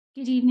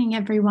Good evening,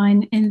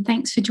 everyone, and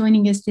thanks for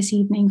joining us this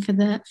evening for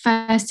the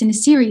first in a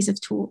series of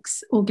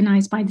talks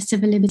organised by the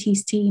Civil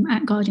Liberties team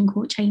at Garden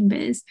Court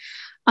Chambers.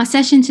 Our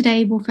session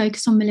today will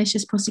focus on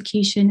malicious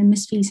prosecution and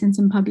misfeasance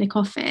in public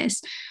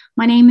office.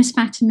 My name is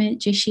Fatima,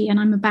 Jichi, and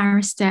I'm a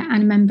barrister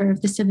and a member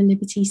of the Civil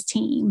Liberties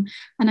team.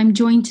 And I'm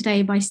joined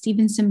today by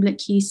Stephen Simblet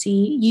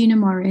QC, Una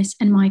Morris,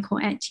 and Michael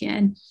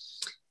Etienne.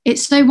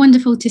 It's so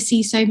wonderful to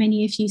see so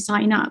many of you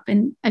sign up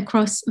and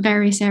across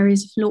various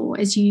areas of law.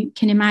 As you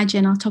can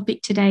imagine, our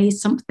topic today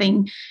is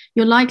something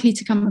you're likely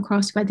to come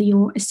across whether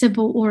you're a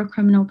civil or a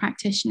criminal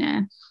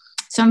practitioner.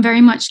 So I'm very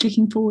much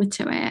looking forward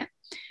to it.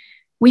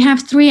 We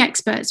have three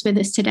experts with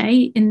us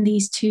today in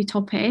these two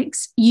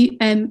topics.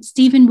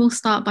 Stephen will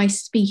start by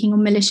speaking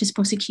on malicious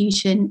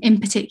prosecution, in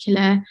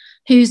particular,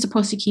 who's the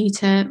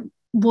prosecutor,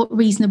 what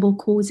reasonable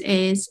cause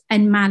is,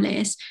 and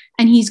malice.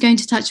 And he's going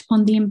to touch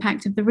upon the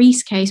impact of the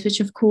Rees case, which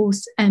of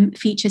course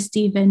features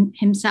Stephen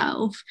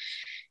himself.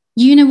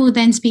 Una will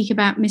then speak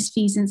about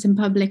misfeasance in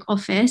public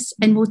office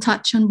and will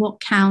touch on what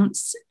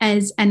counts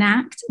as an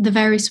act, the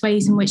various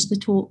ways in which the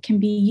tort can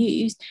be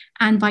used,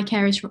 and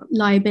vicarious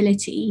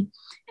liability.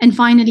 And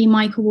finally,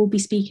 Michael will be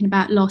speaking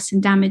about loss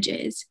and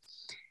damages.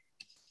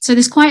 So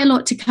there's quite a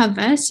lot to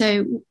cover,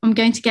 so I'm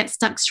going to get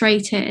stuck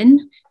straight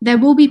in. There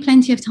will be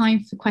plenty of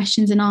time for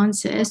questions and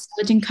answers. So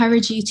I'd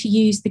encourage you to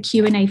use the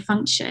Q&A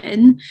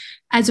function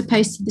as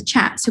opposed to the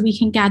chat so we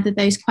can gather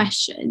those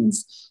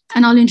questions.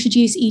 And I'll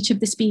introduce each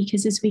of the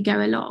speakers as we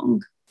go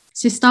along.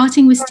 So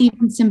starting with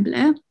Stephen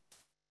Simblet.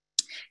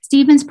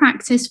 Stephen's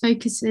practice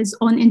focuses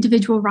on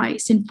individual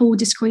rights in four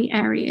discrete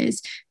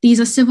areas. These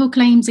are civil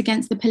claims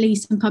against the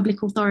police and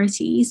public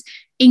authorities,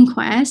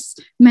 inquests,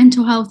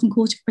 mental health and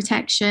court of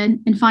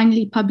protection, and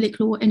finally, public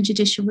law and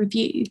judicial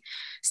review.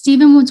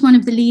 Stephen was one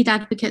of the lead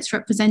advocates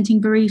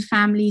representing bereaved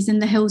families in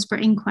the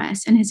Hillsborough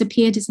inquest and has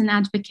appeared as an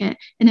advocate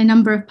in a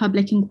number of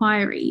public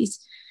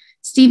inquiries.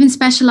 Stephen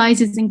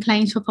specialises in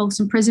claims for false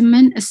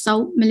imprisonment,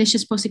 assault,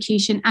 malicious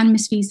prosecution, and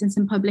misfeasance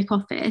in public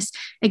office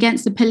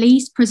against the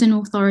police, prison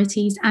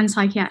authorities, and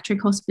psychiatric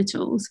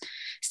hospitals.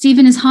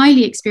 Stephen is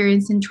highly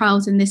experienced in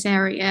trials in this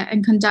area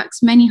and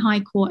conducts many high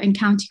court and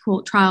county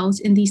court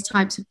trials in these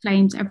types of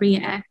claims every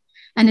year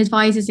and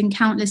advises in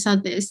countless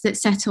others that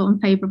settle on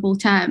favourable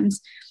terms.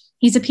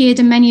 He's appeared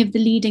in many of the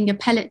leading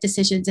appellate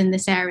decisions in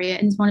this area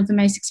and is one of the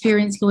most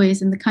experienced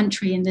lawyers in the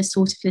country in this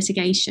sort of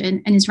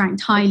litigation and is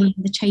ranked highly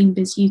in the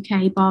Chambers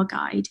UK Bar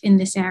Guide in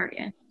this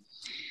area.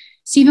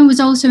 Stephen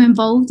was also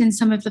involved in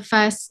some of the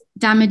first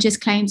damages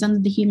claims under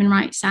the Human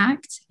Rights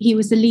Act. He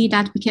was the lead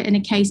advocate in a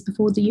case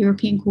before the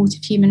European Court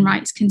of Human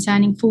Rights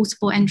concerning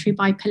forcible entry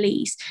by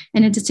police,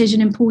 in a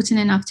decision important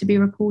enough to be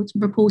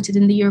reported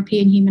in the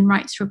European Human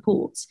Rights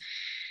Reports.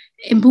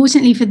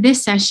 Importantly for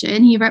this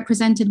session, he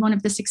represented one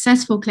of the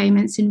successful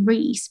claimants in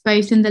Rees,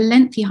 both in the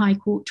lengthy High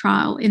Court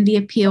trial, in the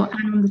appeal,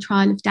 and on the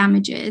trial of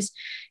damages.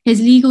 His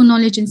legal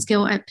knowledge and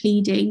skill at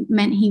pleading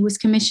meant he was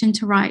commissioned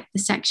to write the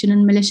section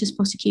on malicious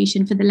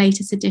prosecution for the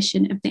latest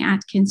edition of the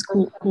Adkins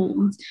Court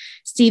Forms.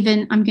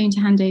 Stephen, I'm going to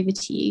hand over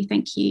to you.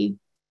 Thank you.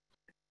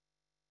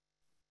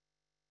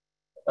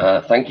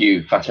 Thank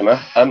you,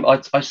 Fatima.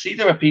 I see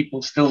there are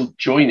people still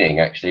joining,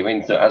 actually. I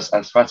mean, so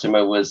as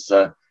Fatima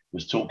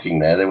was talking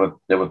there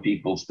were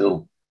people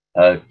still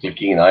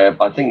clicking in.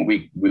 I think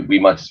we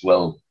might as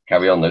well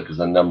carry on though, because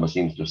the number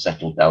seems to have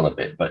settled down a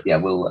bit. But yeah,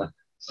 we'll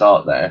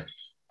start there.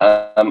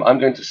 I'm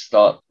going to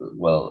start.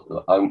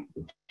 Well,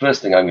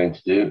 first thing I'm going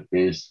to do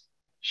is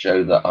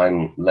show that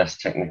I'm less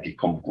technically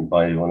competent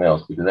by anyone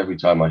else, because every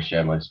time I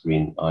share my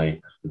screen, I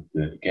have to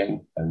do it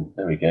again. And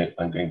there we go.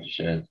 I'm going to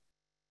share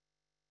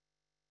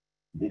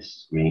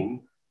this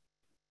screen.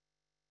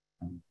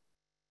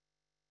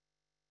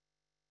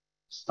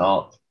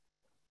 Start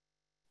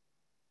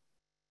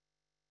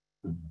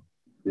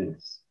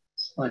this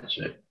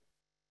slideshow.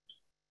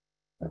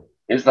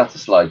 Is that a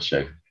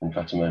slideshow from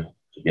Fatima?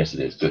 Yes, it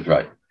is. Good,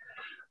 right.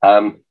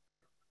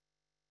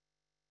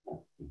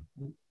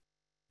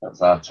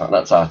 That's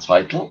our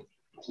title.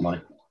 It's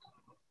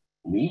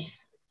me.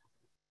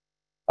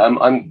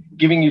 I'm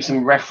giving you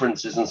some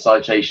references and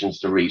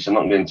citations to Rees. I'm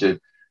not going to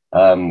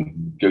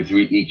go through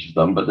each of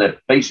them, but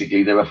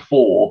basically there are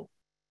four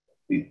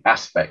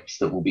aspects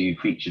that will be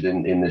featured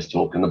in this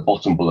talk, and the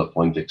bottom bullet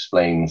point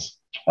explains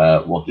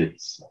what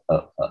it's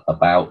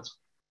about.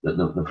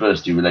 The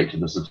first two relate to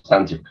the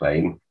substantive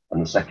claim,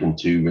 and the second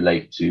two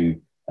relate to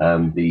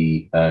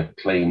the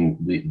claim,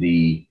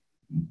 the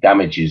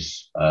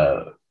damages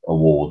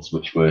awards,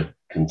 which were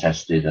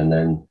contested and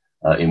then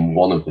in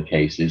one of the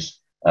cases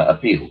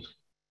appealed.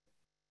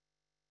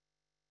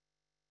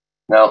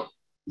 Now,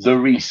 the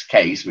Rees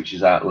case, which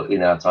is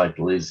in our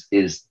title, is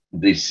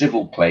the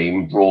civil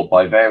claim brought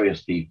by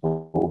various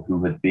people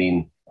who had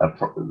been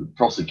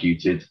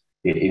prosecuted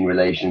in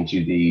relation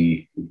to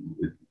the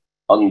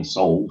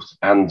unsolved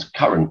and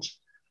current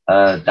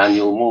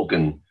Daniel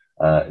Morgan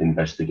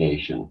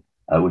investigation,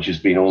 which has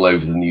been all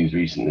over the news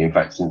recently. In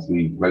fact, since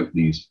we wrote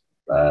these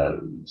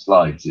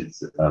slides,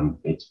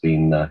 it's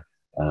been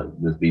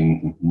there's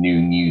been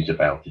new news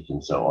about it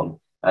and so on.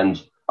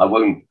 And I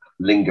won't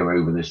linger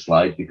over this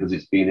slide because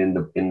it's been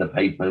in the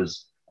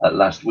papers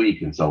last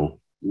week and so on.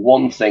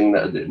 One thing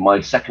that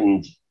my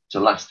second to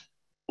last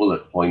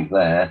bullet point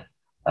there,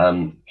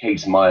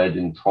 case mired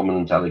in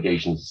prominent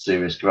allegations of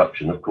serious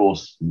corruption. Of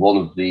course, one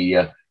of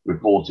the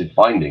reported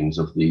findings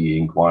of the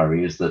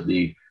inquiry is that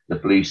the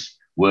police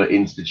were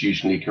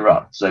institutionally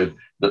corrupt. So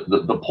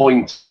the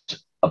point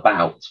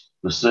about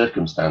the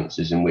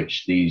circumstances in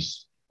which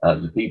these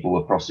the people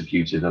were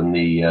prosecuted and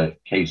the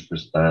case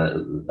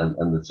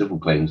and the civil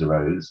claims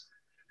arose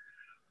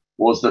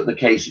was that the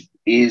case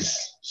is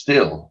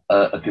still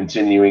a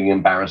continuing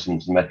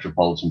embarrassment to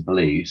Metropolitan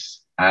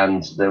Police,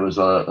 and there was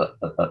a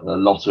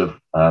lot of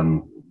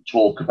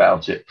talk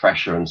about it,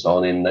 pressure and so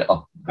on in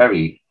the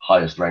very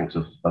highest ranks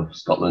of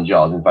Scotland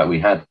Yard. In fact, we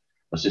had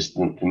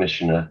Assistant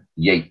Commissioner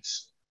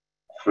Yates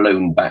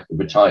flown back,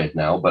 retired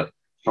now, but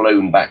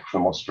flown back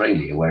from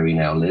Australia, where he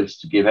now lives,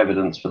 to give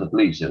evidence for the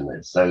police in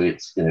this. So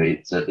it's, you know,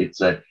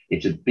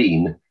 it had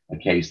been a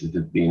case that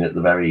had been at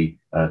the very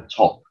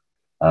top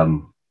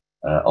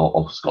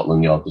of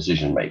Scotland Yard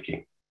decision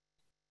making.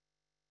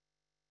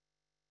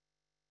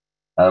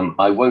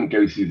 I won't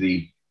go through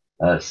the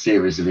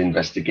series of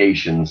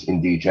investigations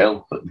in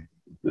detail, but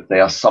they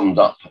are summed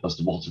up as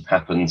to what had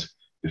happened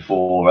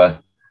before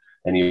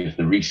any of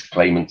the Rees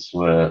claimants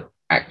were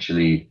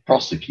actually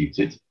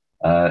prosecuted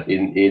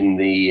in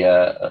the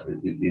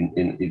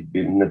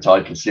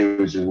title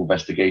 "Series of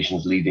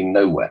Investigations Leading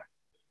Nowhere."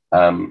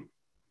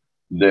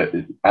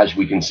 As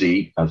we can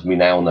see, as we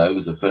now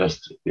know, the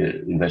first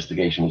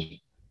investigation was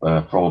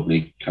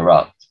probably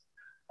corrupt.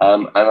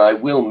 And I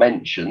will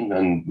mention,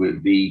 and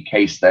with the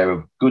case there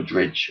of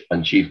Goodrich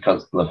and Chief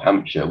Constable of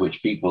Hampshire,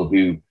 which people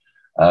who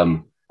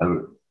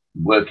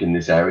work in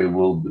this area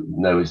will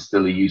know is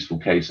still a useful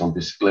case on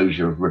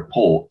disclosure of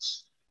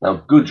reports. Now,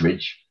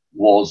 Goodrich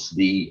was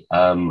the,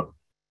 I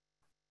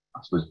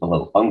suppose,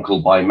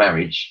 uncle by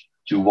marriage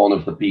to one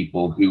of the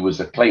people who was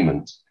a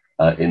claimant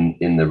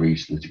in the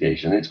Rees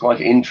litigation. It's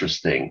quite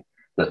interesting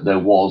that there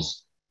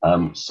was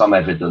some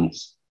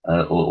evidence,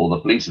 or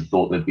the police had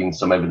thought there'd been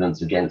some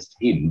evidence against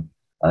him,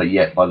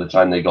 yet by the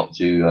time they got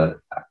to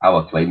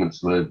our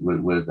claimants,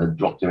 were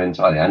dropped him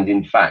entirely. And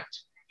in fact,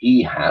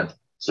 he had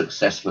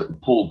successfully,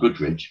 Paul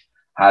Goodrich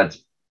had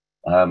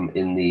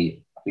in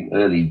the, I think,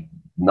 early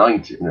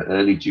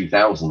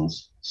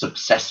 2000s,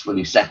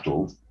 successfully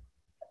settled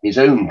his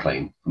own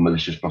claim for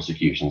malicious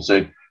prosecution.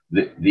 So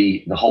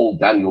the whole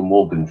Daniel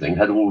Morgan thing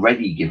had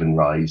already given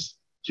rise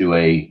to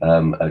a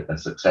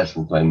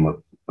successful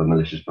claim for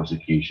malicious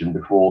prosecution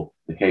before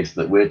the case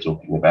that we're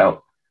talking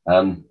about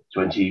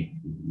 20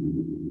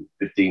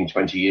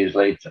 years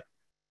later.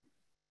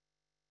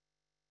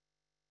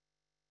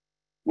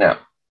 Now,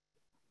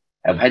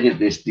 I've headed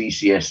this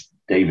DCS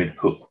David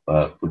Cook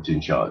put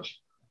in charge.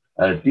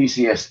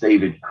 DCS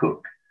David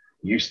Cook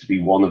used to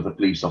be one of the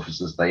police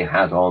officers they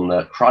had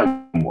on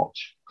Crime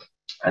Watch,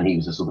 and he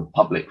was a sort of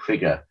public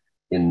figure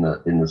in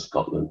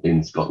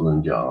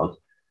Scotland Yard.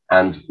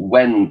 And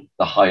when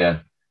the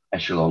higher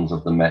echelons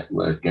of the Met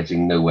were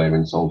getting nowhere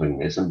in solving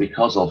this, and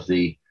because of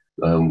the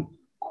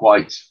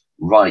quite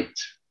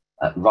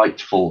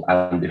rightful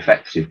and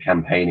effective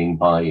campaigning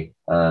by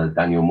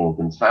Daniel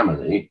Morgan's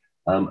family,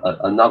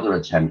 another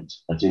attempt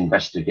at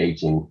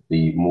investigating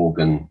the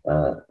Morgan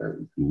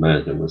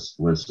murder was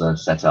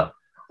set up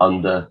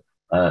under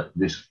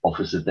this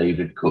officer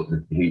David Cook,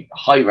 the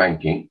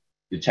high-ranking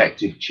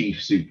detective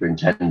chief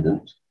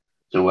superintendent.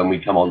 So when we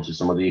come on to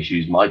some of the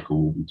issues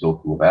Michael will be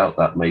talking about,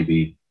 that may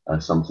be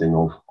something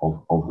of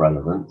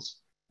relevance.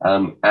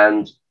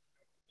 And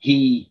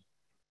he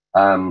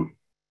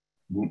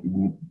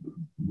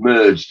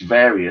merged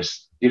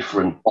various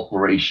different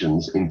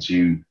operations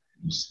into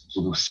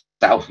sort of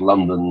South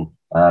London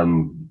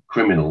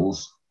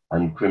criminals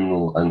and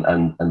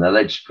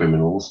alleged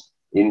criminals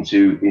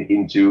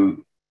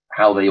into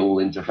how they all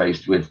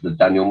interfaced with the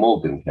Daniel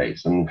Morgan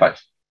case. And in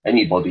fact,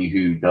 anybody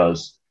who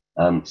does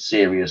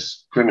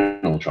serious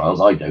criminal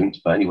trials, I don't,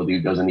 but anybody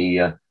who does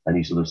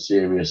any sort of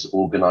serious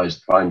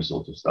organized crime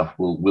sort of stuff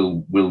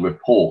will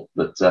report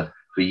that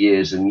for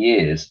years and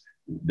years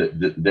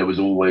that there was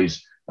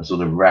always a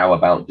sort of row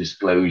about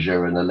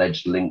disclosure and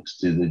alleged links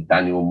to the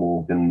Daniel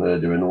Morgan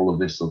murder and all of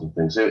this sort of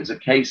thing. So it's a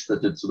case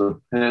that had sort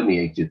of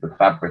permeated the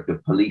fabric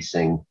of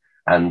policing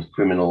and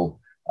criminal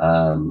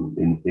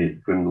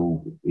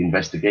criminal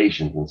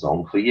investigations and so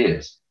on for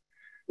years.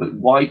 But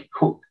why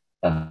Cook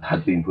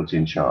had been put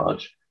in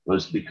charge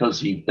was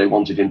because they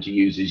wanted him to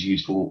use his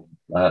useful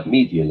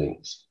media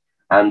links.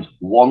 And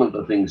one of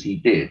the things he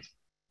did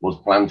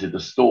was planted a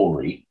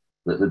story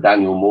that the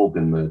Daniel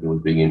Morgan murder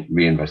was being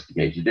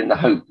reinvestigated in the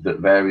hope that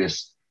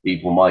various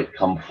people might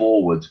come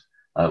forward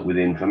with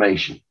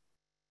information.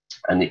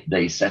 And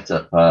they set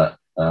up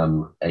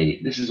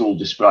this is all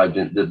described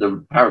in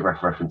the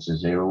paragraph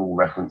references here are all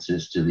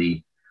references to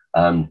the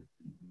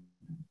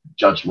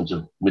judgment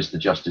of Mr.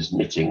 Justice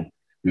Mitting,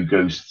 who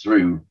goes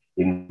through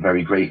in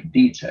very great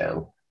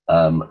detail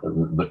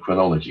the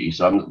chronology.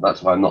 So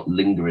that's why I'm not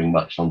lingering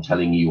much on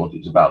telling you what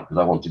it's about, because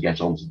I want to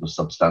get on to the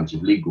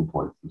substantive legal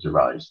points that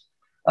arise.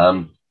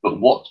 But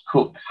what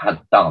Cook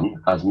had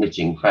done, as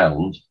Mitting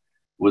found,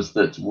 was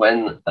that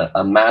when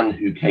a man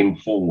who came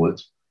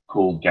forward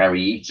called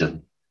Gary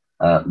Eaton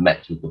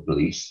met with the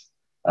police,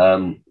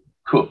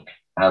 Cook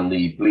and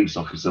the police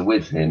officer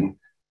with him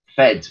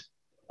fed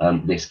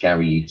this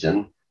Gary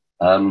Eaton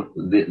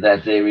their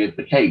theory of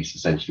the case,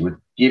 essentially, with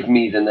give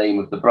me the name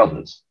of the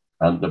brothers.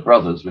 The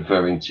brothers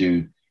referring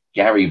to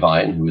Gary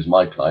Vian, who was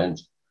my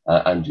client,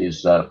 and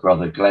his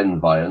brother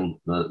Glenn Vian,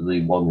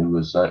 the one who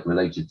was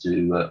related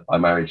to by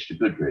marriage to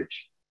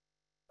Goodrich.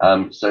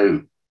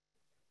 So,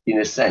 in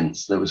a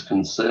sense, there was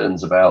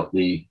concerns about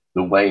the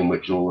way in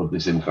which all of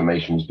this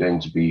information was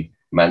going to be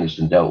managed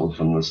and dealt with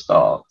from the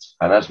start.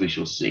 And as we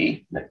shall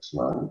see, next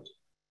slide,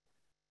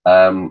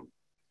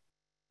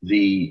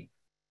 the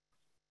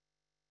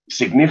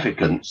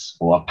significance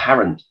or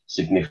apparent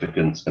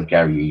significance of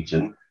Gary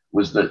Eaton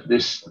was that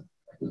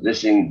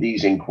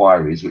these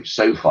inquiries, which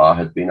so far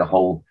had been a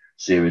whole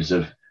series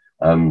of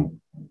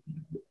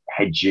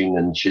hedging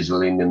and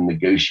chiseling and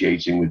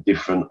negotiating with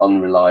different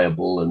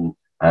unreliable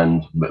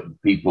and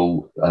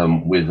people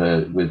with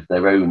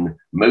their own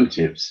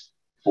motives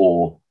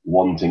for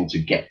wanting to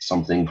get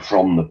something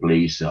from the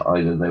police,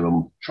 either they were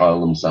on trial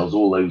themselves,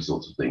 all those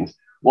sorts of things.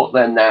 What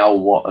they're now,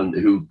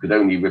 who could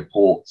only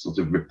report sort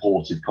of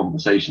reported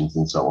conversations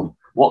and so on,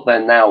 what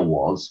there now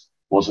was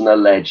an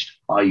alleged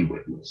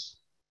eyewitness,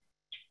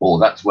 or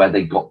that's where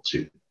they got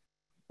to.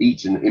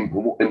 Eaton,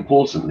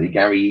 importantly,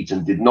 Gary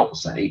Eaton did not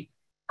say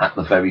at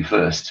the very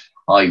first,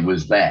 I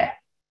was there.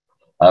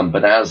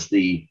 But as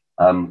the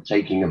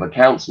taking of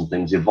accounts and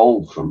things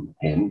evolved from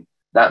him,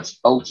 that's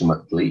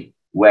ultimately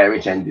where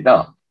it ended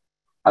up.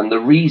 And the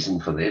reason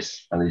for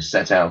this, and is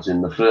set out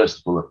in the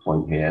first bullet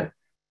point here,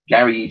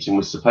 Gary Eaton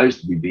was supposed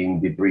to be being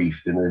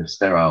debriefed in a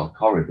sterile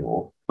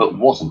corridor, but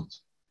wasn't.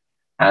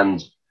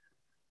 And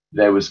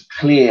there was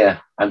clear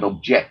and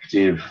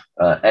objective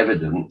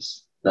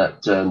evidence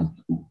that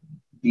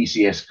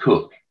DCS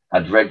Cook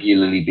had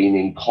regularly been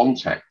in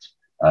contact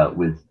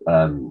with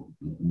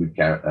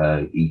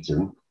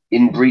Eaton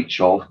in breach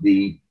of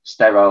the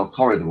sterile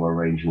corridor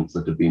arrangements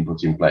that have been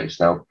put in place.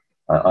 Now,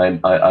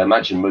 I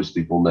imagine most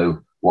people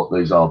know what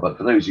those are, but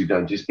for those who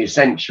don't, it's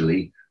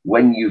essentially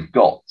when you've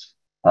got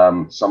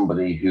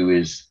somebody who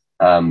is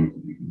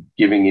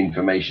giving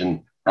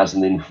information as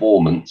an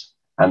informant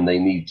and they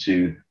need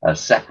to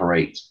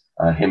separate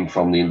him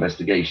from the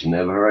investigation. They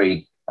have a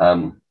very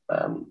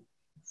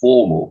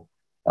formal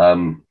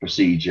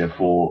procedure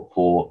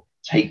for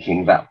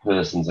taking that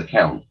person's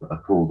account,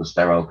 called the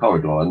sterile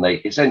corridor, and they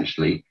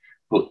essentially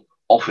put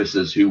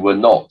officers who were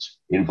not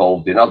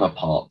involved in other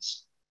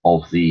parts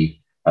of the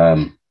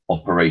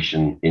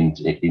operation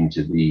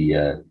into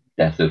the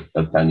death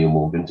of Daniel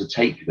Morgan to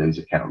take those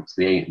accounts,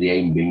 the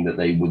aim being that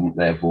they wouldn't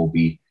therefore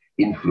be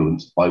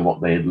influenced by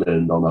what they had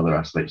learned on other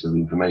aspects of the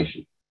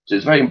information. So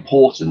it's a very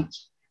important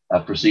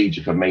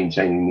procedure for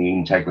maintaining the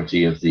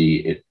integrity of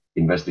the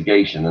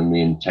investigation and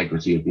the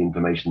integrity of the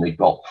information they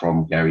got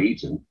from Gary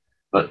Eaton,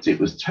 but it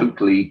was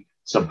totally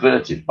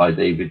subverted by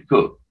David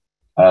Cook.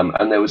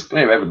 And there was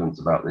clear evidence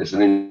about this,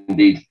 and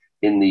indeed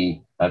in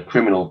the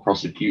criminal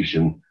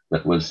prosecution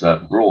that was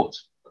brought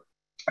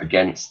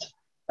against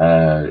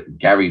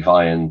Gary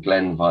Vian,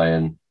 Glenn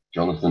Vian,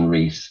 Jonathan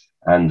Rees,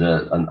 and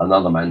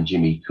another man,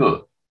 Jimmy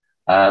Cook.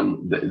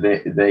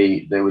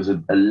 There was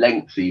a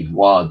lengthy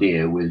voir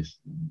dire with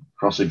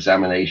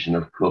cross-examination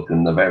of Cook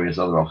and the various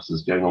other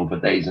officers going on for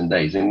days and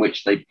days, in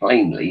which they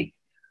plainly,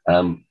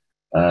 had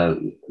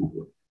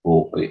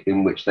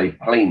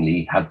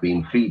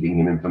been feeding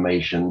him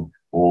information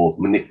or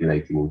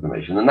manipulating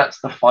information, and that's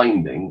the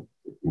finding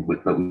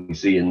that we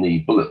see in the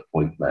bullet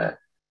point there.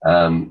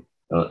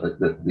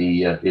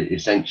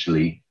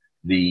 Essentially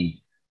the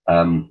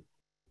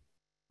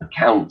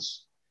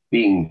accounts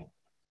being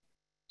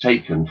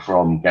taken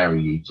from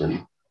Gary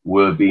Eaton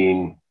were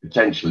being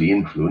potentially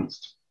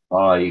influenced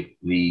by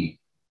the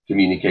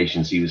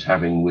communications he was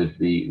having with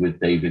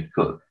David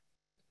Cook.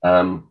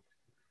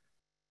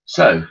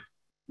 So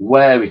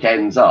where it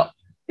ends up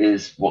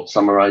is what's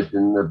summarized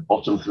in the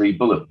bottom three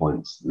bullet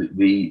points.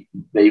 They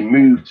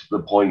moved to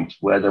the point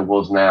where there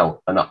was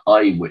now an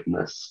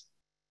eyewitness,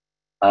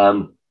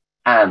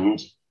 and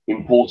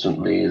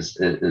importantly, is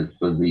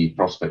for the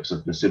prospects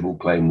of the civil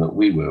claim that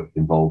we were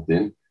involved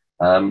in,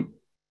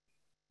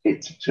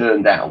 it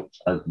turned out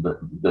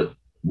that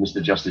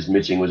Mr. Justice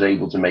Mitting was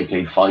able to make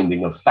a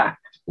finding of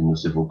fact in the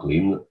civil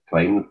claim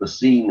that the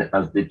scene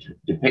as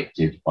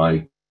depicted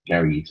by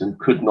Gary Eaton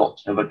could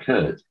not have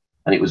occurred,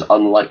 and it was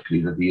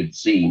unlikely that he had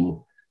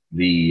seen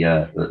the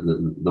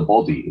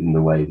body in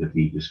the way that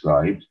he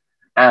described.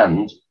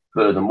 And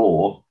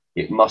furthermore,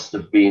 it must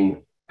have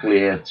been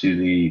clear to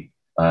the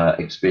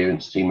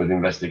experienced team of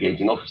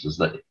investigating officers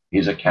that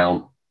his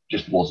account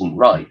just wasn't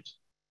right.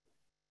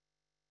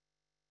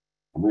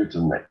 I'll move to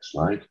the next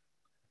slide.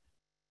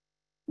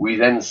 We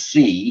then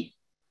see,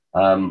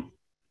 top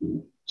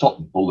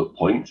bullet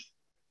point,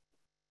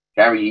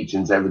 Gary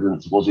Eaton's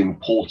evidence was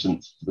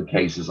important to the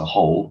case as a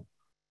whole.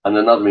 And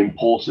another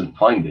important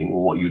finding,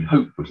 or what you'd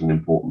hope was an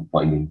important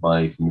finding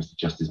by Mr.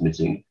 Justice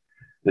Mitting,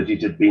 that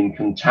it had been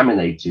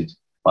contaminated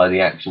by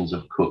the actions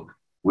of Cook,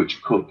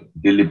 which Cook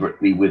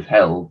deliberately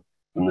withheld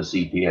from the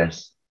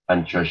CPS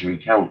and Treasury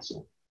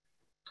Council.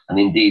 And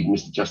indeed,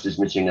 Mr. Justice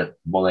Mitching at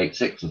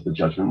 186 of the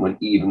judgment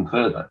went even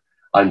further.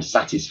 I'm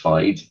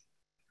satisfied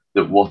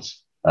that what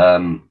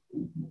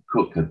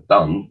Cook had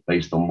done,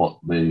 based on what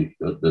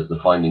the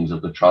findings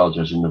of the trial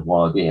judge in the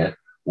voir dire,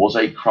 was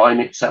a crime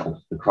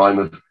itself, the crime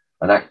of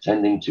an act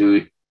tending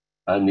to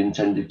and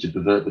intended to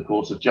pervert the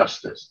course of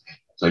justice.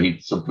 So he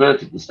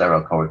subverted the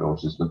sterile corridor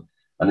system,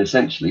 and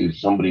essentially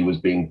somebody was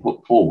being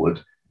put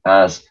forward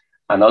as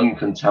an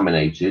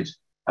uncontaminated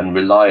and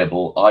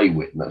reliable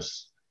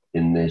eyewitness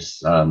in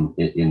this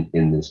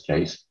in this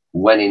case,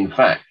 when in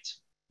fact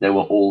there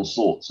were all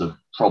sorts of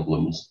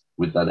problems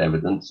with that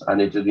evidence,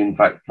 and it had in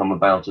fact come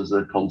about as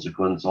a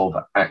consequence of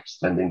acts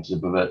tending to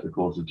pervert the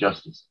course of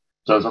justice.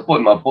 So as I put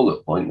in my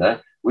bullet point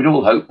there, we'd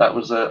all hope that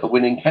was a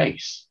winning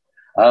case,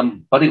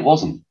 but it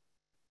wasn't.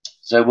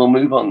 So we'll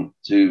move on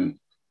to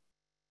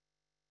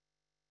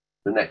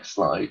the next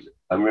slide.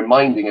 I'm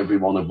reminding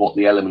everyone of what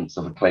the elements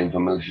of a claim for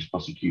malicious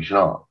prosecution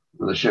are.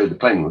 As I showed, the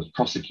claimant was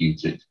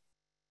prosecuted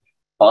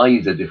by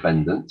the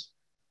defendant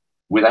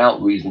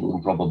without reasonable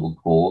and probable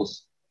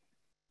cause,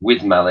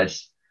 with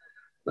malice.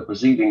 The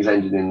proceedings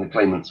ended in the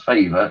claimant's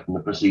favour, and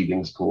the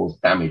proceedings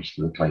caused damage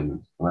to the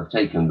claimant. And I've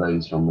taken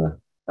those from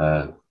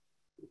the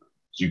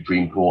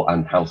Supreme Court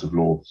and House of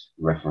Lords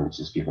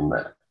references given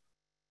there.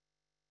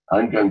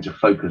 I'm going to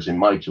focus in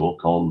my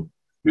talk on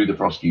who the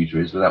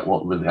prosecutor is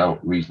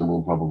without reasonable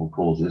and probable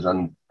causes,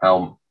 and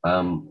how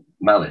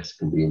malice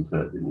can be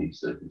inferred in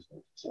these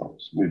circumstances. So I'll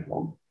just move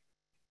on.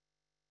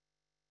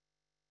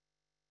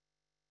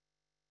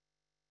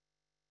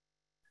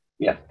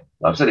 Yeah,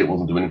 I've said it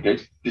wasn't a winning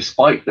case.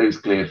 Despite those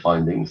clear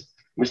findings,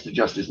 Mr.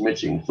 Justice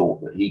Mitching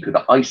thought that he could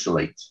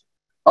isolate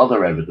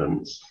other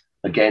evidence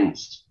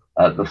against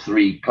the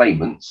three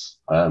claimants,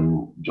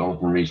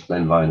 Jonathan Rees,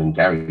 Glenn Vian, and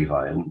Gary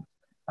Vian,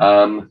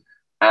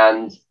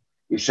 and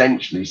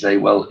essentially say,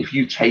 well, if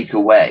you take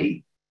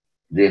away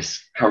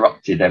this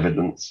corrupted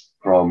evidence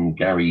from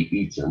Gary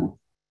Etienne,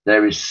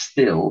 there is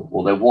still,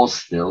 or there was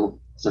still,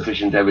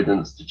 sufficient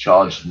evidence to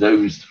charge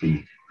those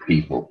three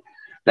people.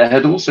 There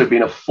had also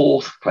been a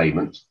fourth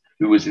claimant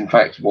who was in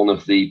fact one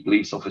of the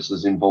police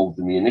officers involved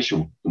in the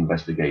initial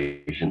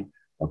investigation,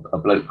 a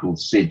bloke called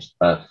Sid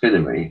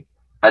Fillery.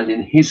 And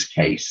in his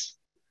case,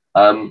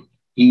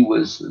 he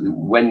was,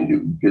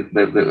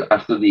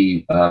 after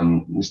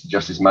Mr.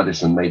 Justice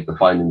Madison made the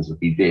findings that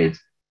he did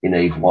in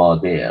a voir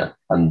dire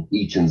and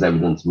Etienne's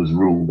evidence was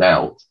ruled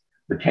out,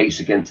 the case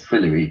against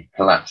Fillery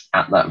collapsed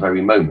at that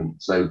very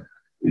moment. So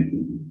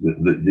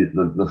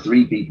the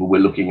three people we're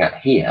looking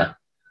at here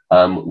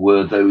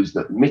were those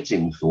that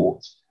Mitching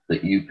thought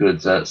that you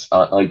could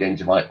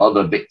identify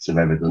other bits of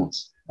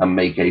evidence and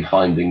make a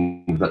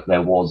finding that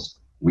there was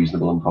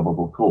reasonable and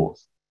probable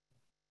cause.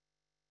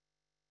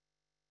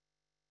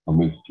 I'll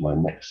move to my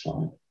next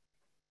slide.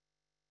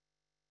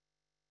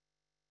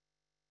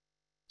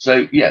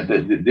 So yeah,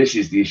 this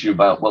is the issue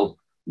about, well,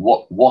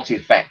 what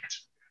effect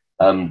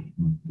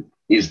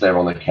is there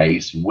on a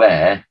case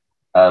where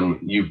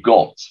you've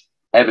got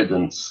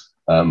evidence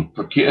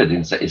procured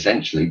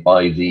essentially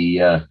by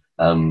the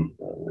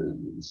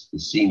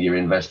senior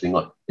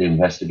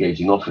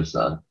investigating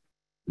officer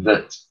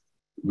that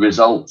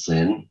results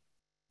in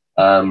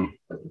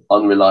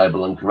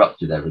unreliable and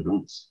corrupted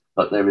evidence,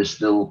 but there is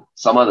still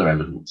some other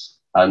evidence.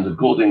 And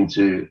according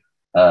to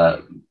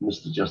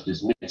Mr.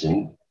 Justice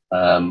Mitching,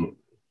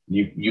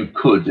 you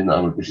could,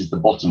 this is the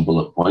bottom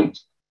bullet point,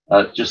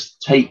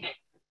 just take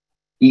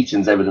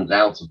Etienne's evidence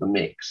out of the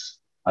mix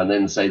and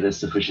then say there's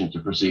sufficient to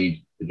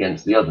proceed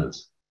against the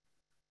others.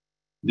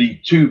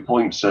 The 2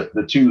 points,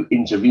 the two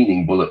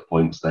intervening bullet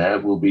points there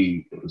will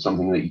be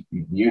something that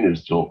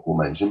Una's talk will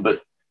mention,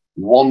 but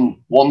one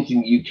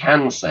thing you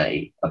can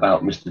say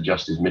about Mr.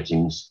 Justice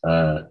Mitching's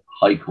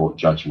High Court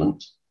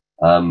judgment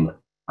and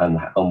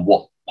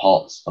what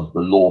parts of the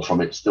law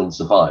from it still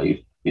survive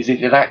is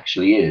it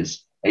actually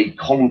is a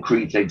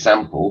concrete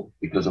example,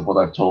 because of what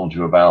I've told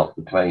you about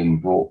the claim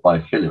brought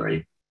by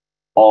Fillery,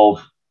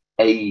 of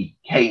a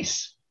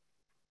case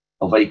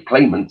of a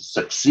claimant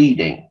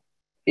succeeding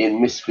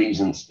in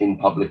misfeasance in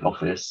public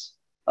office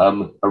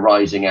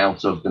arising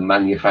out of the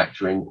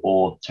manufacturing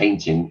or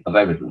tainting of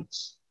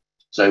evidence.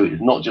 So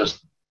it's not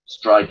just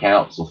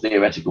strikeouts or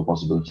theoretical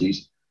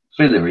possibilities.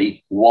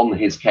 Fillery won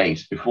his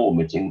case before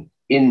Mitching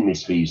in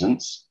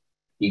misfeasance.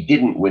 He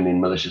didn't win in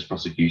malicious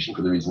prosecution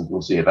for the reasons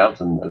we'll see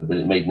about, and that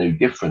it made no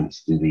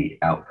difference to the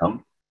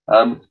outcome.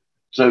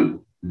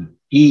 So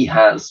he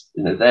has,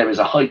 there is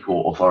a High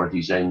Court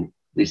authority saying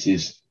this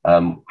is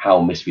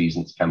how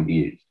misfeasance can be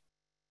used.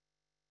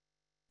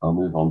 I'll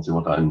move on to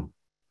what I'm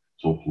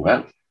talking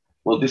about.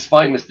 Well,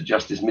 despite Mr.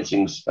 Justice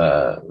Mitching's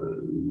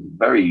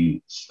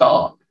very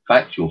stark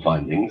factual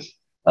findings,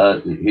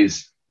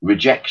 his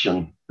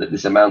rejection that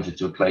this amounted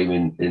to a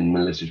claim in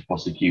malicious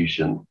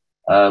prosecution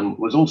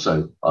was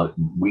also,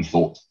 we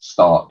thought,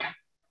 stark.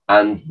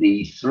 And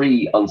the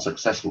three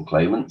unsuccessful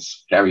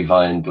claimants, Gary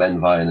Vian, Glenn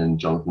Vian, and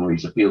Jonathan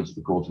Rees, appealed to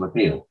the Court of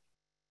Appeal.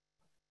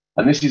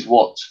 And this is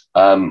what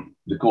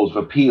the Court of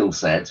Appeal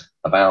said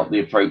about the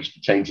approach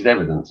to tainted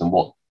evidence and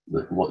what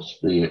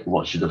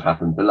should have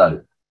happened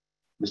below.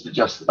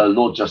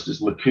 Lord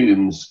Justice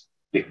McComb's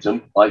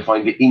dictum: "I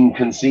find it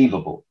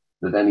inconceivable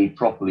that any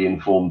properly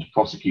informed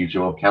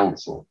prosecutor or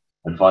counsel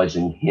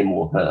advising him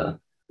or her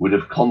would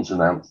have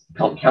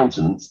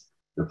countenanced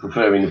the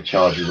preferring of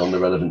charges on the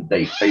relevant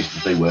date, based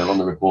as they were on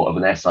the report of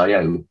an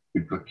SIO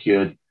who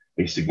procured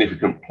a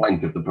significant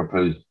plank of the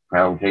proposed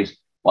Crown case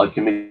by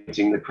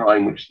committing the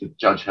crime which the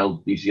judge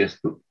held DCS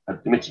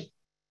had committed."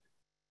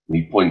 And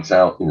he points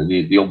out,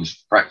 the obvious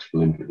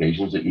practical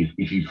implications that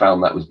if you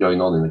found that was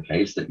going on in the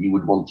case, that you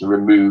would want to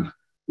remove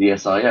the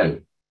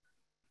SIO.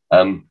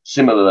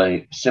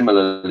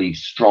 Similarly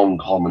strong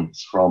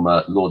comments from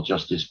Lord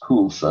Justice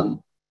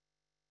Coulson.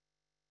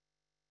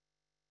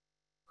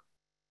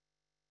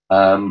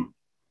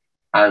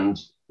 And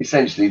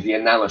essentially the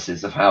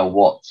analysis of how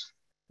what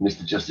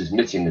Mr. Justice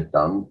Mitting had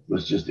done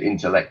was just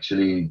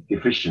intellectually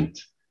deficient.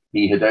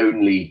 He had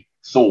only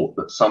thought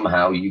that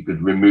somehow you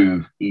could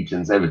remove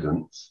Eton's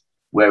evidence,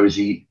 whereas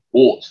he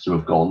ought to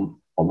have gone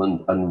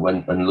on and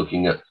went and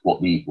looking at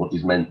what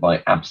is meant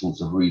by absence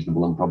of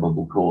reasonable and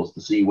probable cause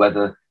to see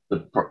whether the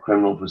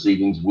criminal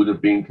proceedings would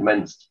have been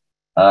commenced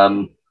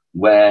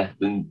where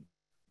the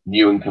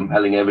new and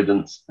compelling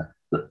evidence,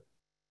 that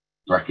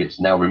brackets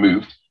now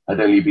removed, had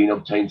only been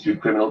obtained through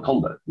criminal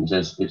conduct. And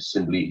says it's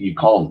simply, you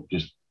can't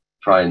just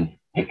try and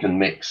pick and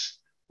mix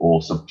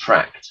or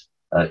subtract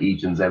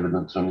Eton's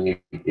evidence from the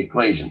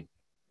equation.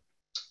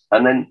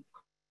 And then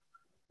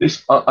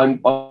this, I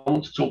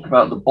want to talk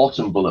about the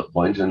bottom bullet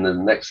point, and the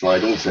next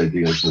slide also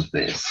deals with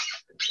this.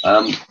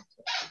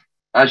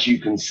 As you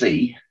can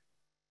see,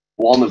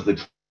 one of the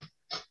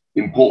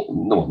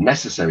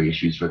necessary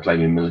issues for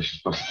claiming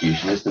malicious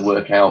prosecution is to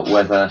work out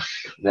whether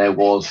there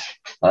was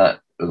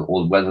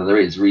or whether there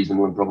is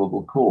reasonable and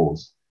probable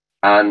cause.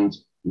 And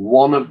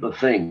one of the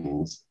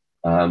things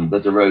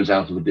that arose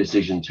out of a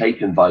decision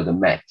taken by the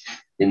Met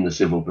in the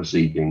civil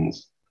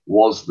proceedings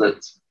was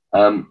that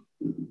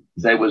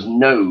there was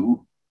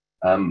no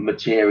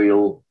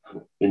material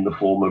in the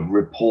form of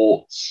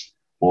reports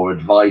or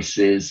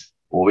advices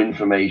or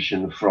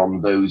information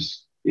from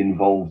those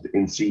involved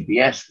in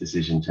CPS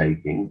decision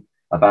taking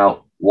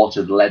about what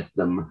had led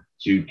them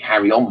to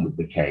carry on with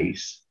the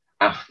case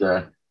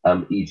after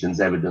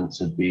Eton's evidence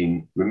had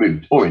been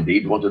removed, or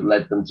indeed what had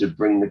led them to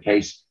bring the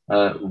case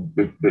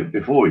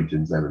before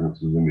Eton's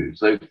evidence was removed.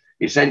 So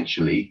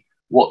essentially,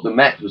 what the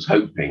Met was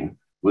hoping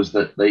was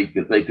that they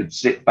could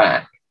sit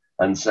back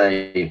and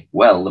say,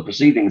 well, the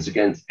proceedings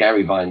against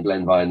Gary Vine,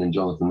 Glenn Vine, and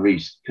Jonathan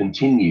Rees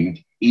continued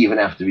even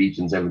after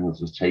Eton's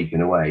evidence was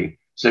taken away.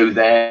 So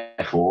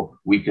therefore,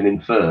 we can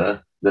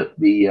infer that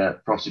the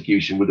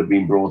prosecution would have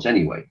been brought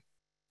anyway.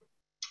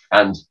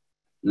 And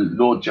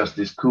Lord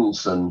Justice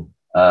Coulson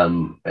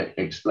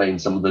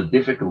explained some of the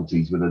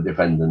difficulties with the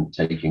defendant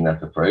taking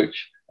that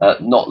approach,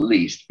 not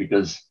least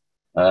because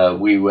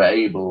we were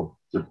able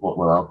to, I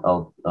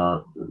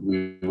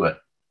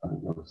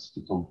think I'll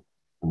stick on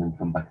and then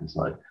come back and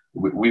slide.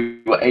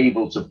 We were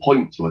able to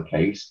point to a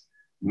case,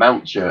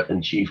 Mountshire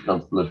and Chief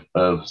Constable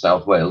of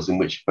South Wales, in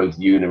which both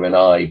Una and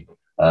I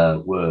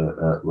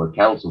were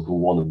counsel for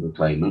one of the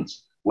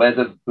claimants, where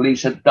the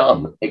police had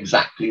done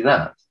exactly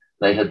that.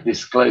 They had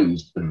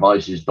disclosed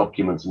advices,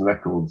 documents, and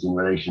records in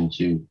relation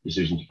to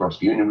decision to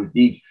prosecute. And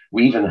indeed,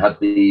 we even had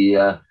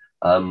the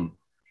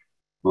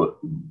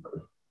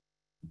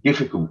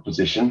difficult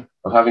position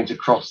of having to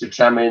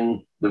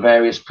cross-examine the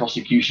various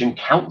prosecution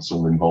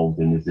counsel involved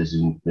in the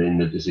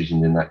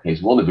decision in that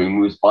case, one of whom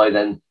was by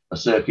then a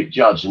circuit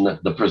judge and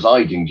the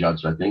presiding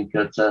judge, I think,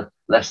 at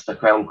Leicester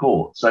Crown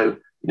Court. So,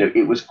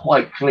 it was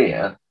quite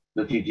clear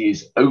that it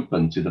is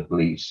open to the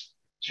police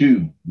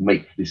to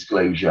make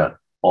disclosure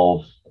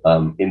of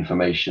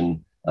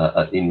information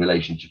in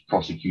relation to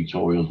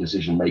prosecutorial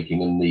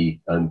decision-making and the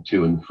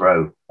to and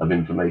fro of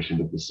information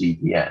with the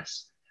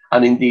CPS.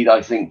 And indeed,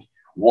 I think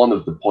one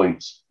of the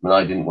points, and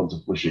I didn't want to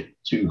push it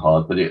too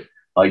hard, but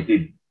I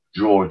did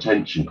draw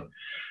attention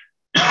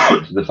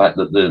to the fact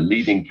that the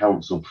leading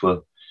counsel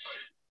for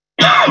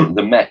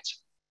the Met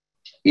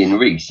in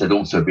Rees had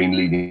also been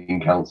leading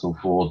counsel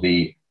for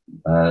the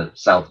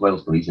South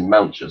Wales Police in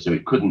Mountshire. So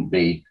it couldn't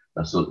be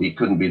it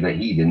couldn't be that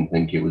he didn't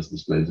think it was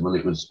disclosable.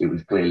 It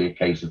was clearly a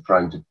case of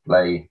trying to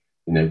play,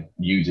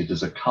 use it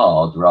as a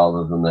card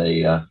rather than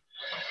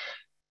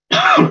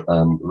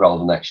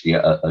actually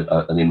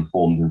an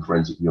informed and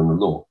forensic view on the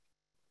law.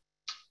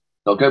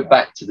 I'll go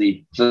back to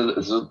so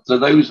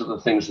those are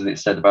the things that it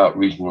said about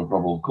reasonable and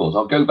probable cause.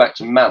 I'll go back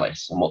to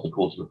malice and what the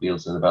Court of Appeal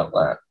said about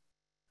that.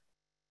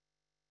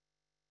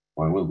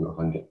 Or I will do if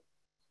I can get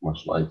my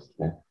slides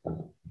there.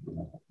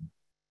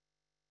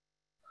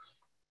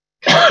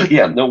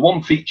 Yeah, the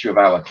one feature of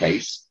our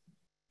case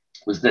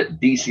was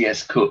that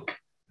DCS Cook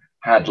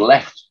had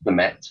left the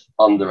Met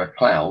under a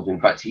cloud.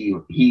 In fact,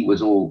 he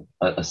was all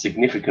a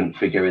significant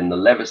figure in the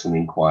Leveson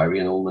inquiry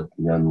and all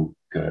the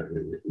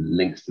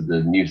links to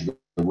the News of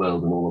the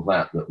World and all of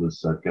that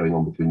was going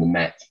on between the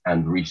Met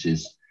and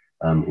Rees's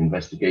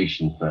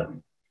investigation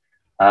firm.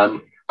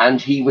 and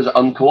he was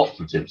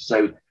uncooperative.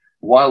 So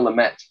while the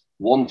Met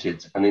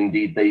wanted, and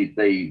indeed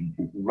they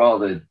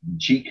rather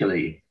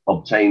cheekily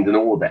obtained an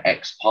order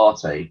ex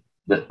parte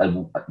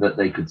that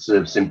they could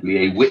serve simply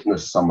a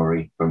witness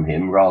summary from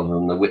him rather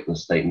than the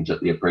witness statement at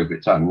the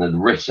appropriate time, and had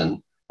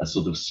written a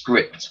sort of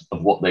script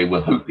of what they were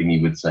hoping he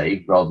would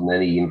say rather than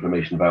any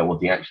information about what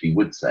he actually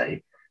would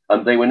say.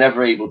 And they were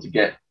never able to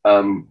get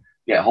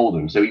hold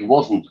of him. So he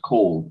wasn't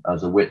called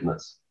as a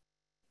witness.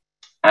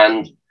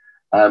 And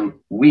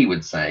we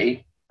would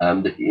say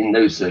that in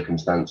those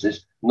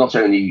circumstances, not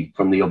only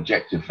from the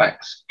objective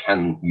facts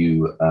can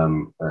you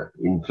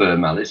infer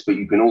malice, but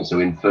you can also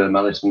infer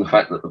malice from the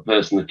fact that the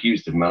person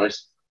accused of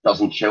malice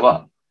doesn't show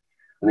up.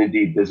 And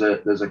indeed, there's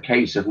a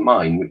case of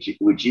mine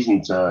which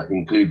isn't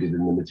included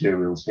in the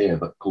materials here,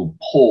 but called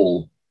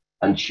Paul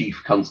and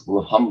Chief Constable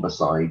of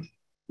Humberside,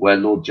 where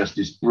Lord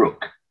Justice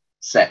Brooke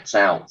sets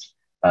out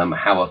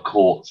how a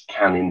court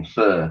can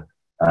infer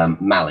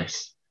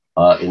malice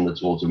in the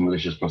tort of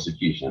malicious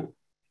prosecution.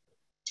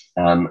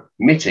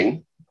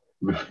 Mitting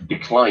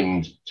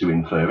declined to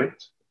infer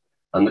it,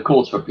 and the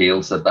Court of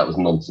Appeal said that was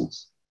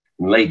nonsense.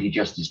 And Lady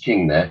Justice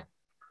King there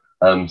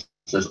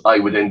says, I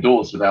would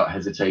endorse without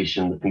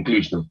hesitation the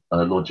conclusion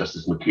of Lord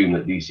Justice McComb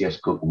that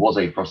DCS Cook was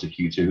a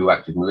prosecutor who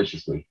acted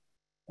maliciously.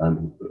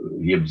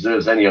 He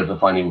observes any other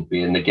finding would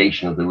be a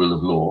negation of the rule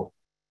of law,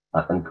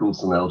 and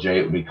Coulson LJ,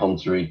 it would be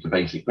contrary to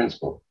basic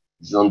principle.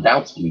 This is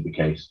undoubtedly the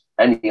case.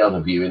 Any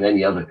other view in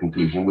any other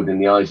conclusion would, in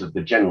the eyes of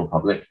the general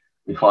public,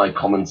 defy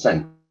common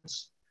sense.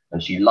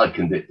 And she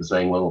likened it to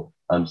saying, well,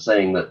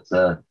 saying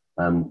that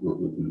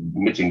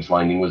Mitting's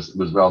finding was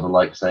rather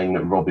like saying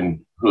that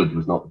Robin Hood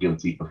was not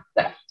guilty of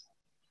theft.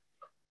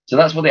 So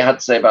that's what they had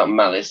to say about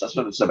malice. That's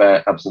what it's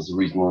about absence of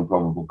reasonable and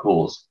probable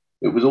cause.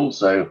 It was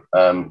also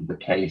the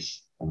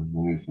case, I'll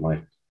move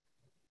my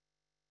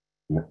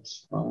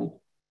next slide,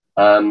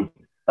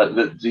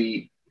 that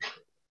the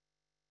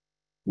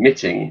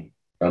Mitting,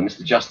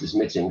 Mr. Justice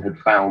Mitting, had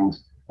found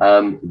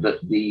that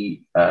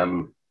the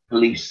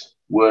police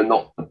were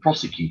not the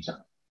prosecutor.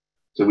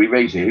 So we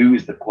raise here, who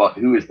is the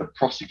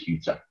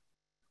prosecutor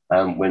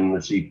when the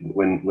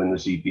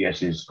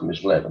CPS is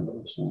misled?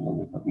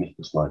 I've missed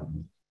the slide.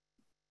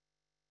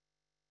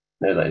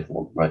 No, that is the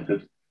one. Right,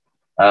 good.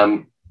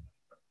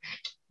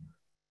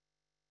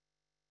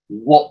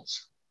 What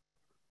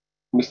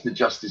Mr.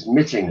 Justice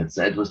Mitting had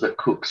said was that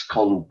Cook's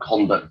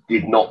conduct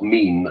did not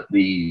mean that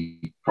the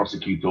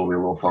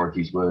prosecutorial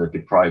authorities were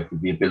deprived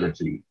of the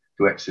ability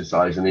to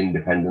exercise an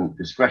independent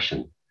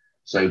discretion.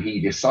 So he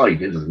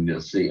decided, as we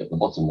just see at the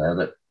bottom there,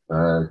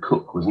 that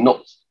Cook was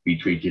not to be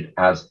treated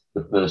as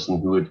the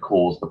person who had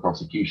caused the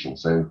prosecution.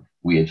 So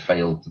we had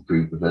failed to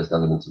prove the first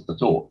elements of the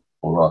tort.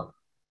 All right.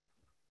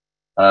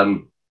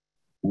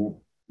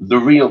 The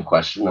real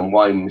question, and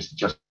why Mr.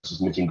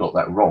 Justice Mitting got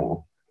that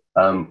wrong,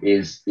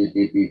 is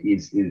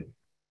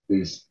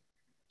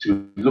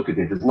to look at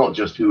it as not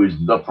just who is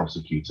the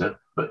prosecutor,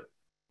 but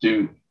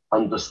to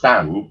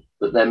understand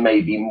that there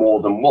may be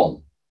more than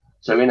one.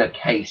 So in a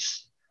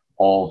case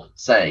of,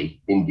 say,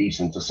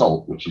 indecent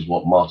assault, which is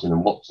what Martin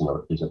and Watson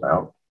is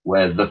about,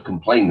 where the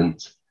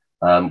complainant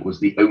was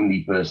the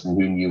only person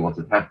who knew what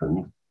had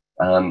happened,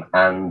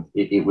 and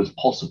it was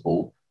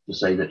possible to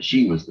say that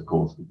she was the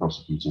cause of the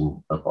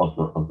prosecution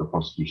of the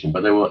prosecution.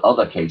 But there were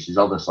other cases,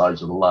 other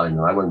sides of the line,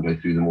 and I won't go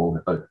through them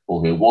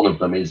all here. One of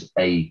them is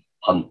A,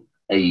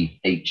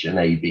 H, and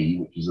AB,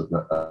 which is at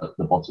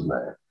the bottom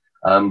there.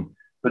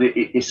 But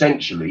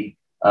essentially,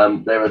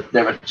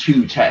 there are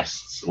two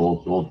tests,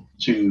 or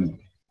two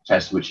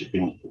tests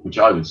which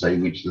I would say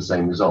reach the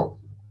same result.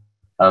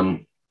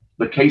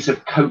 The case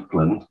of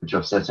Copeland, which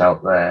I've set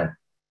out there,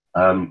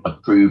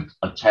 approved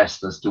a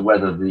test as to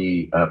whether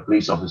the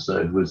police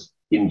officer who was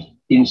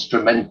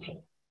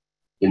instrumental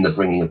in the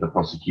bringing of the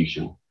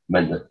prosecution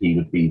meant that he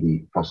would be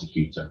the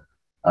prosecutor.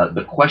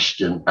 The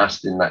question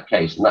asked in that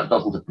case, and that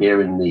doesn't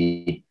appear in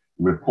the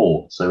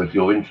report, so if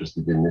you're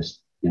interested in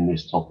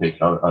this topic,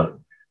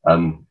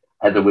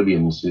 Heather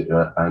Williams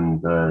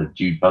and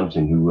Jude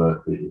Bunting, who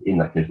were in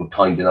that case, were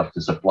kind enough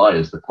to supply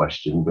us the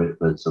question,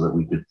 but so that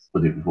we could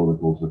put it before the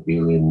Court of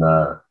Appeal in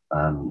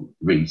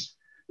Rees.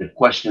 The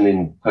question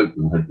in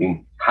Copeland had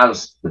been,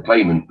 has the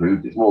claimant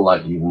proved, it's more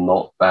likely than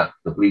not, that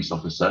the police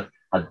officer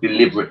had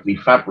deliberately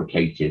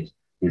fabricated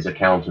his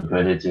account of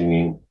her hitting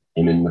him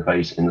in the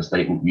face in the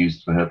statement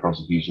used for her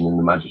prosecution in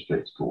the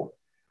magistrate's court.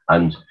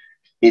 And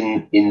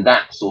in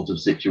that sort of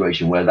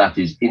situation where that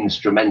is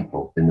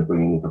instrumental in the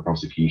bringing of the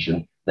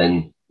prosecution,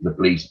 then the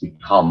police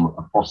become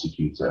a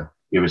prosecutor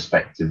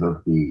irrespective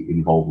of the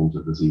involvement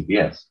of the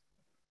CPS.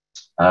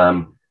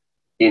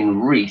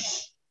 In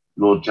Rees,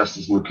 Lord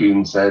Justice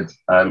McComb said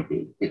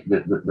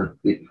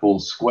it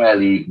falls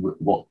squarely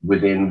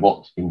within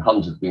what in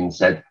Hunt had been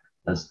said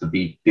as to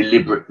be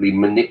deliberately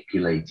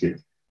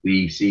manipulated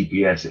the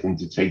CPS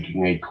into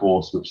taking a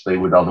course which they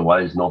would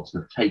otherwise not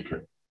have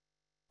taken,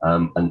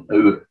 and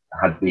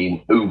had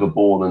been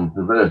overborne and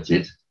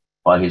perverted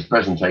by his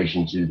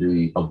presentation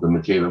of the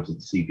material to the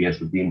CPS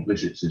with the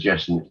implicit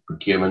suggestion that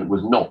procurement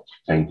was not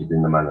tainted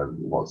in the manner that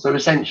it was. So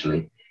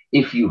essentially,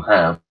 if you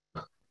have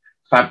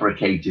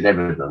fabricated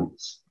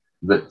evidence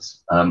that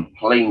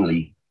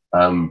plainly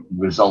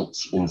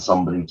results in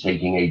somebody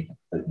taking a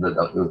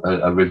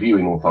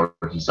reviewing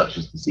authority such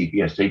as the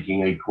CPS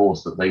taking a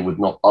course that they would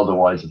not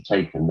otherwise have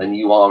taken, then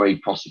you are a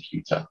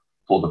prosecutor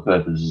for the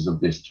purposes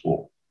of this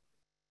tort.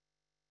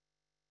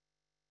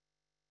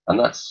 And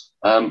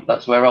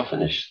that's where I'll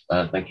finish.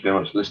 Thank you very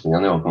much for listening.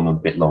 I know I've gone a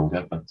bit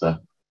longer, but there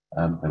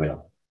we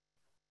are.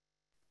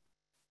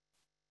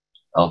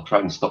 I'll try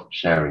and stop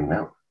sharing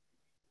now.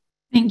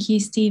 Thank you,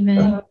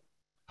 Stephen.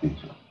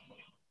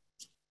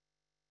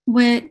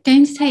 We're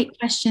going to take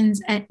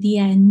questions at the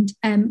end,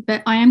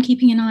 but I am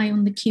keeping an eye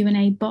on the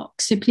Q&A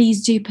box. So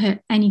please do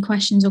put any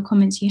questions or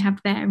comments you have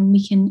there and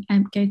we can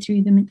go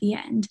through them at the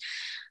end.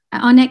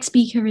 Our next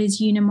speaker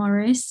is Una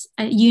Morris.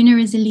 Una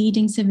is a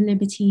leading civil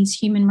liberties,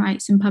 human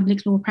rights and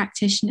public law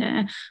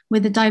practitioner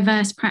with a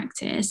diverse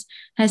practice.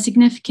 Her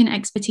significant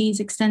expertise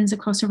extends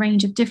across a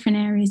range of different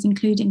areas,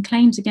 including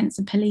claims against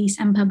the police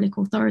and public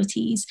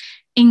authorities,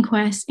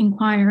 inquests,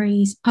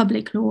 inquiries,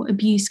 public law,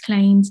 abuse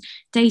claims,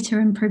 data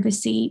and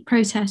privacy,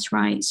 protest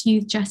rights,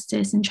 youth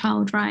justice and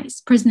child rights,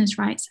 prisoners'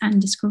 rights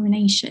and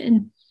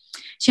discrimination.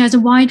 She has a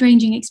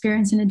wide-ranging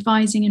experience in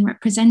advising and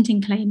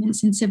representing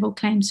claimants in civil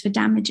claims for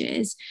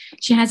damages.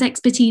 She has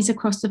expertise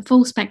across the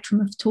full spectrum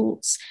of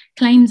torts,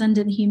 claims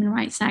under the Human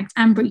Rights Act,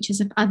 and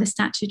breaches of other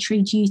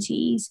statutory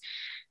duties.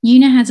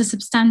 Una has a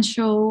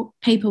substantial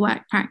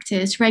paperwork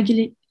practice,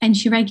 and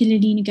she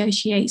regularly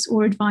negotiates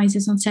or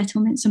advises on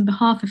settlements on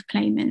behalf of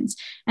claimants,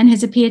 and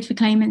has appeared for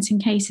claimants in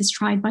cases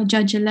tried by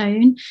judge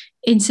alone,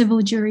 in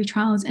civil jury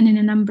trials, and in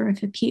a number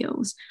of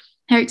appeals.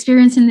 Her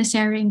experience in this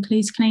area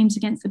includes claims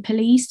against the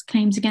police,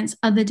 claims against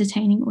other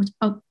detaining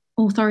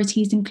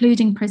authorities,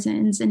 including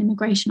prisons and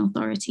immigration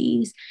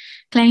authorities,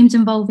 claims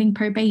involving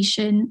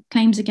probation,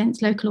 claims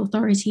against local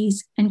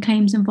authorities, and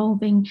claims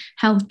involving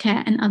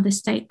healthcare and other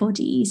state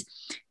bodies.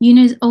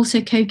 Una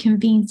also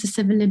co-convenes the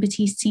Civil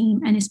Liberties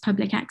team and is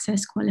public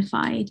access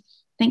qualified.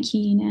 Thank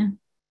you, Una.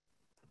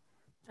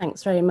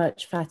 Thanks very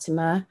much,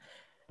 Fatima.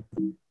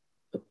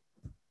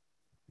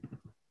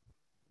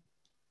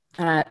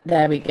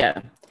 There we go.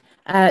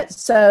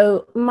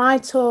 So my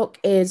talk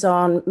is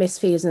on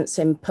misfeasance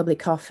in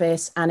public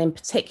office, and in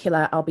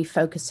particular, I'll be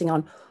focusing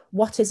on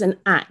what is an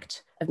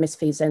act of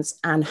misfeasance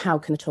and how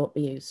can the tort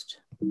be used.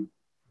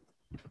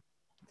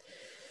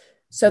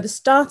 So the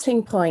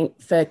starting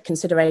point for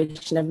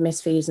consideration of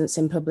misfeasance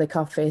in public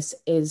office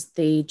is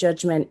the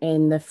judgment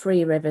in the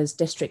Three Rivers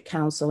District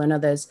Council and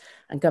others,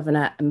 and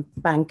Governor and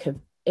Bank of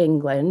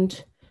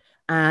England,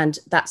 and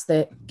that's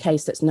the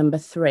case that's number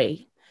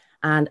 3.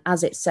 And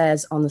as it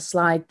says on the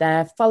slide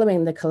there,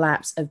 following the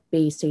collapse of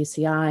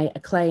BCCI, a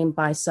claim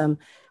by some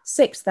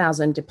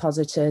 6,000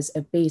 depositors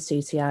of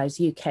BCCI's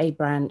UK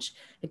branch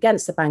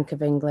against the Bank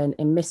of England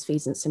in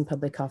misfeasance in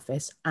public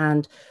office.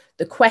 And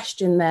the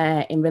question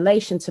there in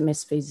relation to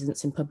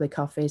misfeasance in public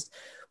office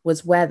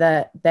was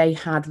whether they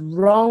had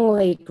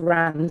wrongly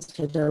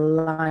granted a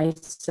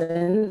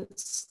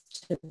license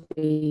to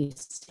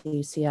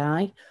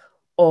BCCI,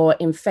 or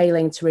in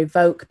failing to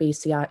revoke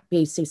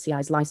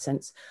BCCI's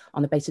license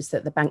on the basis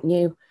that the bank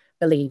knew,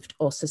 believed,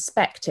 or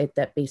suspected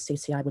that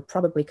BCCI would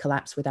probably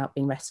collapse without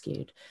being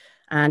rescued.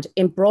 And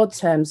in broad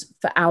terms,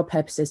 for our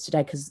purposes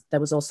today, because there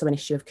was also an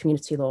issue of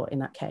community law in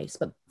that case,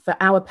 but for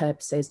our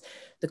purposes,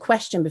 the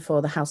question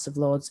before the House of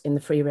Lords in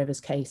the Three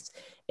Rivers case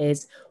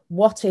is,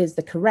 what is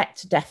the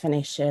correct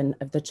definition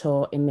of the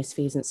tort in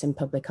misfeasance in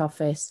public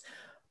office?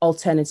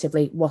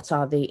 Alternatively, what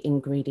are the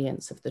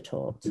ingredients of the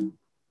tort?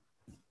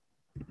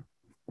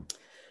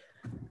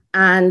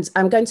 And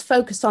I'm going to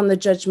focus on the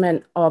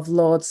judgment of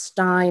Lord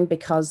Stein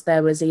because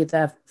there was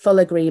either full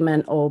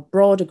agreement or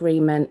broad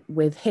agreement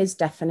with his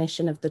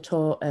definition of the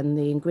tort and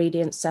the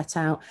ingredients set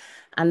out.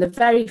 And the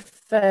very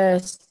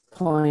first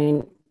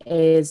point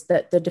is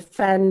that the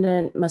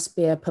defendant must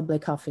be a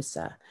public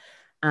officer.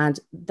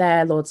 And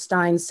there Lord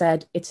Stein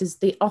said, it is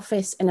the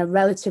office in a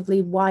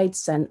relatively wide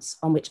sense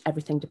on which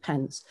everything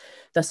depends.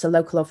 Thus, a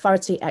local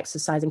authority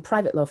exercising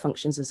private law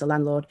functions as a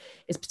landlord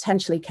is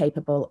potentially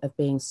capable of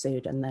being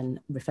sued, and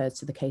then refers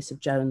to the case of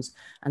Jones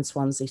and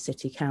Swansea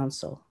City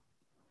Council.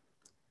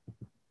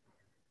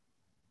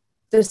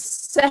 The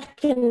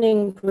second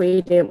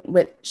ingredient,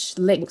 which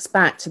links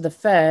back to the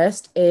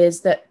first,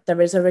 is that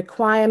there is a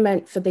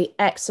requirement for the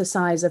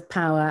exercise of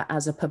power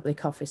as a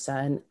public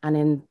officer. And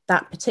in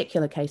that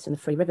particular case, in the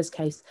Three Rivers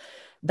case,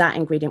 that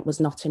ingredient was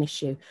not an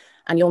issue.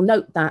 And you'll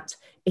note that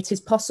it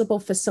is possible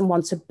for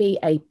someone to be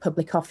a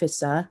public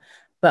officer,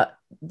 but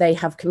they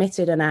have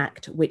committed an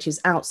act which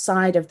is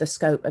outside of the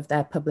scope of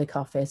their public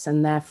office.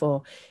 And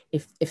therefore,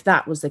 if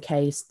that was the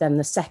case, then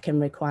the second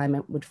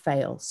requirement would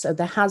fail. So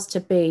there has to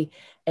be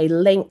a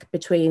link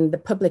between the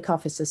public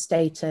officer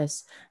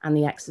status and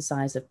the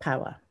exercise of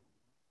power.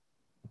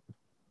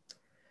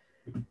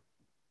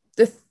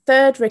 The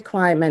third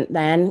requirement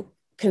then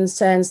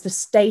concerns the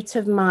state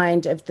of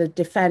mind of the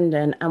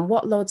defendant. And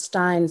what Lord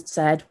Stein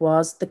said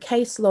was the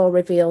case law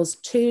reveals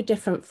two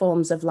different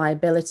forms of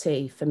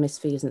liability for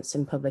misfeasance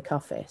in public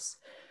office.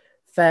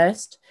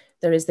 First,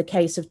 There is the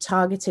case of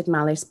targeted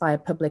malice by a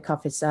public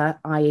officer,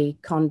 i.e.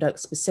 conduct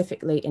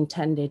specifically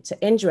intended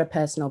to injure a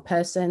person or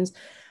persons.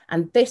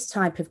 And this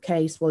type of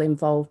case will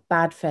involve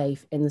bad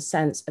faith in the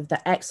sense of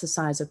the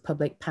exercise of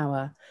public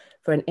power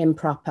for an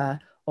improper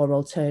or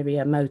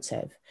ulterior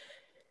motive.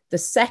 The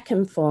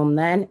second form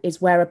then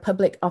is where a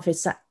public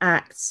officer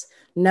acts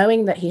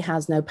knowing that he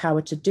has no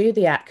power to do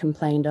the act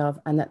complained of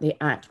and that the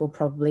act will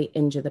probably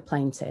injure the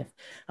plaintiff.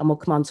 And we'll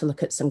come on to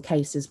look at some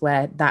cases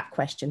where that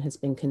question has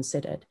been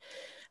considered.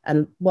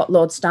 And what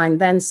Lord Stein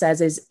then says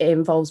is it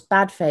involves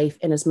bad faith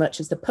in as much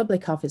as the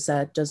public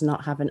officer does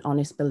not have an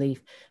honest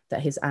belief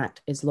that his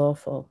act is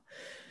lawful.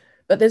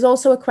 But there's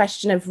also a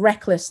question of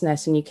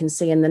recklessness, and you can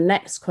see in the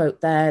next quote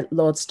there,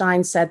 Lord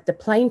Stein said the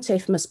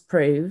plaintiff must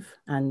prove,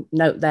 and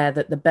note there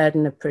that the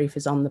burden of proof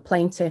is on the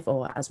plaintiff,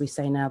 or as we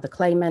say now, the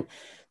claimant,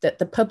 that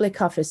the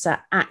public officer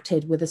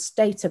acted with a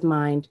state of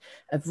mind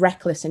of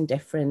reckless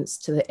indifference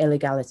to the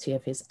illegality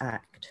of his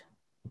act.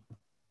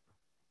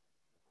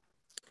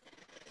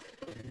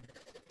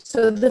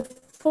 So the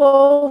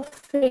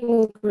fourth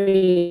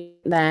ingredient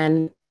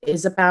then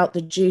is about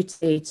the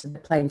duty to the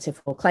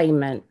plaintiff or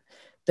claimant.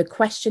 The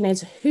question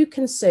is, who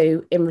can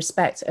sue in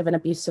respect of an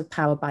abuse of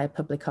power by a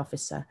public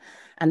officer?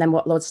 And then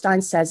what Lord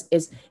Stein says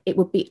is it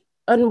would be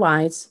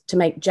unwise to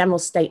make general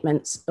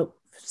statements. Oh,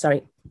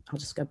 sorry, I'll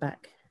just go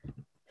back.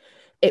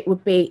 It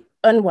would be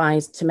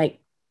unwise to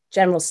make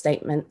general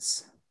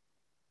statements.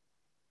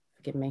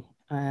 Forgive me,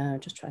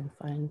 just try and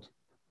find.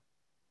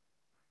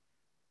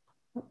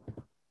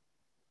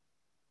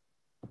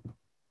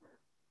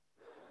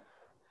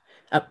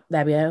 Oh,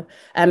 there we go.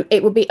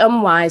 It would be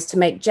unwise to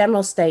make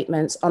general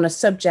statements on a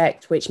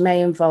subject which may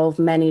involve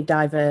many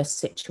diverse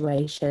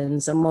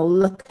situations. And we'll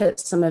look at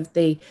some of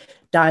the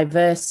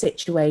diverse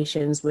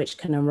situations which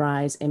can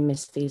arise in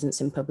misfeasance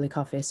in public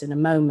office in a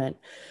moment.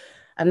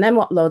 And then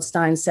what Lord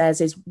Stein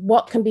says is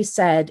what can be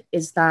said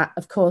is that,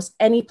 of course,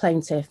 any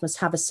plaintiff must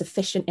have a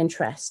sufficient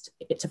interest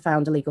to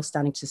found a legal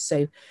standing to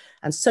sue.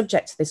 And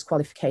subject to this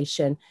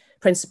qualification,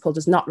 principle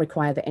does not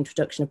require the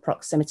introduction of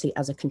proximity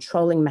as a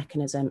controlling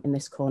mechanism in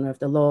this corner of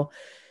the law.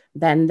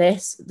 Then the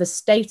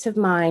state of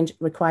mind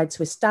required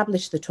to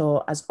establish the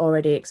tort, as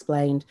already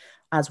explained,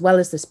 as well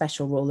as the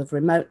special rule of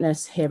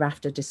remoteness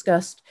hereafter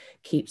discussed,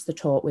 keeps the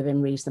tort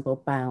within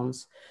reasonable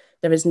bounds.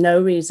 There is no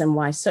reason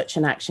why such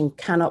an action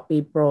cannot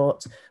be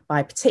brought by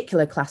a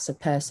particular class of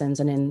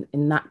persons, and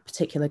in that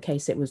particular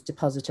case, it was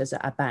depositors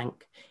at a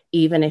bank,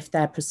 even if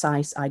their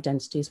precise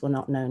identities were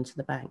not known to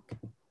the bank.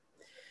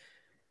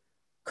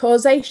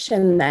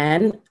 Causation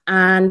then,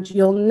 and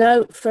you'll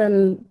note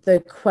from the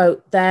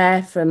quote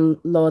there from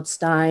Lord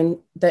Stein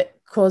that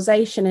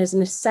causation is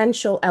an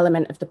essential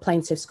element of the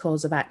plaintiff's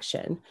cause of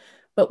action.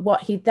 But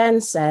what he then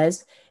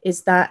says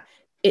is that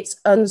it's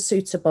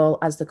unsuitable,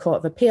 as the Court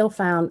of Appeal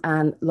found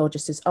and Lord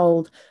Justice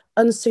Old,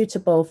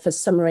 unsuitable for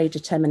summary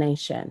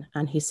determination.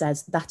 And he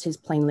says that is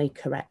plainly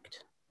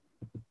correct.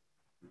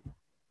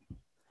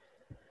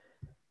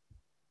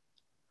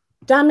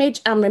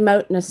 Damage and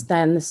remoteness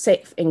then, the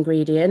sixth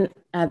ingredient.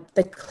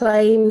 The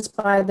claims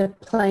by the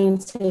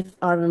plaintiff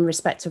are in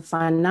respect of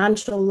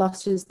financial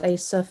losses they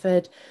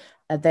suffered.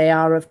 They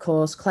are, of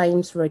course,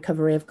 claims for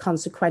recovery of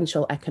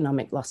consequential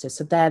economic losses.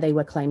 So there they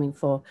were claiming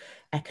for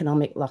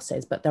economic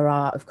losses, but there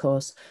are, of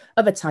course,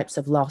 other types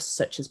of loss,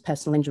 such as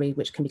personal injury,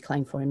 which can be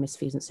claimed for in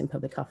misfeasance in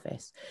public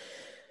office.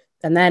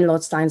 And then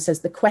Lord Stein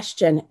says the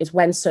question is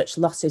when such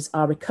losses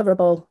are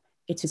recoverable,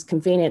 it is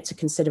convenient to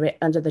consider it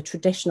under the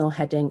traditional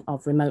heading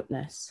of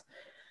remoteness.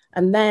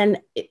 And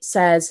then it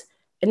says,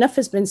 enough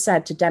has been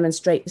said to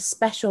demonstrate the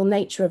special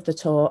nature of the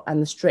tort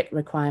and the strict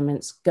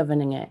requirements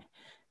governing it.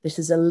 This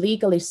is a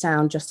legally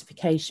sound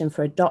justification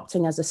for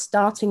adopting as a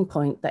starting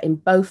point that in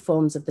both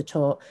forms of the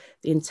tort,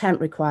 the intent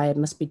required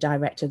must be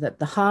directed at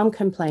the harm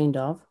complained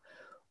of,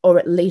 or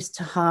at least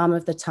to harm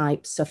of the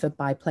type suffered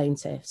by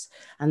plaintiffs.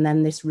 And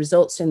then this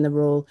results in the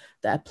rule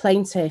that a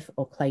plaintiff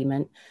or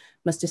claimant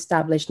must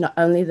establish not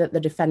only that the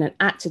defendant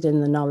acted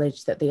in the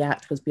knowledge that the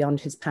act was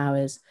beyond his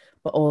powers,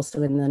 but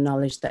also in the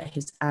knowledge that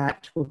his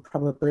act would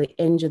probably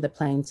injure the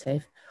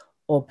plaintiff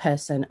or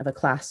person of a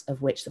class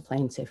of which the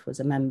plaintiff was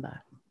a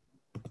member.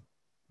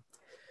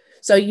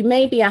 So you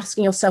may be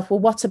asking yourself, well,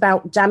 what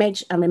about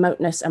damage and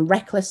remoteness and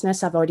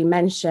recklessness? I've already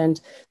mentioned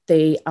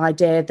the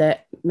idea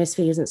that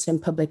misfeasance in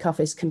public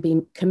office can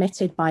be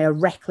committed by a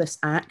reckless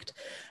act.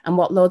 And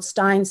what Lord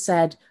Stein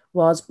said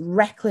was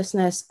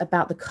recklessness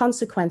about the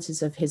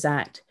consequences of his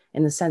act,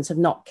 in the sense of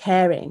not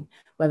caring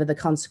whether the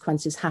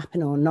consequences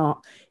happen or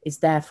not, is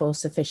therefore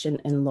sufficient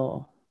in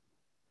law.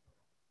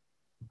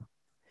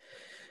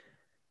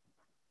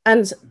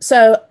 And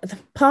so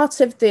part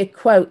of the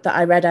quote that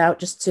I read out,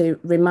 just to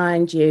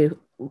remind you,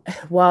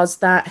 was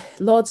that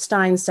Lord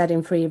Stein said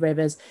in Three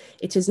Rivers,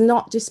 it is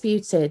not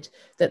disputed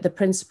that the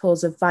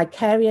principles of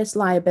vicarious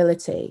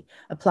liability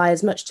apply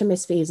as much to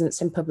misfeasance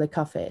in public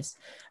office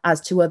as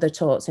to other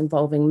torts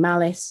involving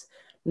malice,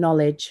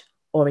 knowledge,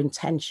 or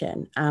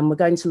intention. And we're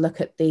going to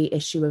look at the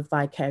issue of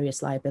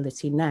vicarious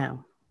liability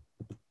now.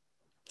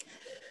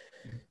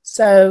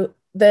 So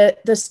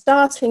the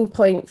starting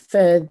point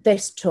for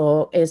this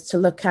talk is to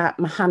look at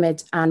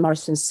Mohammed and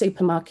Morrison's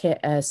Supermarket,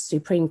 a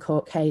Supreme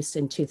Court case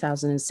in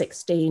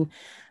 2016.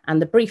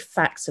 And the brief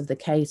facts of the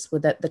case were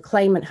that the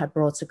claimant had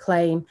brought a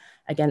claim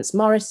against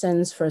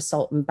Morrison's for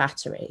assault and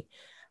battery.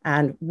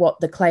 And what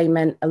the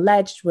claimant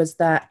alleged was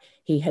that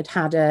he had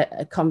had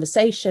a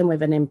conversation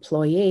with an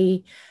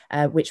employee,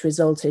 which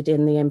resulted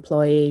in the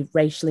employee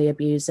racially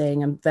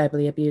abusing and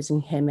verbally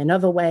abusing him in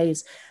other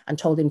ways, and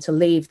told him to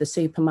leave the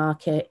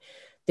supermarket.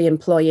 The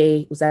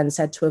employee was then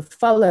said to have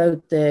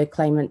followed the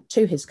claimant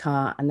to his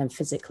car and then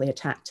physically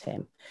attacked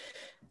him.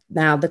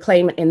 Now, the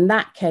claimant in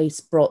that case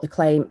brought the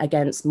claim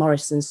against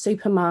Morrison's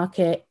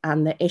Supermarket,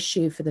 and the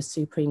issue for the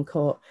Supreme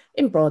Court,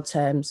 in broad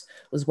terms,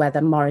 was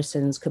whether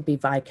Morrison's could be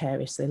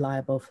vicariously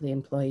liable for the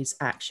employee's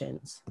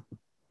actions.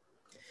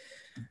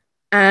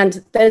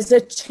 And there's a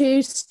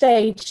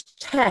two-stage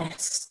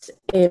test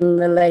in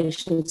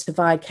relation to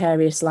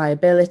vicarious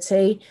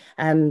liability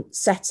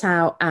set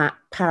out at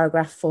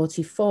paragraph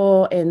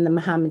 44 in the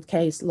Mohammed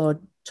case. Lord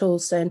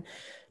Toulson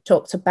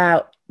talked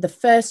about the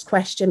first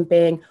question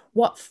being,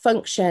 what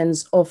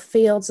functions or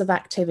fields of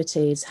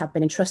activities have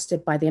been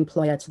entrusted by the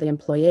employer to the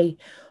employee,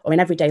 or in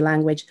everyday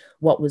language,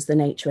 what was the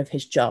nature of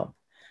his job?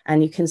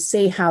 And you can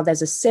see how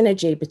there's a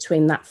synergy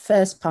between that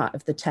first part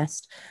of the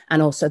test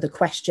and also the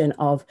question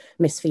of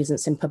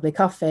misfeasance in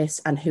public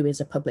office and who is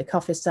a public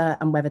officer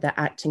and whether they're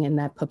acting in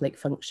their public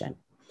function.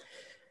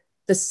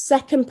 The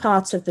second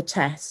part of the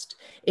test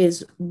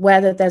is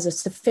whether there's a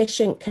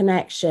sufficient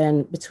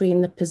connection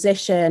between the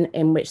position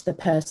in which the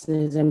person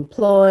is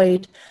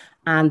employed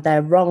and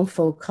their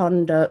wrongful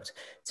conduct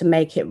to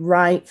make it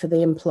right for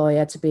the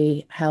employer to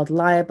be held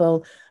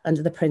liable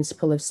under the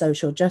principle of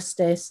social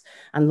justice.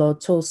 And Lord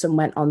Toulson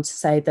went on to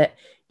say that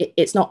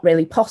it's not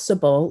really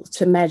possible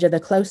to measure the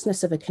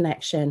closeness of a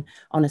connection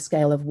on a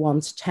scale of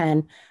 1 to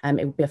 10.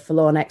 It would be a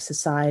forlorn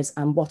exercise,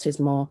 and what is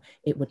more,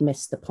 it would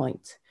miss the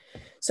point.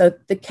 So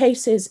the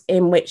cases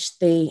in which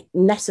the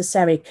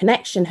necessary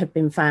connection have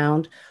been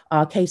found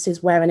are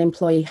cases where an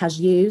employee has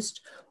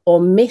used or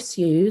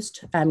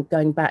misused,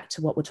 going back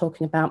to what we're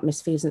talking about,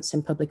 misfeasance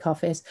in public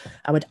office,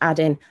 I would add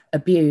in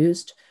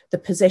abused, the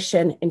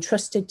position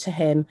entrusted to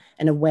him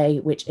in a way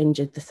which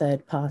injured the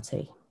third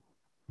party.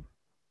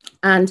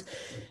 And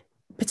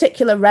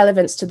particular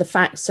relevance to the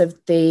facts of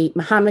the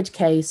Mohammed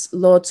case,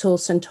 Lord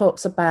Toulson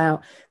talks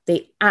about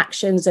the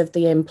actions of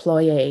the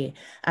employee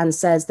and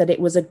says that it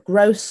was a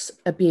gross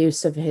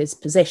abuse of his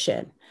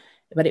position,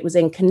 but it was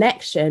in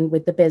connection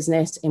with the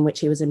business in which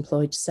he was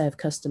employed to serve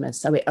customers.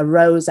 So it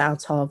arose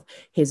out of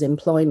his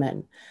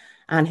employment,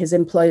 and his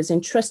employers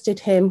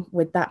entrusted him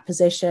with that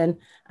position.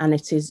 And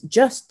it is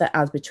just that,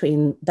 as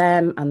between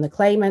them and the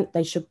claimant,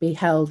 they should be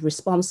held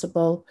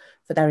responsible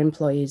for their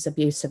employee's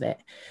abuse of it.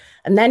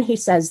 And then he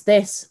says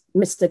this,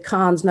 Mr.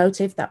 Khan's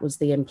motive, that was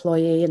the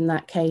employee in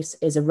that case,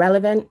 is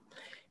irrelevant.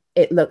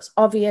 It looks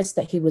obvious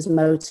that he was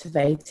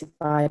motivated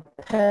by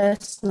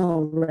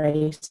personal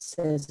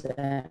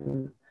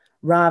racism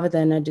rather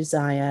than a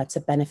desire to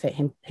benefit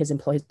his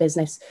employer's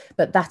business,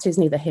 but that is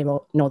neither here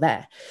nor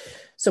there.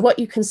 So what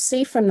you can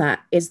see from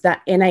that is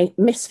that in a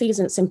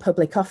misfeasance in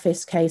public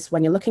office case,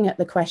 when you're looking at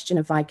the question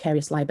of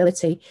vicarious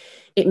liability,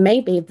 it may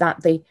be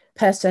that the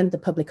person, the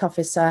public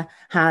officer,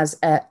 has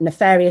a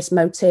nefarious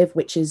motive,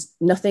 which is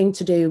nothing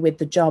to do with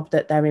the job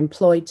that they're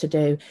employed to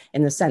do,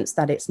 in the sense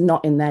that it's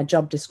not in their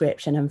job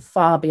description and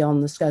far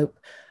beyond the scope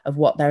of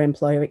what their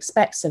employer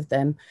expects of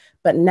them.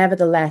 But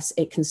nevertheless,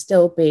 it can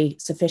still be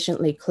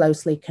sufficiently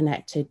closely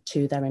connected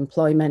to their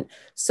employment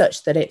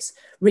such that it's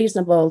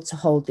reasonable to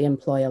hold the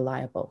employer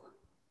liable.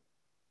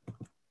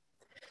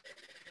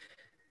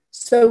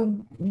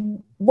 So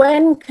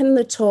when can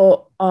the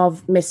tort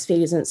of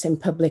misfeasance in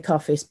public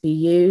office be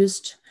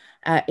used?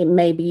 It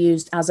may be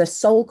used as a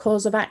sole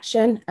cause of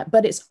action,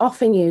 but it's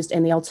often used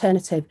in the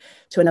alternative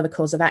to another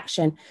cause of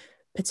action,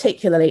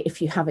 particularly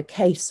if you have a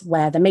case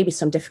where there may be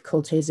some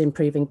difficulties in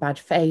proving bad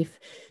faith.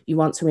 You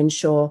want to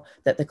ensure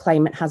that the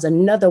claimant has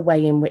another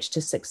way in which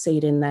to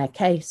succeed in their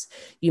case.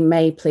 You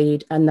may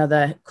plead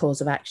another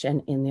cause of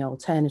action in the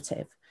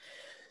alternative.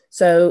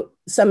 So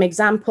some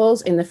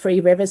examples: in the Three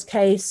Rivers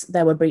case,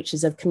 there were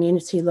breaches of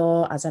community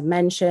law, as I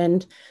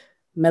mentioned,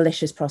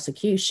 malicious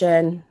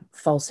prosecution,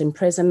 false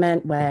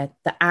imprisonment, where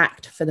the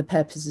act for the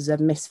purposes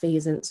of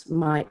misfeasance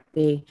might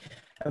be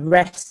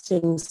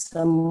arresting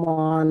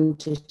someone,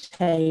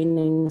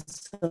 detaining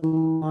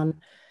someone,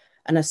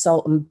 an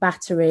assault and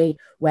battery,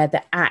 where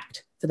the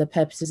act for the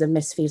purposes of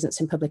misfeasance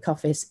in public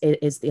office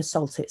is the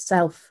assault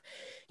itself.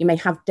 You may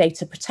have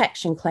data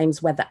protection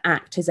claims where the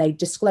act is a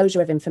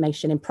disclosure of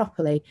information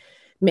improperly,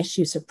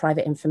 misuse of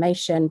private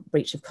information,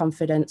 breach of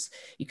confidence.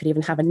 You could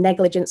even have a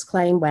negligence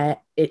claim where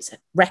it's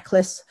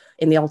reckless.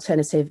 In the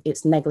alternative,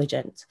 it's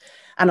negligent.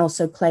 And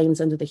also claims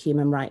under the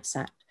Human Rights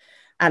Act.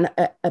 And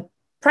a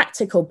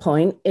practical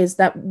point is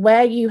that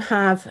where you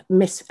have a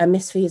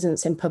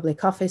misfeasance in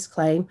public office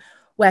claim,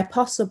 Where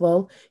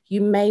possible, you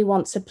may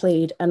want to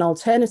plead an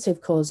alternative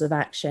cause of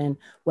action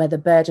where the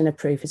burden of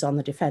proof is on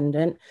the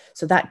defendant.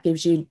 So that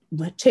gives you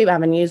two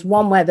avenues,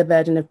 one where the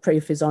burden of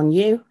proof is on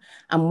you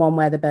and one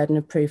where the burden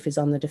of proof is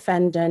on the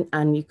defendant,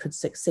 and you could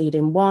succeed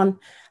in one,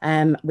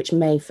 which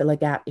may fill a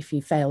gap if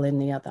you fail in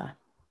the other.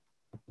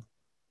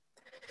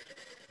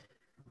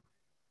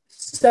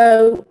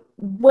 So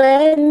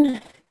when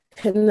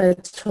can the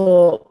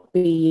tort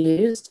be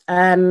used?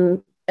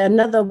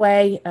 Another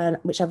way,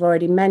 which I've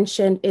already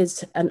mentioned,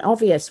 is an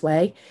obvious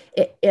way.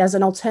 It is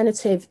an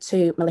alternative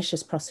to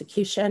malicious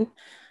prosecution.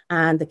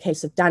 And the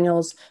case of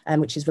Daniels,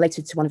 which is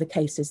related to one of the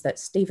cases that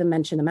Stephen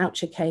mentioned, the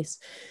Moucher case,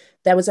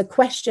 there was a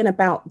question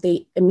about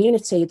the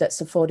immunity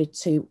that's afforded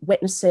to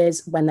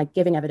witnesses when they're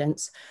giving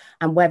evidence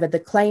and whether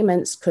the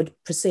claimants could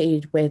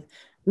proceed with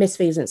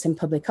misfeasance in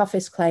public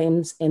office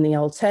claims in the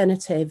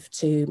alternative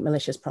to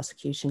malicious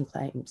prosecution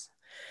claims.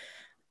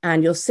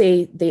 And you'll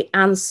see the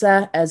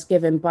answer as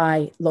given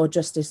by Lord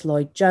Justice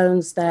Lloyd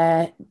Jones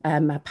there,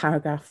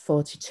 paragraph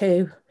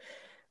 42,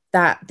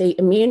 that the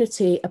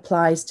immunity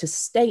applies to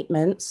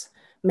statements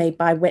made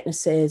by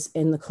witnesses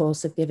in the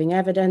course of giving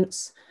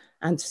evidence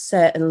and to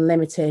certain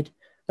limited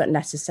but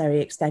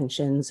necessary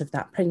extensions of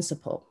that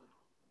principle.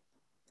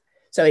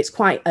 So it's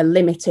quite a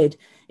limited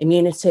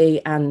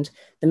immunity, and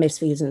the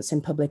misfeasance in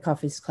public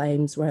office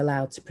claims were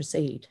allowed to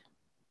proceed.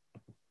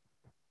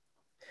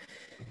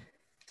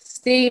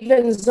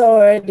 Stephen's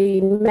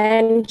already mentioned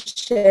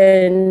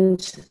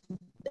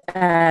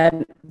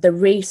the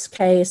Rees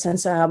case, and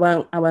so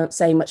I won't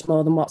say much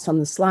more than what's on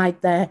the slide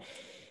there.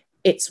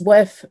 It's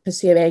worth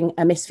pursuing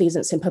a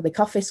misfeasance in public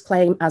office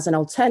claim as an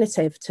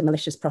alternative to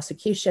malicious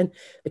prosecution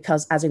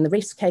because, as in the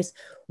Rees case,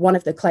 one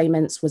of the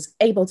claimants was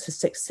able to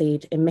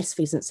succeed in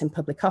misfeasance in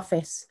public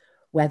office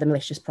where the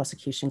malicious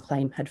prosecution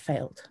claim had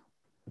failed.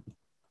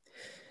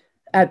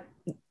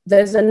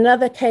 There's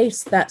another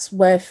case that's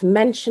worth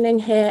mentioning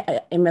here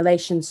in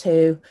relation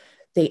to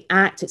the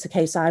Act. It's a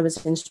case I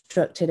was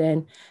instructed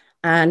in,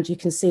 and you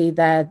can see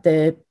there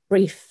the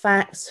brief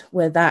facts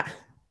were that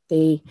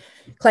the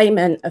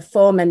claimant, a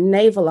former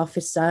naval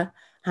officer,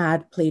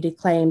 had pleaded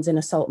claims in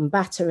assault and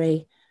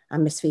battery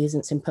and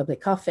misfeasance in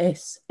public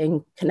office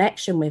in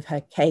connection with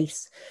her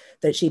case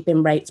that she'd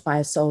been raped by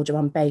a soldier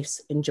on base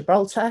in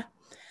Gibraltar.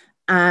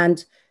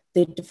 And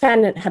the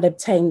defendant had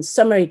obtained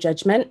summary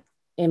judgment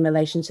in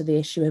relation to the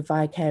issue of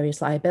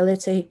vicarious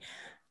liability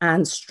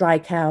and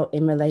strikeout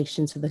in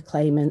relation to the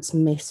claimant's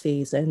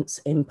misfeasance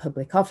in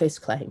public office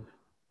claim.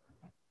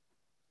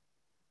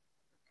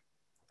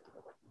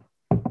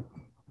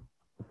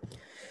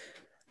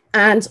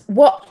 And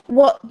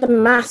what the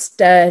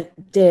master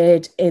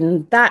did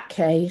in that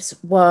case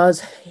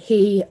was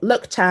he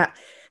looked at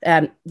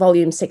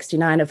volume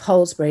 69 of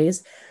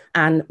Holsbury's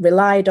and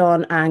relied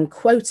on and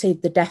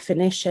quoted the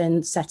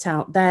definition set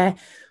out there,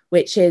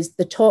 which is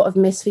the tort of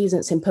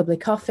misfeasance in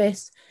public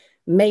office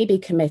may be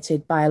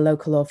committed by a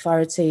local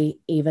authority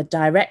either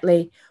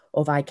directly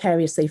or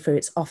vicariously through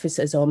its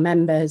officers or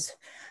members,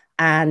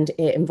 and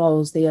it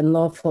involves the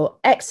unlawful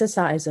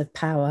exercise of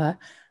power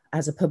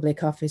as a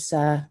public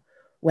officer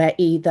where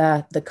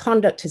either the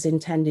conduct is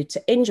intended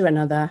to injure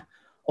another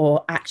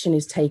or action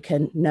is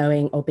taken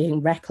knowing or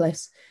being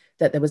reckless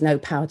that there was no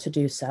power to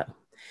do so.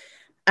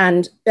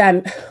 And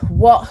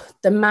what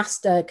the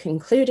master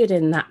concluded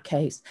in that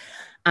case,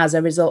 as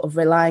a result of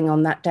relying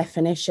on that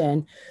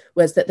definition,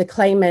 was that the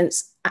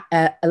claimant's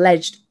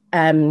alleged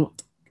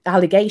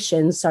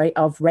allegations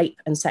of rape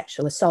and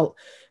sexual assault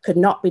could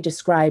not be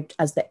described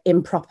as the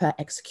improper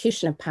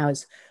execution of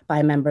powers by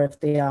a member of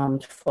the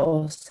armed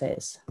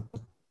forces.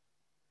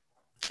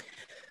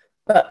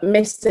 But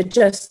Mr.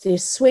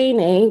 Justice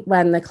Sweeney,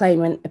 when the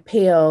claimant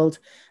appealed,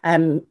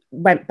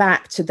 went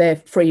back to the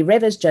Three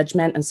Rivers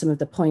judgment and some of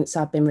the points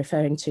I've been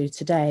referring to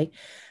today,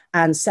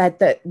 and said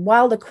that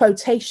while the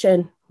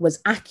quotation was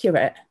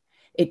accurate,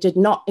 it did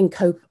not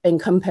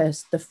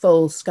encompass the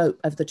full scope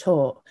of the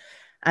tort.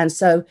 And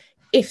so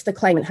if the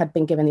claimant had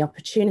been given the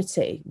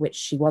opportunity, which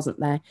she wasn't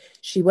there,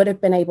 she would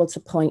have been able to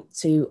point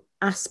to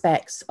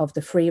aspects of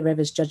the Three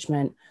Rivers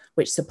judgment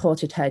which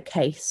supported her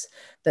case,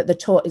 that the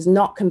tort is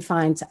not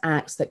confined to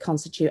acts that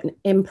constitute an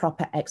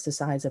improper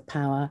exercise of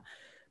power,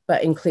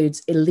 but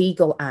includes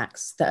illegal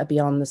acts that are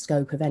beyond the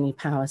scope of any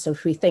power. So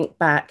if we think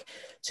back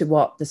to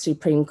what the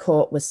Supreme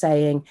Court was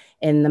saying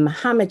in the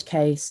Mohammed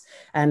case,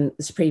 the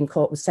Supreme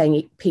Court was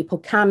saying people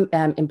can,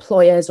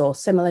 employers or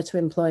similar to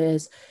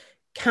employers,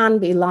 can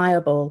be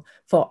liable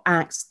for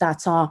acts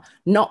that are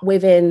not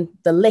within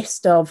the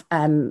list of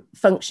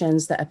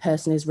functions that a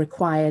person is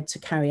required to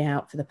carry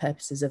out for the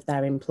purposes of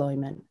their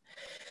employment.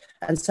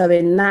 And so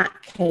in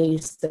that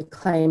case, the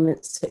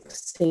claimant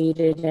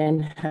succeeded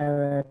in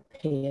her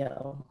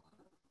appeal.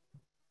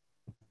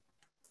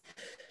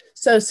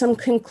 So some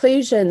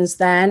conclusions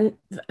then.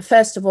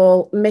 First of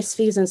all,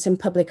 misfeasance in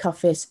public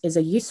office is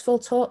a useful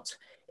tort.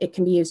 It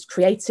can be used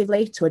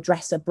creatively to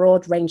address a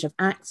broad range of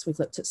acts. We've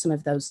looked at some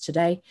of those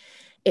today.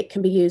 It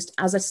can be used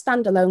as a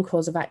standalone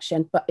cause of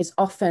action, but is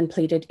often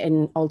pleaded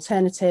in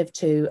alternative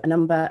to a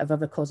number of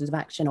other causes of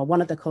action or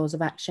one other cause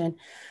of action.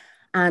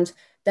 And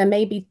There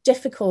may be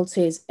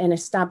difficulties in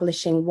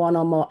establishing one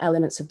or more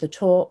elements of the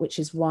tort, which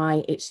is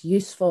why it's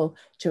useful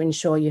to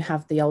ensure you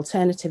have the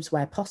alternatives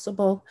where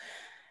possible.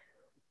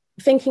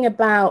 Thinking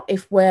about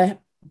if we're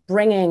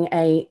bringing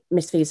a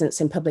misfeasance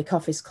in public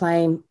office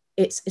claim,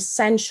 it's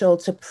essential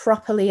to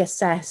properly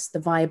assess the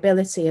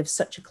viability of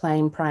such a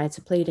claim prior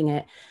to pleading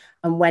it.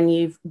 And when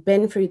you've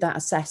been through that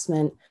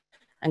assessment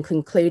and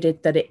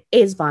concluded that it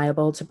is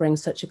viable to bring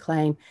such a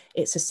claim,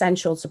 it's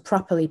essential to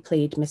properly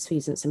plead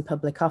misfeasance in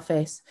public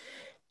office,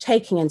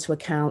 taking into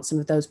account some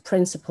of those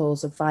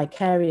principles of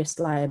vicarious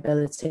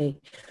liability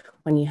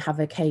when you have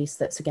a case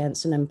that's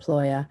against an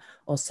employer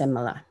or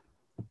similar.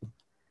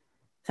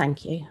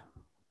 Thank you.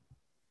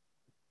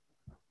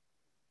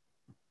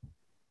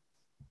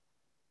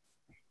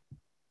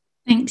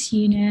 Thanks,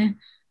 Una.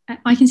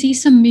 I can see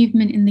some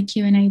movement in the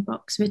Q&A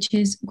box, which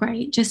is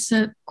great. Just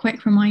a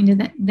quick reminder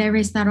that there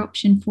is that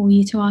option for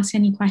you to ask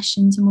any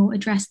questions, and we'll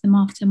address them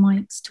after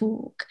Mike's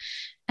talk.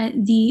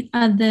 The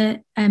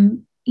other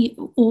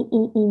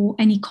or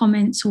any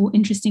comments or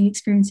interesting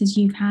experiences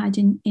you've had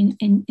in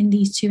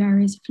these two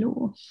areas of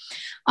law.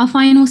 Our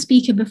final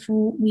speaker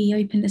before we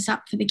open this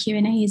up for the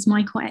Q&A is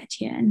Michael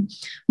Etienne.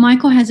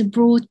 Michael has a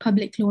broad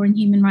public law and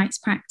human rights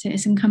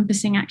practice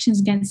encompassing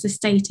actions against the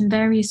state in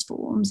various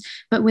forms,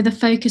 but with a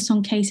focus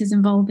on cases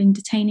involving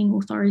detaining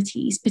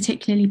authorities,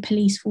 particularly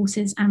police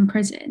forces and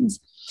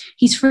prisons.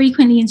 He's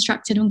frequently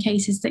instructed on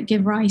cases that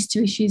give rise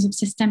to issues of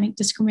systemic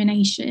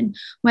discrimination,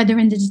 whether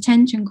in the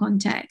detention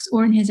context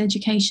or in his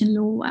education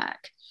law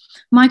work.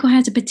 Michael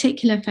has a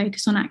particular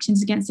focus on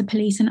actions against the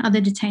police and other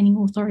detaining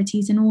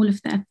authorities in all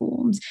of their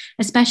forms,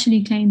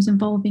 especially claims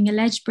involving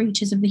alleged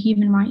breaches of the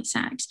Human Rights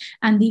Act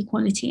and the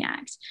Equality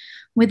Act.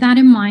 With that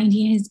in mind,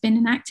 he has been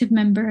an active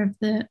member of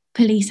the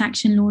Police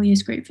Action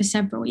Lawyers Group for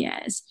several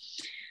years.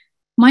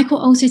 Michael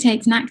also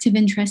takes an active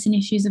interest in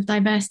issues of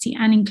diversity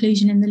and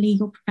inclusion in the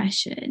legal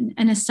profession,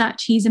 and as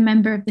such, he's a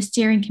member of the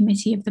steering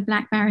committee of the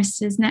Black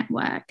Barristers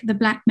Network, the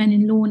Black Men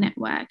in Law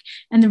Network,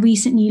 and the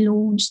recently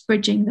launched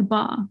Bridging the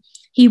Bar.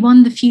 He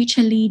won the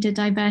Future Leader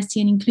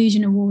Diversity and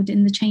Inclusion Award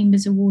in the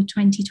Chambers Award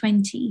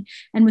 2020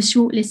 and was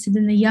shortlisted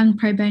in the Young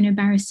Pro Bono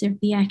Barrister of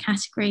the Year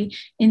category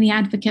in the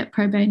Advocate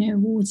Pro Bono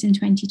Awards in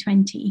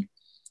 2020.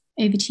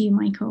 Over to you,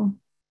 Michael.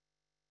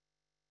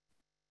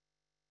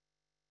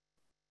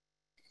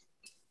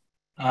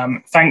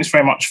 Thanks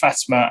very much,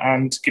 Fatima,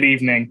 and good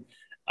evening.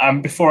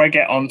 Before I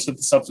get on to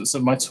the substance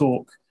of my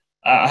talk,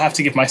 I have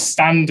to give my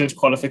standard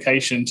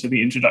qualification to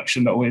the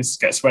introduction that always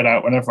gets read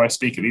out whenever I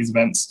speak at these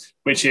events,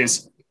 which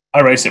is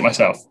I wrote it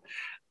myself.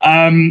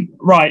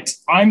 Right,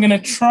 I'm going to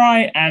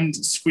try and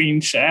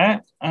screen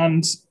share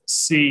and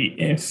see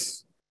if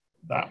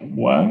that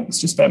works.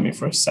 Just bear with me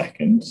for a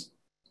second.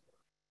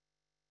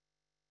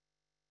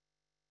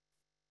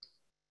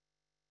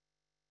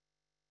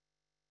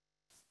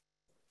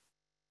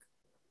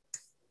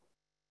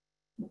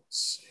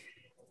 Let's see.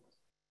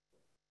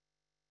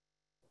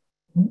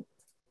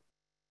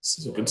 This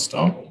is a good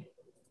start.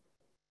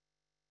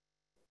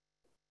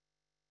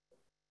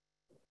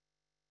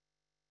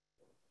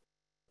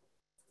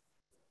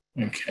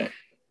 Okay.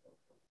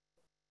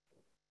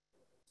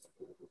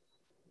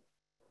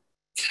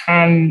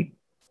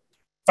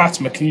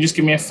 Fatima, can you just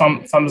give me a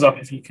thumbs up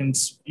if you can?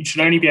 You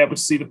should only be able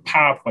to see the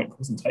PowerPoint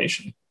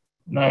presentation.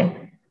 No?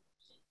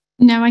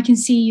 No, I can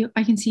see you.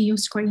 I can see your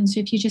screen. So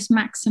if you just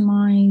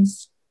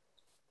maximize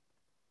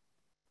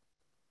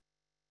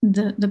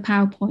the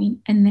PowerPoint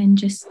and then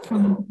just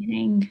from the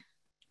beginning.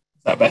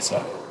 Is that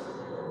better?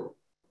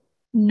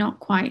 Not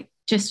quite.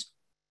 Just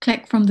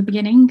click from the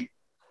beginning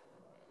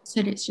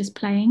so that it's just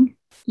playing.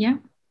 Yeah,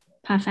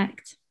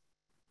 perfect.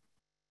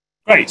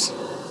 Great.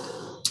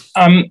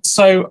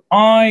 So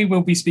I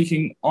will be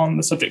speaking on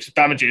the subject of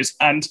damages,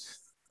 and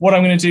what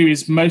I'm going to do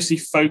is mostly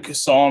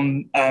focus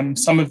on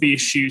some of the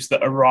issues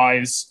that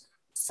arise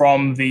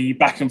from the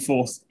back and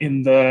forth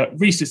in the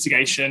Rees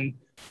litigation,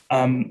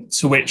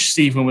 to which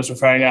Stephen was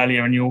referring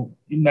earlier, and you'll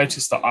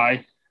notice that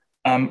I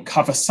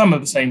cover some of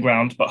the same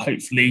ground, but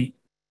hopefully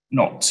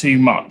not too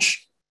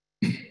much.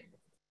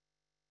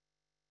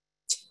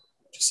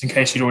 Just in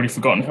case you'd already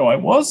forgotten who I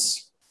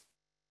was.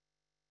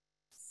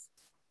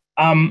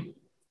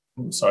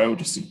 Sorry, we'll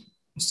just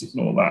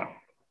ignore that.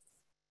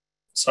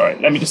 Sorry,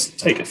 let me just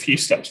take a few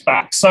steps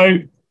back. So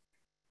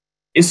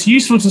it's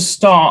useful to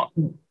start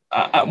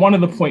at one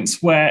of the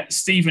points where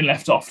Stephen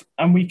left off,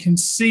 and we can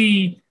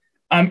see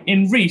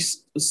in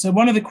Rees, so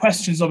one of the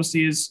questions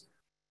obviously is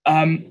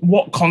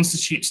what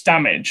constitutes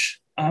damage?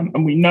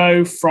 And we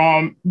know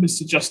from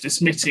Mr.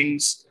 Justice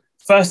Mitting's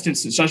first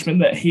instance judgment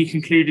that he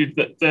concluded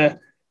that the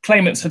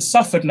claimants had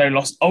suffered no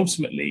loss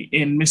ultimately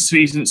in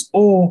misfeasance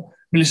or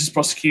malicious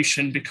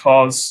prosecution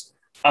because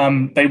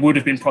they would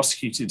have been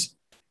prosecuted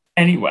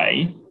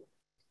anyway.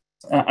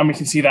 And we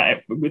can see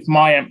that with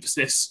my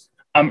emphasis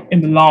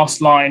in the last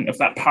line of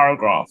that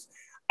paragraph.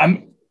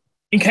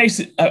 In case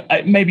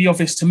it may be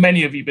obvious to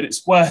many of you, but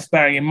it's worth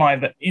bearing in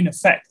mind that in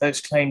effect,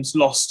 those claims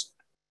lost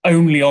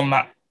only on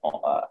that,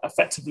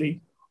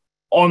 effectively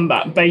on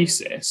that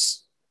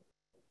basis.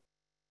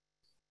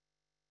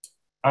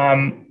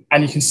 And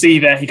you can see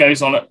there he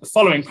goes on at the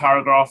following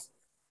paragraph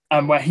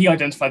where he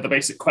identified the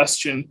basic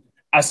question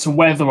as to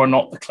whether or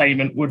not the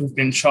claimant would have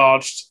been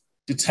charged,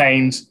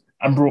 detained,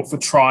 and brought for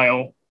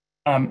trial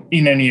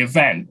in any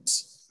event.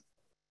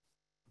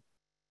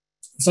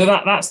 So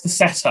that's the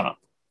setup.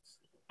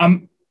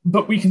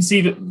 But we can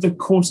see that the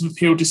Court of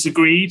Appeal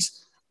disagreed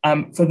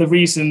for the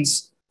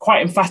reasons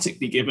quite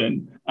emphatically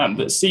given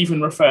that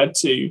Stephen referred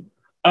to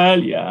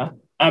earlier,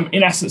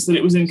 in essence, that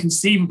it was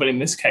inconceivable in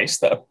this case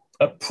that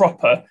a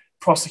proper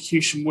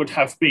prosecution would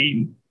have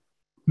been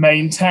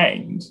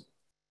maintained.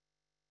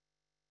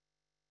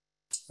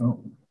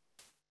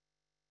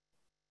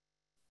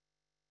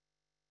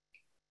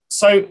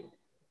 So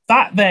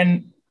that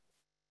then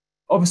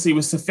obviously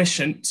was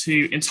sufficient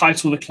to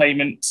entitle the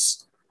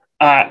claimants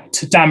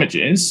to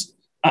damages,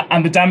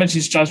 and the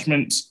damages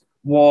judgment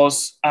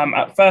was,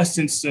 at first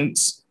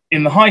instance,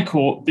 in the High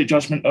Court, the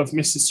judgment of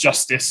Mrs.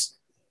 Justice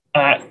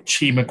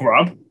Chima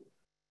Grubb.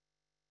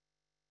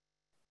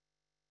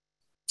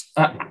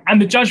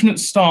 And the judgment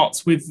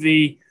starts with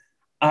a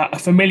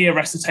familiar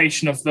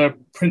recitation of the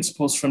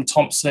principles from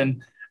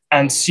Thompson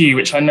and Sue,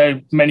 which I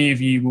know many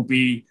of you will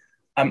be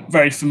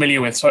very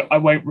familiar with, so I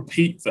won't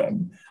repeat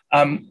them.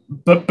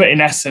 But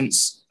in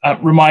essence,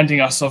 reminding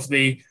us of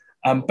the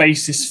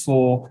basis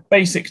for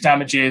basic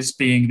damages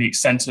being the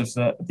extent of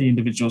the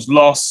individual's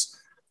loss,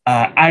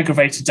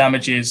 aggravated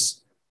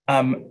damages,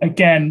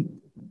 again,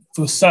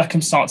 for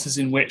circumstances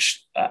in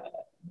which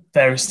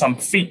there is some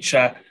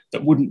feature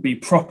that wouldn't be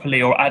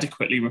properly or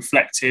adequately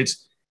reflected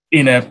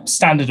in a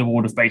standard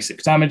award of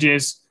basic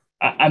damages.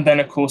 And then,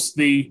 of course,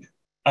 the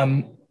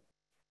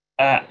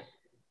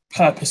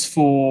purpose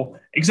for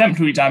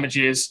exemplary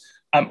damages,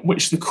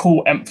 which the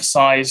court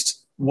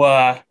emphasised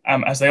were,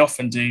 as they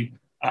often do,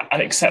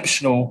 an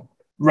exceptional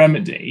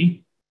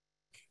remedy,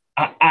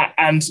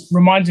 and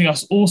reminding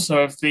us also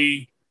of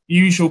the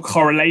usual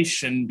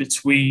correlation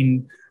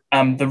between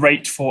the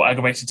rate for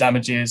aggravated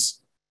damages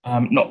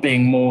not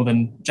being more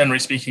than, generally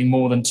speaking,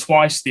 more than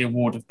twice the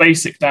award of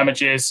basic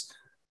damages,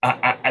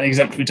 and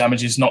exemplary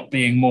damages not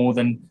being more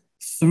than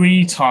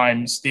 3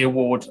 times the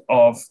award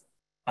of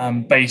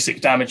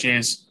basic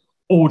damages,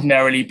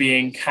 ordinarily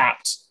being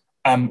capped,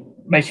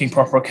 making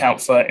proper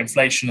account for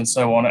inflation and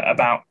so on, at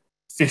about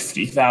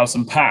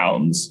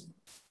 £50,000.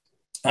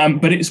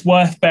 But it's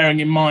worth bearing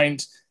in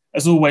mind,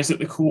 as always, that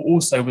the court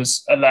also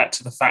was alert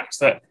to the fact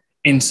that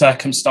in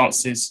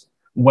circumstances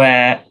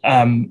where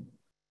the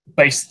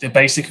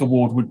basic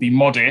award would be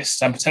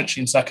modest, and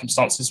potentially in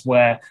circumstances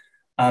where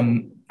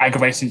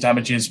aggravating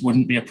damages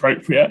wouldn't be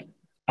appropriate,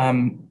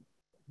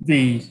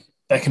 there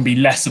can be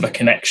less of a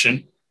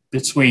connection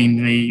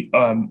between the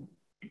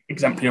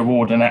exemplary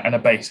award and a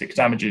basic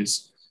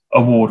damages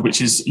award,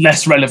 which is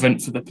less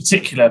relevant for the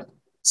particular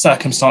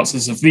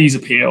circumstances of these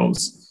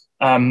appeals,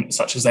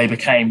 such as they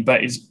became,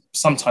 but is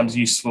sometimes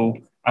useful,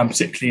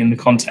 particularly in the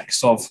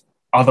context of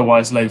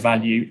otherwise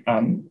low-value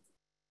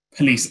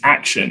police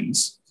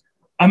actions.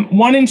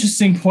 One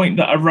interesting point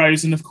that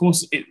arose, and of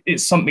course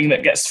it's something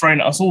that gets thrown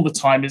at us all the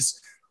time, is,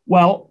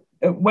 well,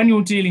 when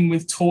you're dealing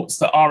with torts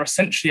that are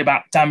essentially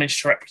about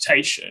damage to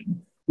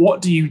reputation,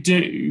 what do you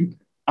do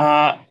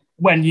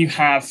when you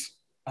have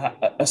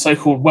a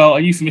so-called, well, a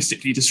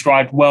euphemistically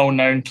described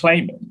well-known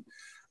claimant?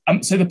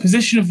 So the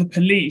position of the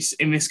police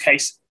in this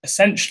case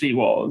essentially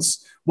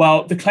was,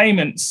 well, the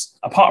claimants,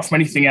 apart from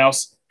anything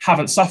else,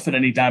 haven't suffered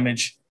any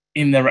damage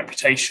in their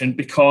reputation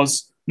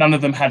because none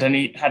of them had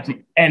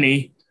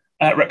any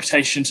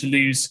reputation to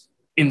lose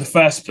in the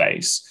first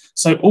place.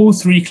 So all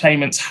 3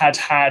 claimants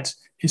had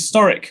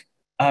historic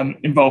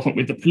involvement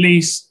with the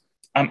police,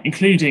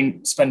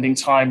 including spending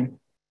time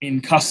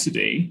in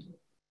custody,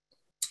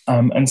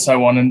 and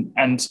so on.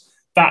 And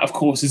that, of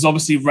course, is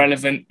obviously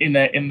relevant in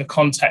the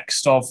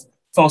context of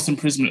false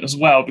imprisonment as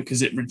well,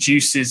 because it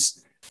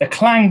reduces the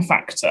clang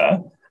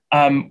factor,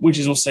 which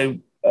is also,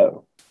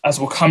 as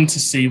we'll come to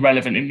see,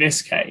 relevant in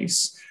this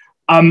case.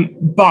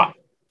 But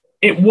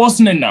it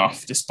wasn't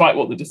enough, despite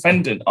what the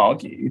defendant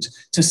argued,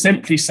 to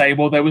simply say,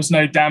 well, there was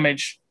no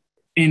damage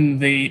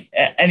in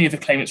any of the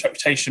claimant's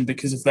reputation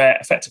because of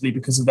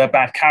their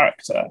bad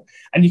character.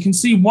 And you can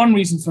see one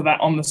reason for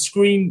that on the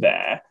screen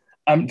there,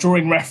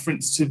 drawing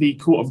reference to the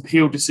Court of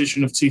Appeal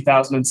decision of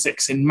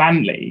 2006 in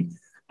Manley,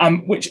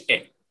 which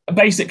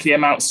basically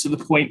amounts to the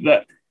point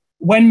that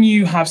when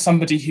you have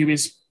somebody who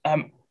is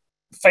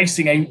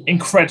facing an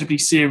incredibly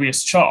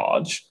serious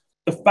charge,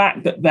 the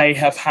fact that they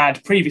have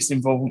had previous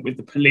involvement with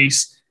the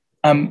police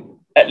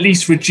at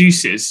least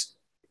reduces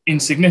in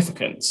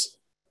significance.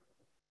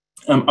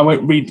 I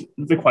won't read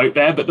the quote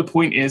there, but the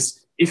point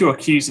is, if you're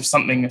accused of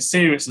something as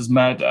serious as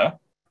murder,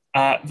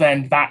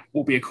 then that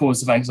will be a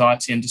cause of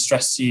anxiety and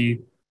distress to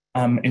you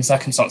in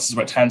circumstances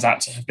where it turns out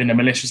to have been a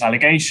malicious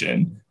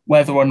allegation,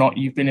 whether or not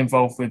you've been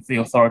involved with the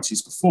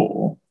authorities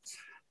before.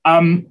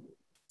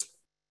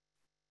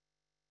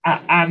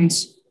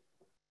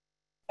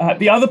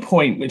 The other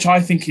point, which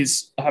I think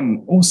is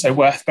also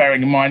worth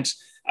bearing in mind,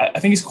 I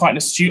think is quite an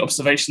astute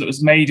observation that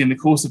was made in the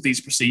course of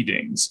these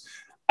proceedings,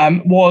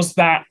 was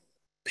that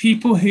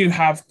people who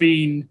have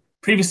been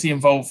previously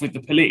involved with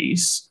the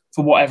police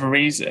for whatever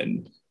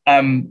reason,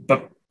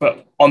 but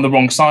on the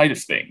wrong side of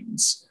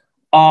things,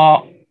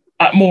 are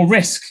at more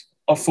risk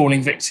of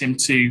falling victim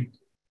to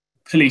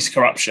police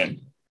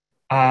corruption.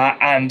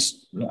 And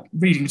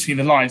reading between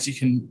the lines, you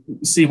can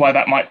see why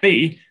that might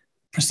be,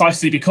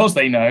 precisely because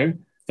they know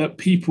that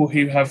people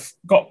who have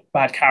got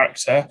bad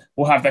character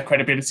will have their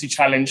credibility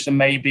challenged and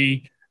may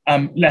be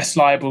less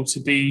liable to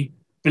be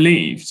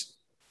believed.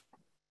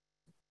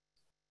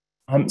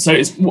 So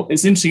it's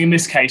interesting in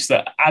this case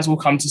that, as we'll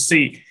come to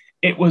see,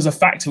 it was a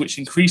factor which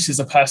increases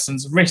a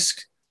person's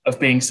risk of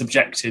being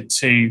subjected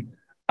to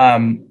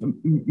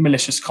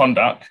malicious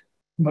conduct,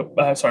 but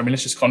as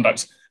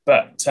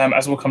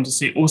we'll come to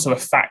see, also a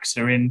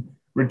factor in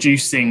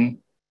reducing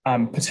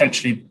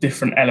potentially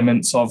different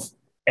elements of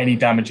any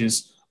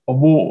damages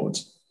award.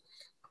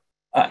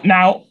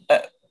 Now,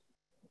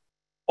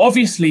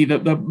 obviously,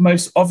 the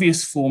most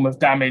obvious form of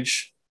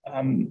damage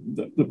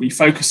that we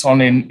focus on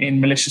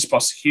in malicious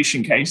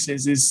prosecution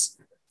cases is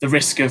the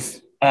risk of,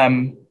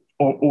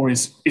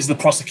 is the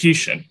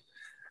prosecution.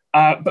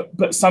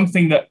 But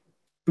something that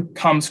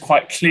becomes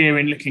quite clear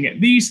in looking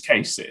at these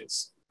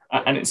cases,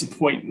 and it's a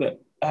point that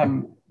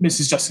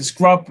Mrs. Justice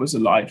Grubb was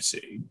alive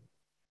to,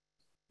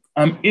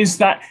 is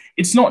that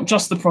it's not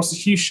just the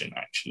prosecution,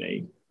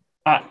 actually.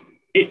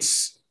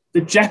 It's the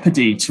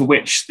jeopardy to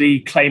which the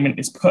claimant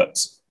is put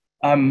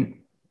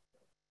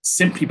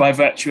simply by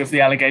virtue of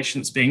the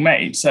allegations being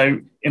made.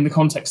 So in the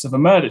context of a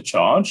murder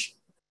charge,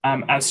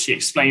 as she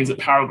explains at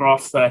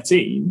paragraph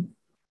 13,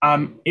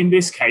 in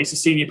this case, a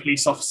senior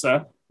police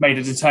officer made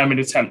a determined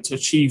attempt to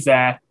achieve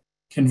their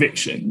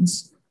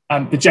convictions.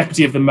 The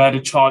jeopardy of the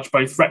murder charge,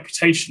 both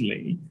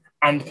reputationally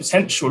and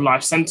potential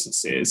life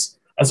sentences,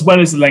 as well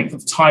as the length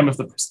of time of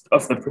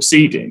the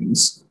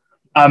proceedings,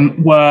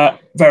 were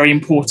very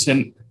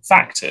important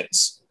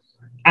factors.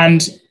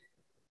 And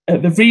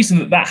the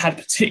reason that had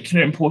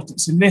particular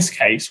importance in this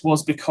case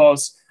was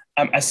because,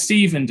 as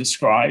Stephen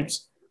described,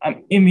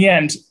 in the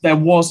end, there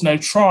was no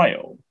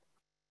trial.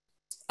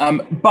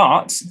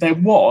 But there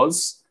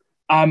was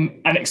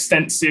an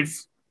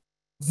extensive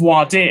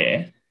voir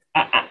dire.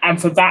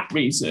 And for that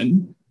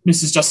reason,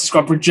 Mrs. Justice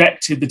Grubb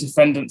rejected the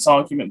defendant's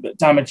argument that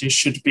damages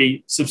should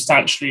be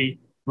substantially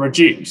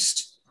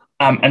reduced.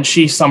 And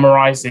she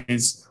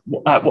summarises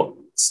what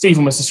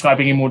Stephen was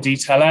describing in more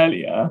detail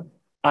earlier,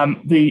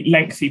 the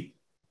lengthy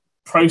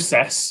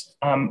process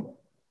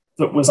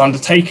that was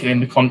undertaken in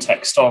the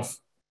context of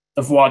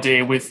the voir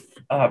dire, with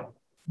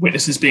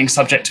witnesses being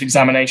subject to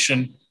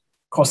examination,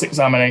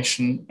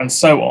 cross-examination, and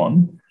so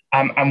on.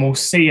 And we'll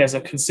see as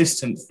a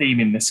consistent theme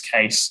in this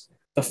case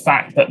the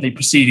fact that the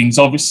proceedings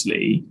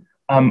obviously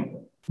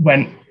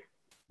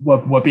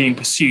were being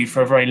pursued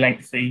for a very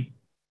lengthy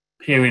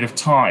period of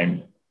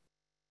time.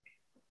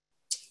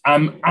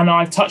 And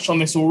I've touched on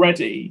this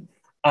already,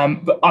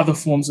 but other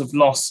forms of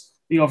loss,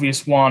 the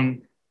obvious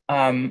one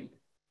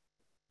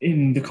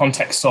in the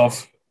context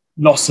of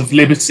loss of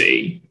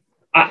liberty,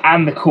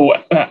 and the court,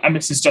 and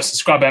Mrs.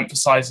 Justice Grubb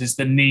emphasises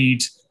the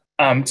need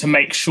to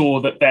make sure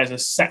that there's a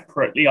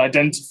separately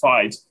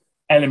identified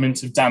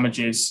element of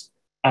damages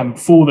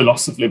for the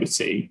loss of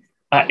liberty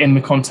in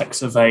the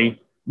context of a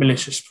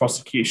malicious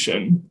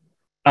prosecution.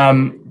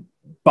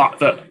 But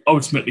that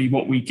ultimately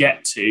what we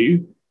get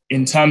to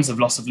in terms of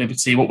loss of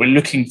liberty, what we're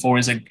looking for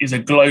is a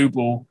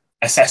global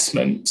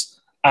assessment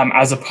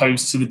as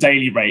opposed to the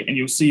daily rate. And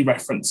you'll see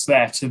reference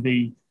there to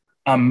the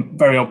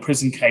very old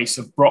prison case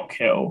of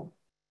Brockhill,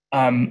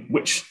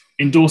 which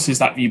endorses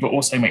that view, but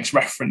also makes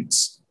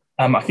reference,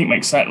 I think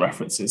makes certain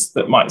references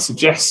that might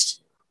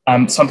suggest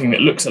something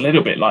that looks a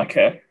little bit like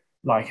a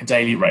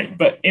daily rate.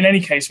 But in any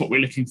case, what we're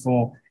looking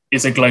for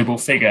is a global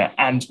figure.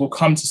 And we'll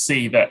come to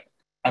see that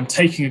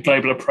taking a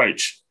global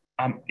approach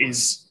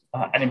is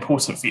an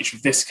important feature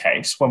of this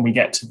case when we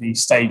get to the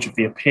stage of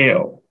the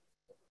appeal.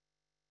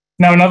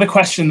 Now, another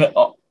question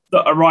that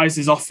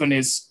arises often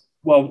is,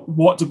 well,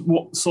 what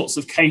sorts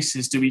of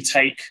cases do we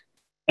take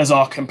as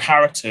our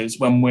comparators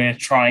when we're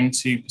trying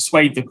to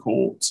persuade the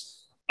court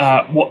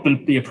what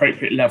the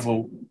appropriate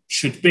level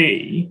should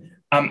be?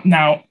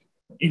 Now,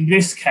 in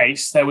this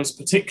case, there was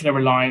particular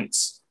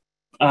reliance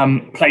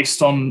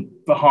placed on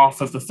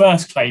behalf of the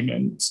first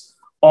claimant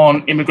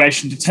on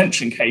immigration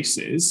detention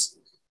cases,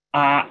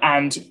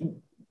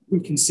 and we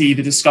can see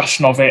the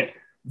discussion of it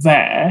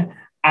there.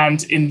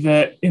 And in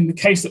the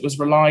case that was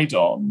relied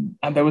on,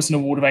 and there was an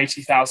award of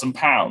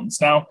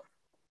 £80,000. Now,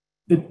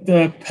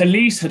 the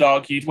police had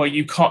argued, well,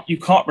 you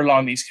can't rely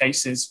on these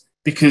cases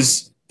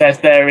because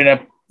they're in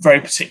a very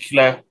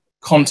particular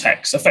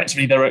context.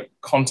 Effectively, they're a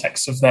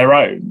context of their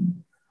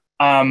own,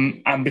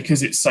 and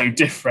because it's so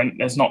different,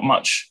 there's not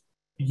much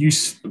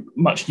use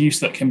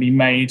that can be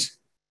made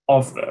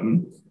of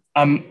them.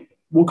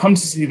 We'll come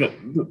to see that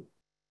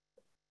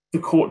the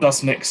court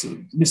doesn't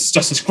accept, Mrs.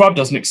 Justice Grubb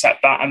doesn't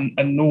accept that,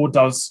 and nor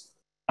does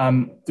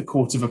the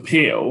Court of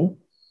Appeal.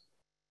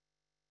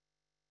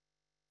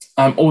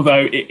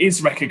 Although it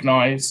is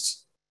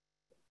recognised.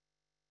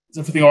 Is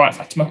everything all right,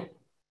 Fatima?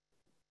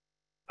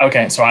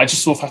 Okay, sorry, I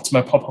just saw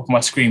Fatima pop up on my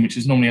screen, which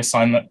is normally a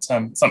sign that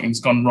something's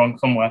gone wrong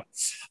somewhere.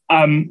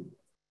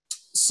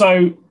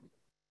 So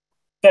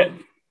that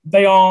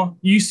they are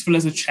useful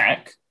as a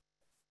check,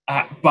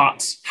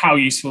 but how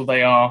useful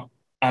they are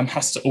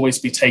has to always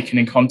be taken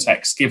in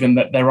context, given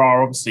that there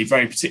are obviously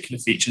very particular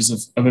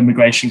features of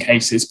immigration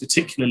cases,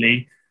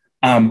 particularly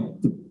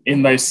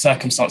in those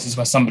circumstances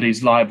where somebody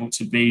is liable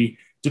to be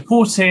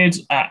deported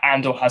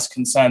and or has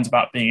concerns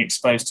about being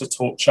exposed to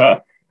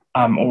torture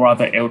or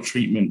other ill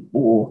treatment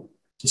or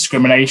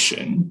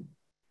discrimination.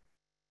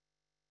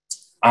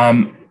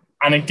 And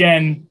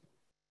again,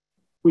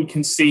 we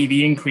can see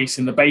the increase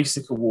in the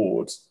basic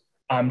award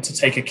to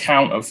take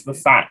account of the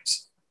fact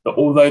that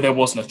although there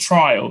wasn't a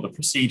trial, the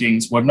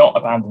proceedings were not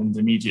abandoned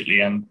immediately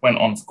and went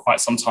on for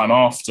quite some time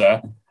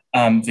after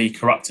the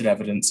corrupted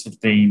evidence had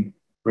been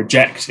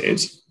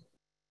rejected.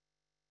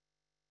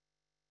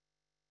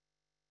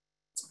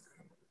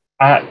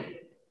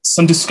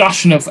 Some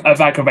discussion of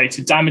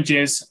aggravated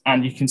damages,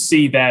 and you can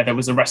see there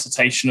was a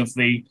recitation of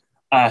the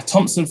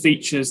Thompson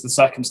features, the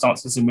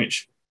circumstances in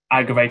which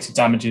aggravated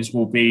damages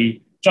will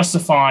be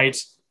justified,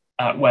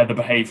 where the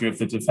behaviour of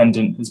the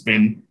defendant has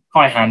been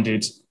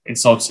high-handed,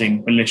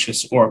 insulting,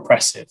 malicious or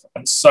oppressive,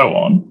 and so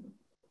on.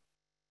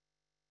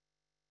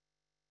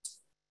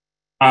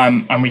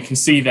 And we can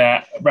see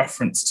there a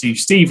reference to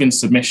Stephen's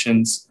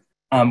submissions,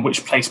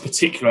 which place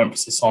particular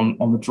emphasis on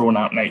the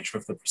drawn-out nature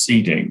of the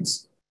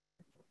proceedings.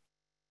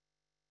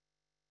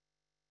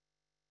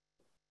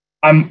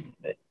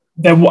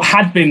 There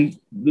had been,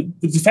 the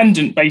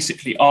defendant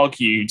basically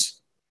argued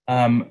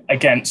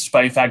against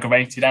both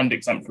aggravated and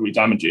exemplary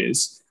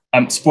damages.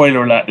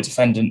 Spoiler alert, the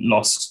defendant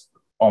lost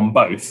on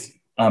both.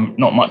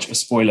 Not much of a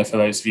spoiler for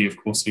those of you, of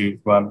course, who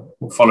were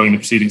following the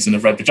proceedings and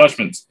have read the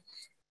judgment.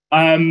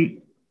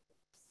 And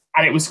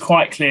it was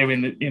quite clear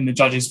in the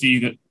judge's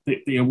view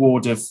that the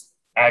award of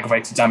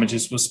aggravated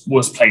damages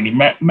was plainly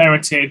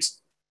merited.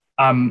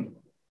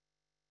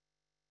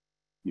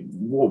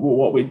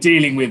 What we're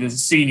dealing with is a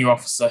senior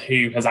officer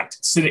who has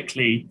acted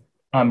cynically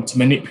to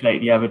manipulate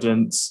the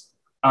evidence,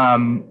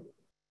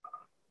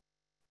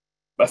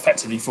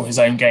 effectively for his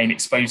own gain,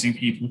 exposing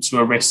people to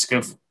a risk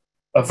of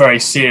a very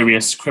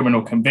serious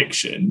criminal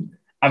conviction.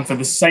 And for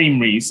the same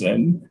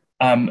reason,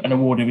 an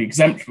award of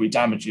exemplary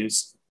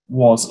damages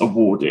was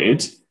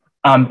awarded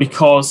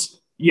because,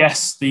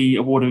 yes, the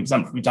award of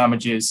exemplary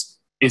damages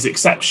is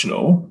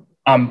exceptional,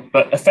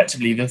 but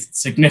effectively the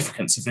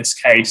significance of this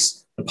case,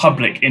 the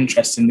public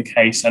interest in the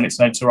case and its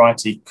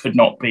notoriety could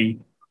not be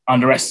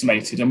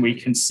underestimated. And we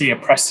can see a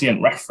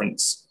prescient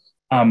reference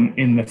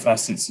in the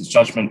first instance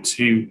judgment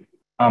to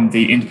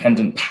the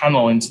independent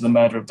panel into the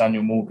murder of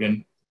Daniel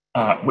Morgan,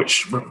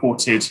 which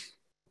reported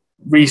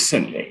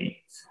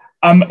recently.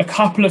 A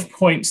couple of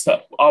points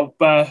that are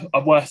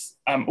worth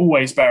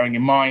always bearing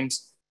in mind,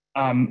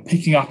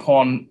 picking up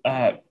on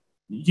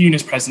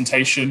Una's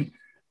presentation,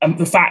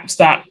 the fact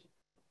that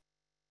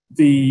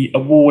the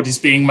award is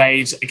being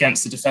made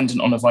against the defendant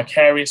on a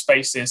vicarious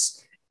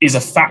basis is a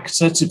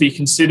factor to be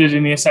considered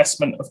in the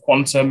assessment of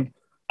quantum,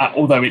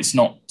 although it's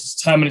not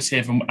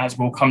determinative. And as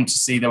we'll come to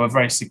see, there were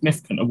very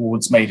significant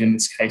awards made in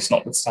this case,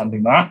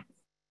 notwithstanding that.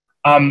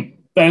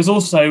 There's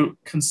also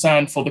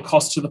concern for the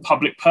cost to the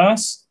public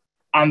purse,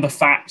 and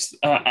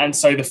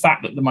so the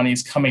fact that the money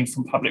is coming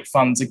from public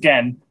funds,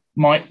 again,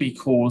 might be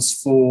cause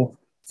for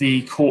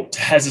the court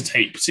to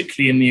hesitate,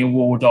 particularly in the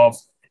award of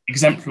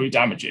exemplary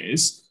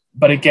damages.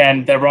 But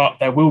again,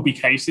 there will be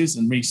cases,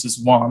 and Rees is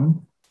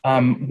one,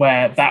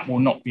 where that will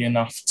not be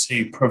enough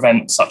to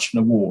prevent such an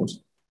award.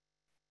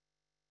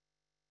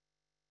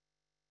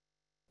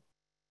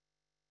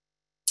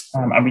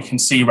 And we can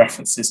see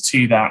references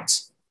to that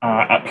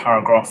at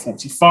paragraph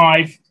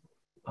 45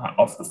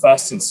 of the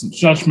first instance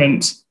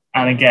judgment,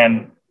 and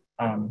again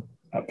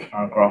at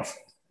paragraph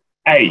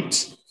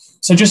 8.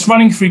 So just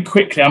running through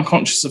quickly, I'm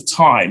conscious of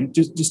time,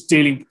 just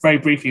dealing very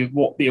briefly with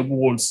what the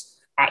awards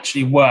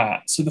actually were.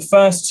 So the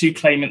first two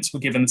claimants were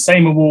given the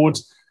same award,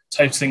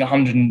 totaling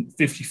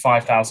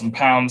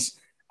 £155,000,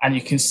 and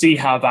you can see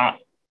how that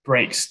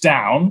breaks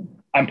down.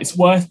 It's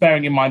worth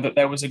bearing in mind that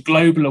there was a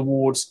global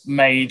award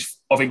made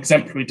of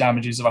exemplary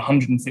damages of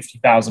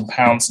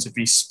 £150,000 to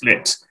be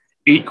split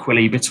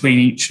equally between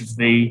each of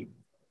the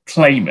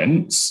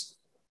claimants.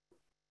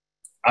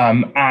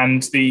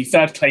 And the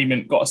third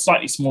claimant got a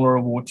slightly smaller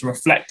award to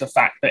reflect the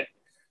fact that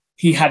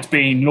he had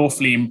been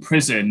lawfully in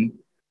prison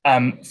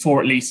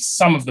for at least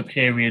some of the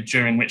period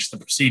during which the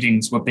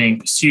proceedings were being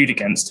pursued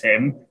against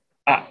him.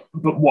 But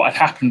what had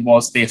happened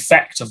was the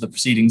effect of the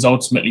proceedings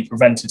ultimately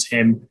prevented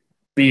him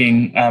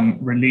being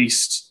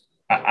released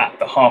at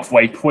the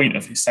halfway point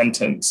of his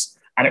sentence.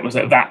 And it was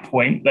at that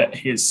point that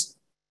he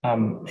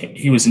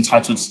was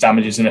entitled to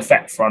damages in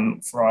effect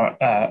for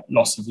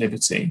loss of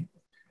liberty.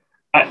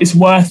 It's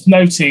worth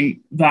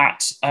noting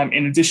that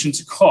in addition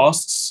to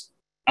costs,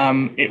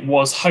 it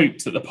was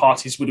hoped that the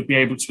parties would be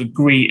able to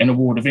agree an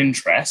award of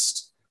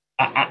interest,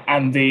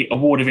 and the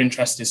award of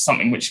interest is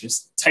something which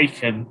is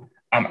taken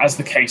as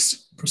the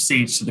case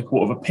proceeds to the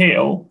Court of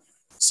Appeal.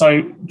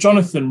 So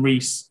Jonathan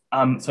Rees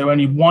so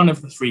only one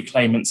of the three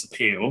claimants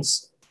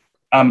appeals.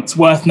 It's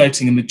worth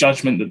noting in the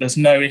judgment that there's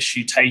no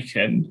issue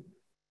taken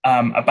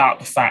about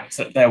the fact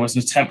that there was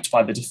an attempt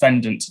by the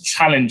defendant to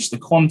challenge the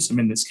quantum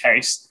in this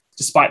case,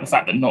 despite the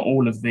fact that not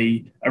all of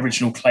the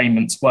original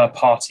claimants were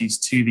parties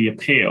to the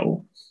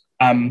appeal.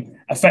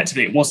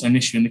 Effectively, it wasn't an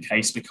issue in the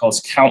case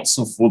because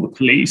counsel for the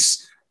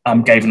police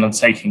gave an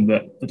undertaking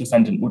that the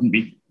defendant wouldn't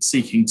be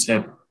seeking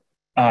to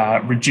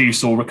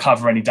reduce or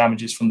recover any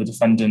damages from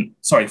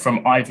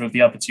from either of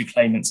the other two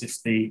claimants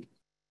if the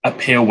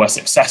appeal were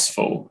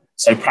successful.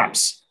 So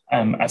perhaps,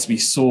 as we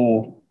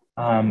saw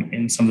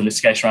in some of the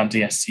litigation around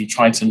DST,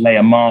 trying to lay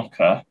a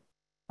marker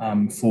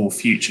for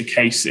future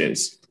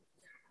cases.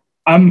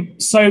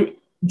 So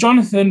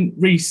Jonathan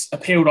Rees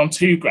appealed on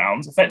two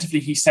grounds. Effectively,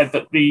 he said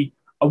that the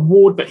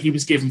award that he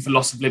was given for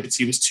loss of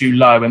liberty was too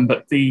low and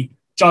that the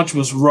judge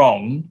was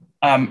wrong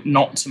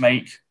not to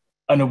make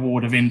an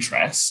award of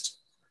interest.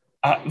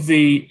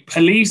 The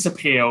police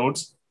appealed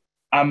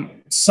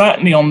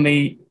certainly on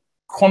the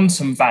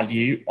quantum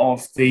value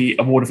of the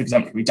award of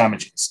exemplary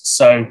damages.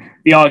 So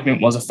the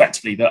argument was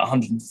effectively that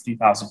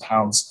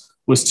 £150,000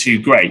 was too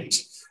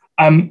great.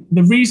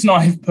 The reason I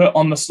have put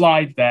on the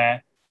slide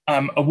there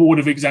the award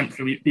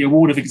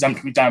of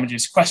exemplary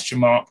damages question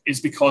mark is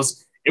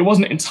because it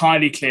wasn't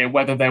entirely clear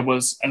whether there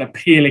was an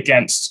appeal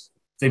against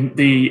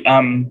the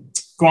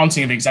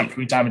granting of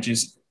exemplary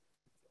damages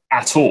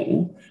at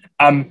all.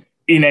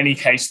 In any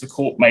case, the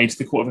Court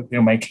of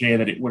Appeal made clear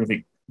that it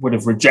would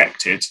have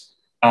rejected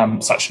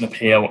such an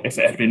appeal if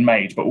it had been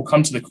made, but we'll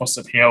come to the cross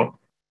appeal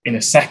in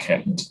a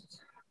second.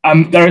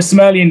 There are some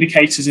early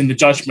indicators in the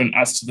judgment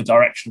as to the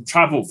direction of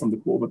travel from the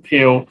Court of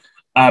Appeal,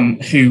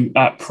 who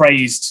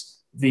praised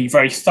the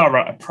very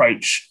thorough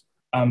approach,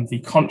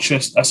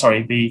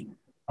 the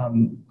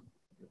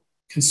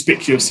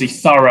conspicuously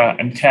thorough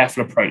and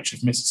careful approach of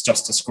Mrs.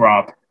 Justice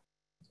Grab.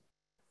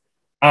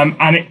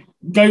 And it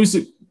goes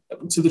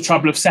to the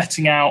trouble of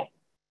setting out,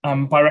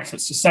 by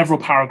reference to several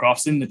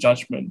paragraphs in the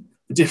judgment,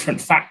 the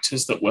different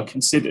factors that were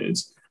considered.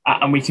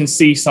 And we can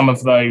see some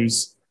of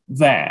those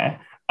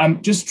there.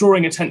 Just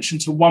drawing attention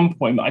to one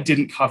point that I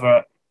didn't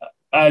cover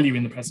earlier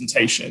in the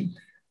presentation,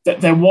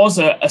 that there was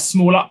a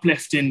small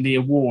uplift in the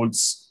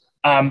awards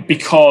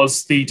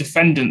because the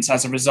defendants,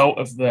 as a result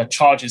of the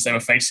charges they were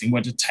facing,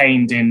 were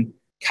detained in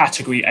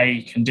Category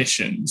A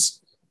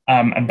conditions.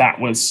 And that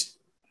was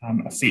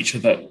a feature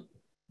that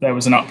there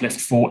was an uplift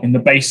for in the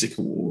basic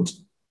award.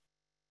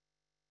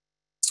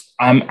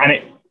 And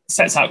it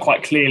sets out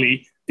quite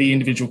clearly the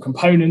individual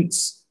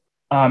components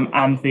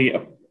and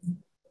the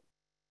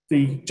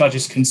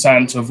judge's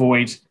concern to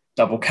avoid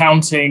double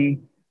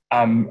counting.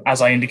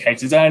 As I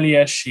indicated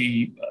earlier,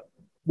 she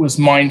was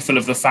mindful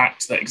of the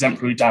fact that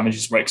exemplary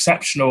damages were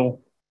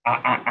exceptional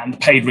and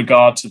paid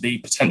regard to the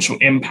potential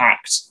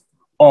impact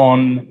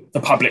on the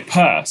public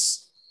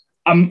purse.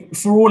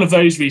 For all of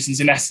those reasons,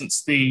 in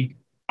essence, the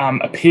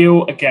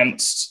appeal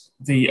against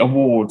the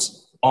award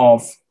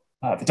of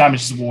the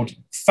damages award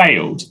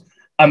failed.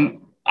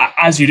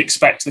 As you'd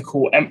expect, the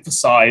court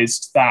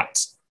emphasised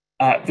that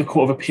the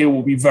Court of Appeal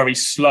will be very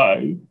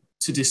slow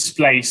to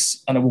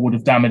displace an award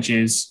of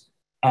damages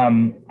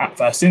at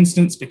first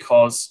instance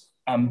because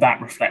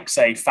that reflects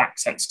a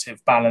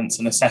fact-sensitive balance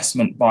and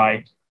assessment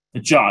by the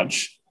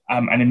judge.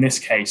 And in this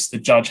case, the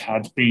judge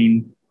had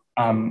been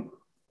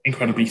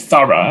incredibly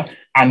thorough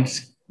and,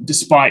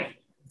 despite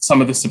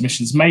some of the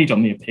submissions made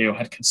on the appeal,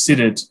 had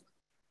considered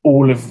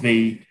all of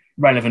the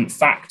relevant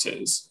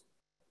factors.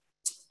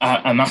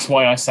 And that's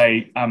why I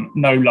say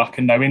no luck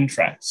and no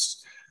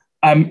interest.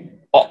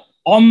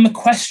 On the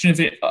question of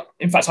it,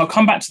 in fact, I'll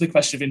come back to the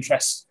question of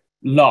interest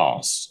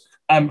last.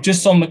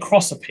 Just on the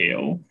cross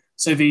appeal,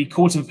 so the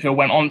Court of Appeal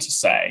went on to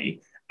say,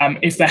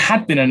 if there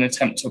had been an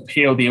attempt to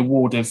appeal the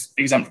award of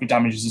exemplary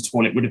damages at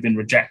all, it would have been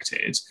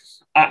rejected.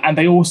 And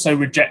they also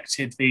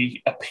rejected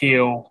the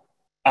appeal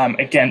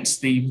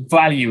against the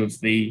value of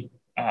the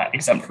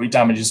exemplary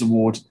damages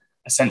award,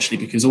 essentially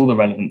because all the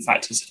relevant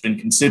factors had been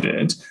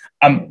considered.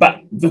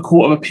 But the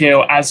Court of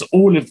Appeal, as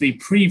all of the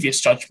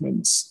previous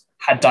judgments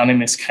had done in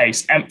this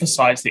case,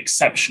 emphasised the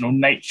exceptional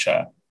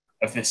nature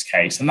of this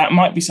case. And that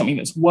might be something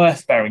that's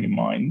worth bearing in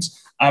mind.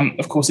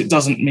 Of course, it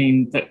doesn't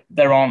mean that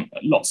there aren't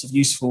lots of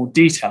useful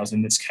details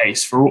in this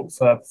case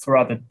for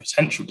other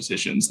potential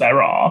decisions.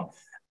 There are,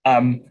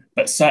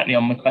 but certainly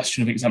on the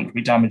question of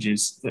exemplary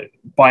damages, that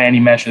by any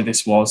measure,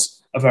 this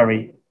was a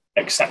very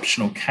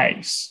exceptional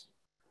case.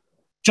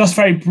 Just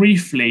very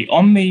briefly,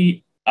 on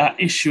the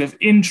issue of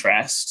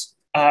interest,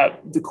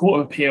 the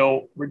Court of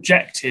Appeal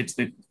rejected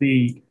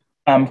the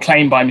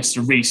claim by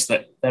Mr. Rees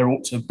that there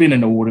ought to have been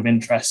an award of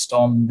interest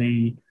on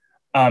the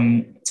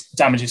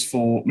damages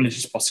for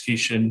malicious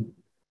prosecution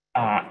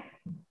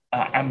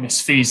and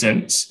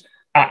misfeasance,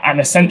 and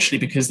essentially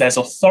because there's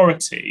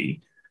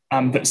authority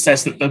that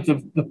says that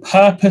the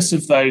purpose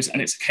of those,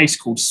 and it's a case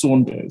called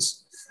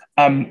Saunders,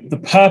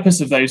 the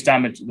purpose of those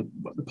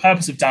the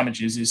purpose of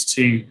damages is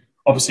to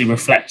obviously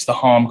reflect the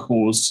harm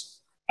caused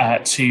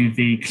to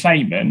the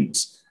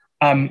claimant,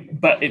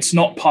 but it's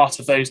not part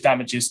of those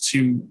damages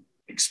to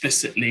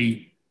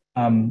explicitly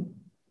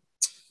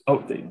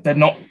they're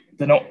not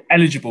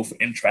eligible for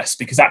interest,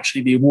 because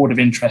actually the award of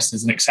interest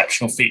is an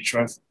exceptional feature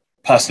of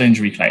personal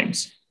injury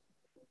claims.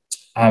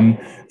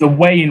 The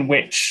way in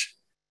which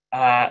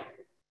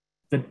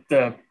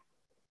the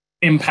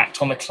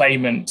impact on the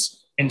claimant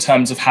in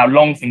terms of how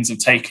long things have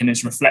taken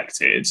is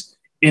reflected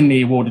in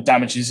the award of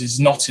damages is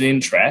not in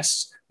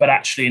interest, but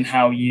actually in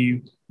how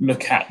you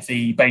look at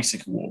the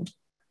basic award.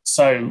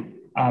 So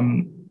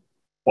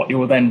what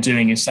you're then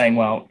doing is saying,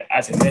 well,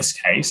 as in this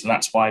case, and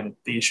that's why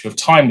the issue of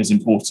time is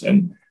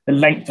important, the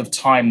length of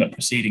time that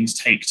proceedings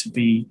take to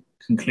be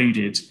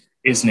concluded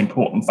is an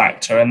important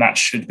factor, and that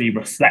should be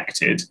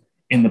reflected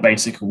in the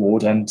basic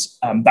award. And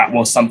that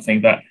was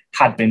something that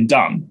had been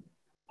done.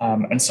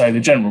 And so the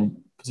general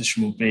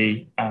position will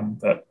be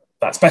that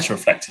that's better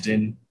reflected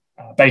in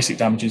basic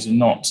damages and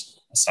not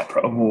a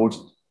separate award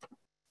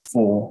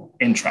for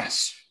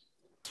interest.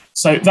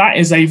 So that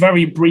is a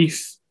very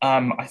brief,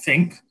 I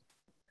think,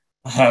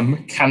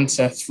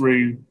 canter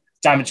through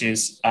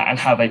damages and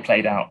how they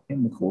played out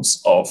in the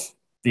course of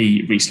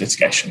the Rees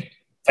litigation.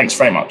 Thanks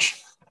very much.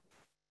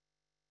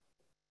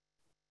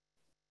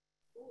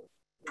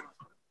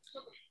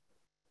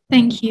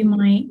 Thank you,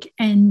 Mike,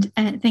 and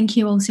thank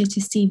you also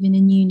to Stephen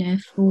and Una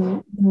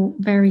for your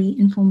very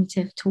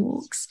informative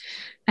talks.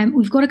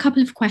 We've got a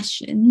couple of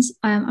questions.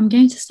 I'm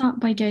going to start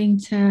by going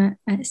to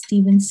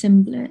Stephen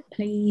Simblet,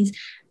 please.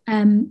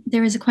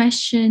 There is a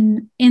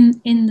question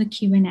in the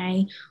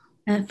Q&A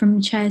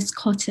from Chairs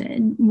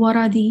Cotton. What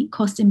are the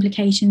cost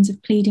implications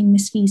of pleading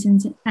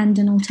misfeasance and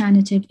an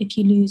alternative if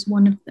you lose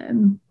one of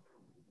them?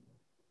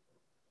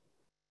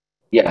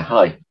 Yeah,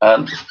 hi.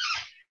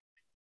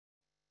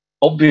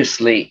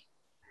 Obviously,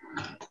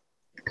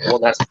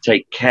 one has to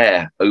take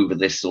care over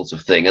this sort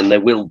of thing, and there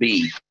will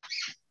be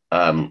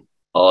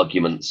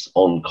arguments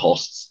on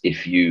costs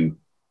if you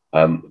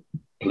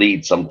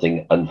plead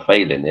something and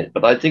fail in it.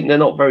 But I think they're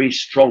not very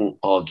strong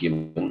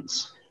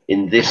arguments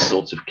in this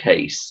sort of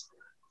case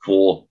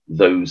for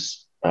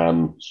those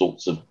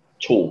sorts of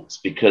torts,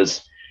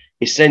 because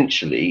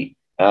essentially,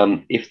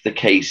 if the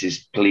case is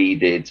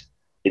pleaded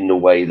in the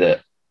way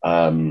that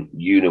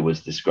Una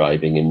was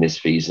describing in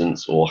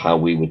misfeasance, or how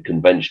we would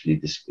conventionally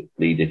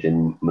plead it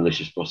in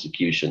malicious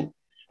prosecution,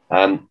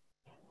 and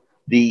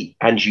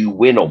you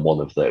win on one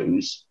of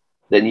those,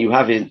 then you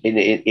have in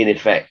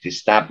effect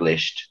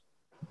established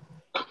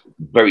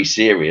very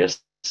serious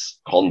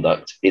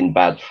conduct in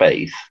bad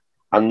faith,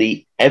 and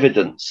the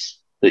evidence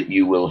that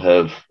you will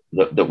have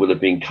that will have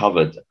been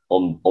covered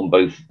on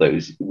both of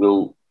those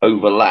will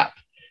overlap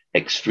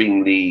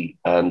extremely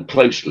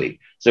closely.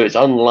 So it's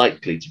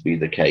unlikely to be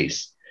the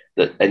case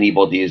that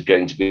anybody is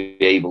going to be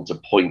able to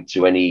point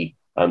to any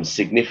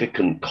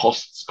significant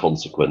costs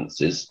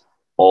consequences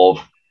of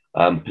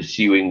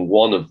pursuing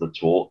one of the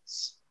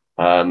torts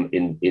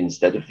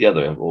instead of the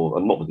other. Or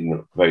I'm not putting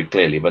it very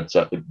clearly, but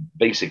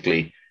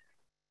basically,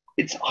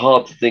 it's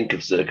hard to think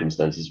of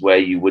circumstances where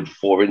you would,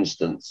 for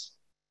instance,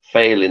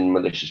 fail in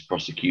malicious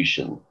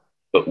prosecution,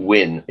 but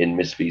win in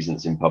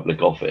misfeasance in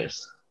public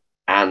office,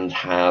 and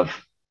have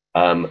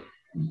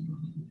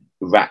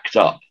racked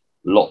up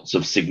lots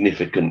of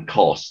significant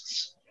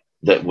costs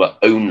that were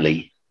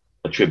only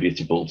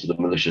attributable to the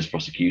malicious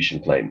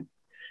prosecution claim.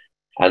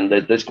 And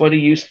there's quite a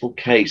useful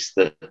case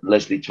that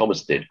Leslie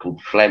Thomas did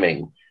called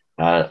Fleming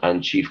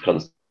and Chief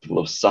Constable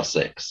of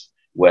Sussex,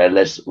 where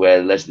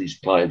Leslie's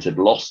client had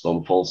lost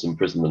on false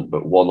imprisonment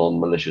but won on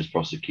malicious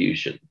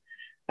prosecution.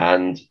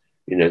 And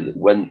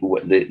when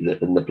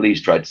the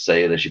police tried to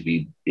say there should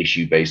be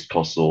issue-based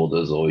cost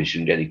orders, or you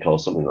shouldn't get any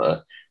costs, something like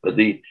that. But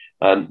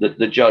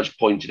the judge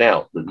pointed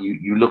out that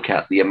you look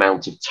at the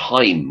amount of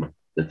time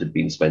that had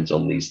been spent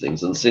on these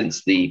things, and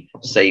since the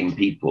same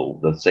people,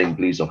 the same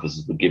police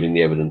officers, were giving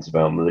the evidence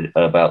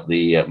about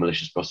the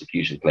malicious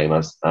prosecution claim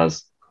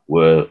as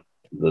were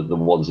the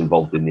ones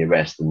involved in the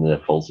arrest and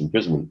the false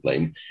imprisonment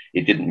claim,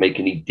 it didn't make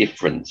any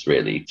difference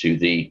really to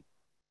the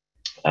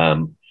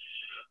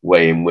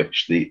way in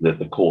which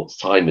the court's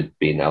time had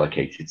been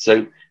allocated.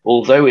 So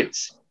although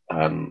it's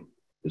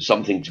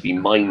something to be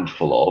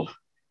mindful of,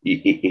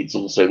 it's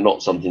also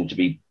not something to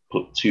be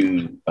put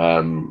too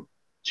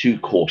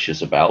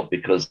cautious about,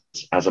 because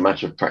as a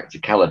matter of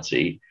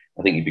practicality,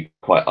 I think you'd be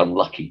quite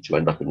unlucky to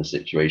end up in a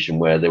situation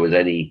where there was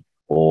any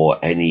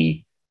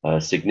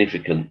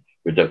significant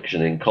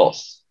reduction in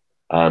costs.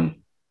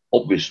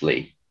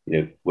 Obviously,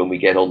 when we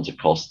get onto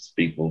costs,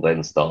 people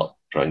then start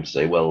trying to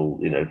say, well,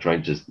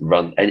 trying to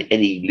run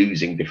any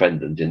losing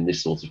defendant in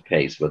this sort of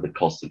case where the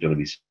costs are going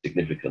to be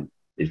significant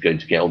is going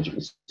to get onto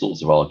all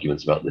sorts of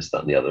arguments about this,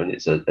 that, and the other, and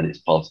it's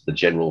part of the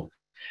general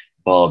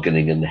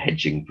bargaining and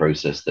hedging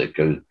process that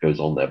goes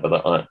on there.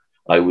 But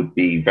I would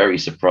be very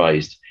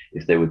surprised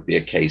if there would be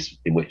a case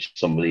in which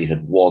somebody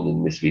had won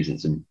in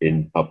misfeasance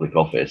in public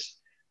office,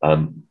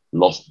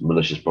 lost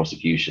malicious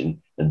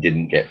prosecution, and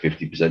didn't get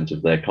 50%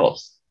 of their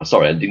costs.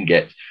 Sorry, and didn't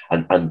get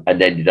and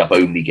ended up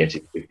only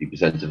getting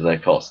 50% of their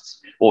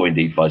costs, or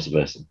indeed vice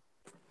versa.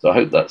 So I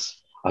hope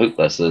that's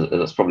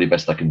probably the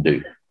best I can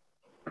do.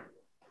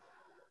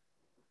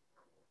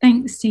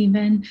 Thanks,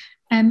 Stephen.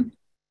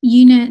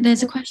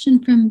 There's a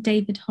question from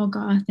David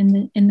Hogarth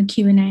in the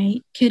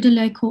Q&A. Could a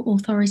local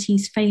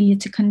authority's failure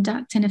to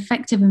conduct an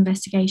effective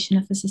investigation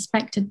of a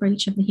suspected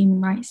breach of the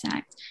Human Rights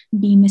Act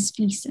be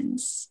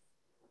misfeasance?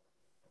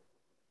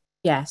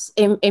 Yes,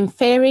 in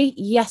theory,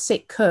 yes,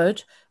 it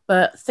could.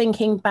 But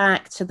thinking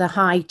back to the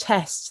high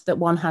tests that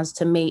one has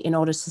to meet in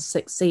order to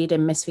succeed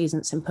in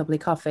misfeasance in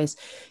public office,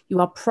 you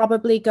are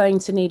probably going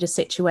to need a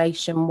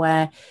situation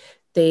where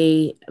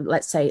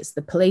let's say it's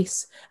the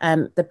police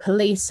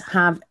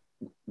have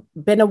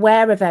been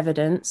aware of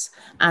evidence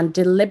and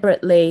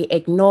deliberately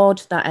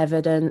ignored that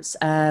evidence,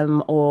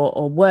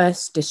 or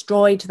worse,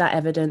 destroyed that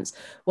evidence,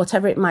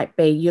 whatever it might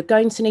be. You're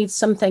going to need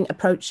something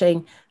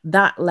approaching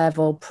that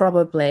level,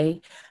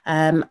 probably.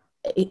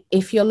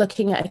 If you're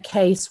looking at a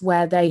case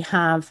where they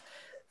have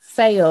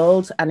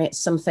failed and it's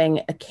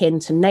something akin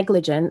to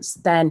negligence,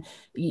 then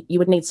you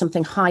would need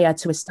something higher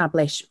to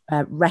establish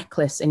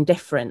reckless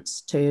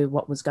indifference to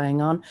what was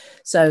going on.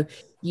 So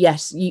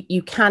yes,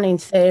 you can in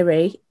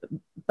theory,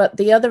 but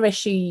the other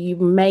issue you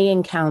may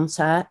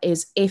encounter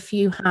is if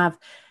you have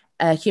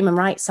a Human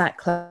Rights Act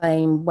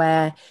claim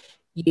where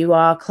you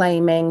are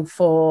claiming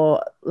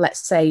for, let's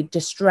say,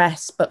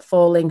 distress, but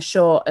falling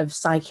short of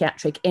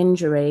psychiatric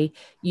injury,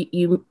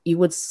 you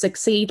would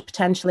succeed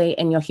potentially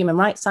in your Human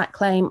Rights Act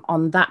claim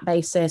on that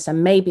basis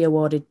and maybe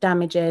awarded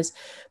damages.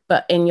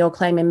 But in your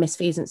claim in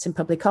misfeasance in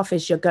public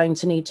office, you're going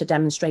to need to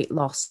demonstrate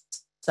loss.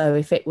 So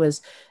if it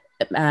was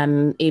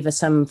either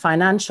some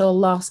financial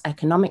loss,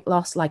 economic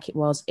loss, like it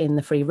was in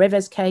the Three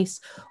Rivers case,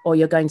 or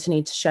you're going to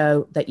need to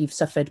show that you've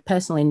suffered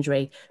personal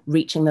injury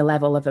reaching the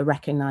level of a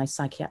recognised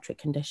psychiatric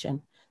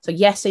condition. So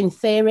yes, in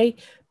theory,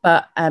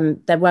 but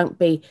there won't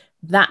be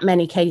that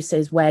many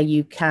cases where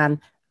you can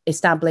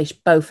establish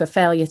both a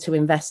failure to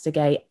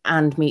investigate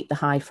and meet the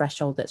high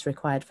threshold that's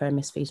required for a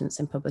misfeasance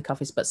in public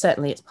office, but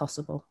certainly it's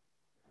possible.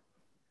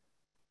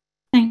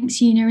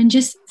 Thanks, Una. And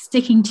just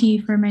sticking to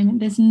you for a moment,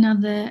 there's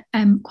another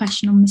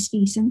question on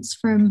misfeasance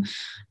from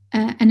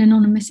an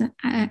anonymous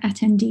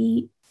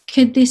attendee.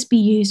 Could this be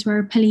used where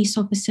a police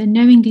officer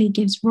knowingly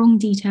gives wrong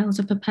details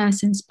of a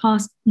person's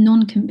past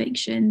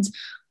non-convictions,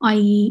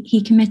 i.e. he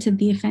committed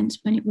the offence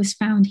when it was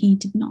found he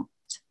did not?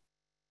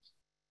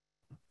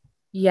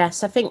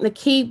 Yes, I think the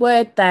key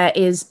word there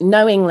is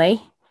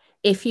knowingly.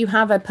 If you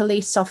have a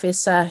police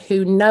officer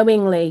who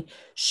knowingly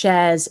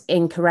shares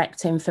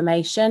incorrect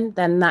information,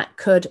 then that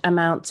could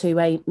amount to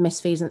a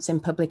misfeasance in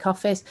public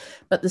office.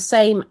 But the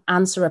same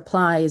answer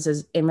applies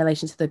as in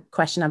relation to the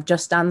question I've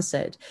just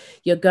answered.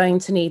 You're going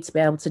to need to be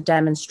able to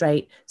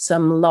demonstrate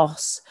some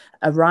loss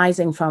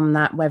arising from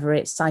that, whether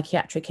it's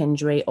psychiatric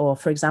injury or,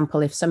 for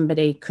example, if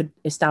somebody could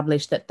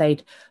establish that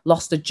they'd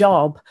lost a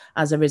job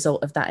as a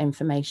result of that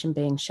information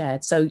being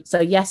shared. So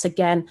yes,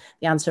 again,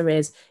 the answer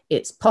is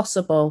it's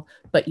possible,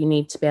 but you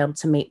need to be able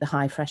to meet the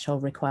high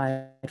threshold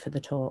required for the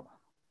tort.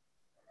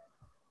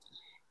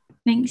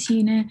 Thanks,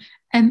 Una.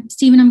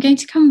 Stephen, I'm going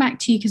to come back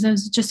to you because there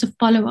was just a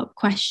follow-up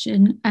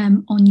question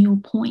on your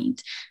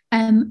point.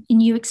 And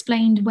you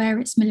explained where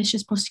it's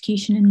malicious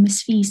prosecution and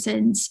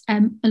misfeasance.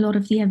 A lot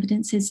of the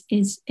evidence is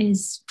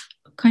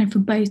kind of for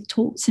both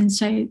torts, and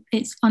so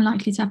it's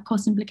unlikely to have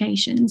cost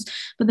implications.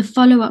 But the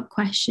follow-up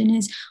question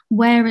is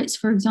where it's,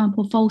 for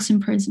example, false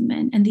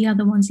imprisonment and the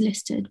other one's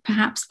listed,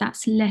 perhaps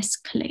that's less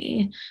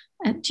clear.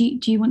 Do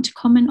you want to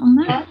comment on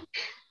that?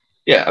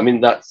 Yeah, I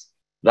mean,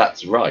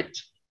 that's right.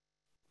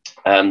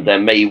 There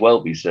may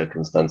well be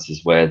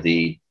circumstances where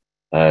the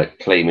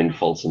claim in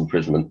false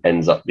imprisonment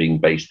ends up being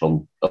based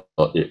on,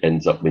 it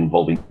ends up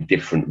involving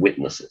different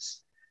witnesses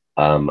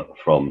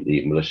from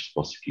the malicious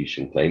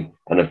prosecution claim.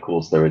 And of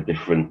course, there are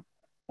different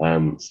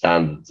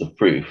standards of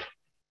proof.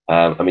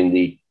 I mean,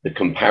 the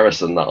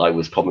comparison that I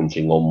was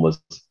commenting on was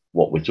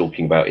what we're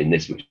talking about in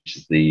this, which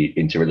is the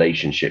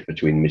interrelationship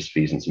between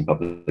misfeasance in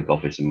public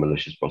office and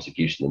malicious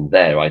prosecution. And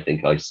there, I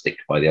think I stick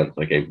by the answer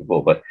I gave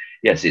before. But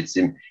yes, it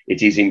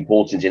is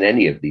important in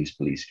any of these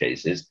police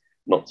cases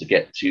not to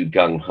get too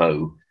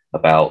gung-ho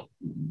about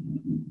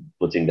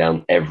putting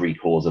down every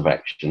cause of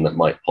action that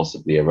might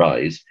possibly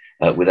arise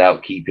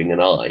without keeping an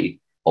eye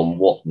on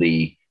what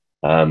the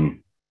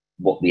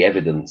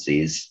evidence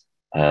is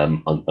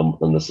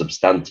on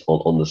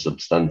the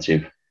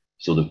substantive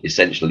sort of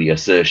essentially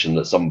assertion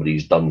that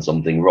somebody's done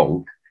something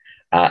wrong,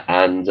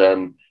 and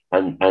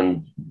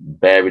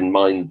bear in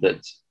mind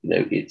that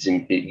it's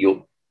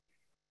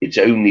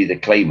only the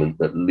claimant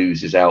that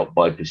loses out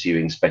by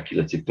pursuing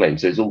speculative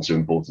claims. So it's also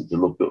important to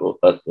look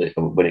at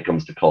when it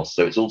comes to costs.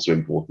 So it's also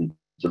important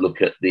to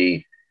look at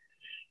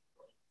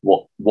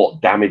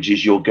what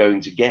damages you're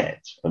going to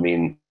get. I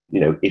mean,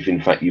 if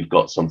in fact you've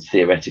got some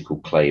theoretical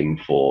claim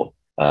for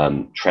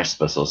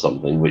trespass or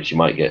something, which you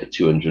might get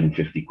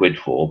 250 quid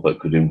for, but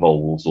could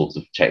involve all sorts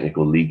of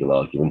technical legal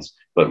arguments.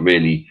 But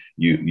really,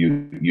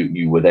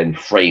 you were then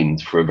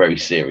framed for a very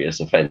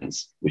serious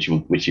offence, which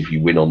if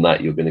you win on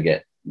that, you're going to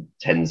get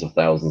tens of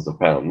thousands of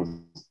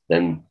pounds.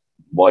 Then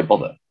why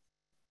bother? I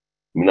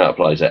mean, that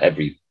applies to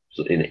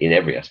in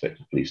every aspect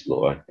of police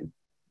law, I think.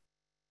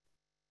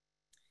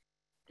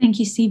 Thank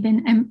you,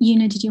 Stephen.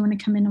 Una, did you want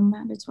to come in on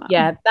that as well?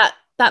 Yeah,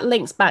 that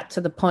links back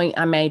to the point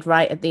I made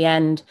right at the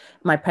end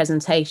of my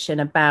presentation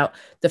about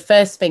the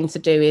first thing to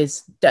do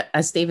is,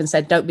 as Stephen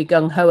said, don't be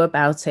gung-ho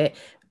about it.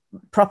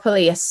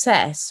 Properly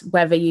assess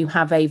whether you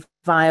have a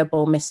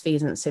viable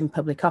misfeasance in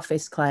public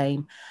office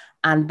claim,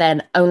 and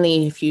then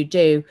only if you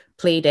do,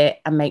 plead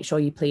it, and make sure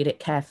you plead it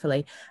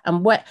carefully.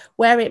 And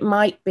where it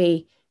might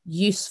be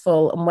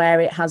useful and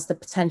where it has the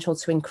potential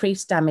to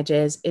increase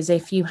damages is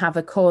if you have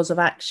a cause of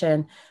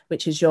action,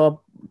 which is your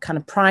kind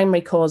of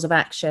primary cause of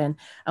action,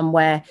 and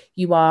where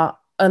you are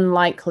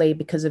unlikely,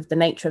 because of the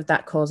nature of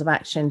that cause of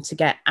action, to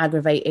get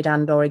aggravated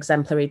and or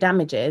exemplary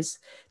damages,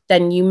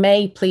 then you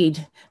may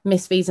plead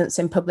misfeasance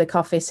in public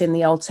office in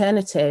the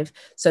alternative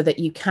so that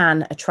you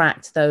can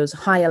attract those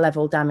higher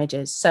level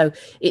damages. So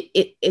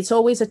it's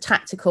always a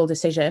tactical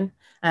decision.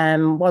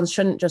 One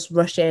shouldn't just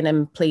rush in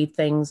and plead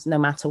things no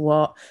matter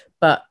what,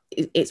 but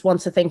it's one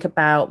to think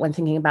about when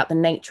thinking about the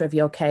nature of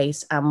your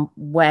case and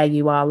where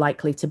you are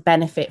likely to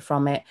benefit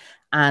from it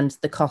and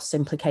the cost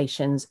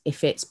implications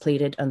if it's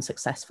pleaded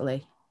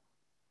unsuccessfully.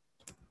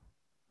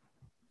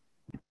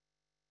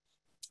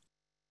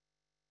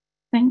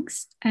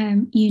 Thanks,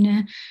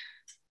 Una.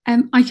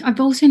 I've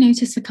also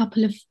noticed a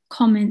couple of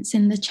comments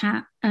in the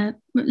chat,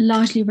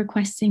 largely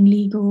requesting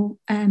legal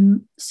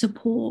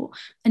support.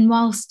 And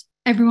whilst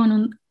everyone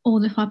on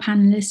all of our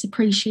panelists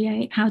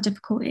appreciate how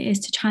difficult it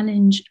is to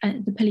challenge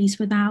the police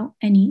without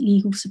any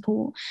legal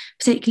support,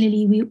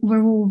 particularly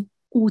we're all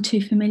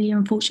too familiar,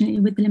 unfortunately,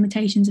 with the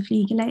limitations of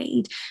legal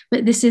aid,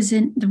 but this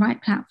isn't the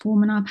right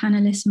platform, and our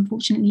panelists,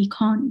 unfortunately,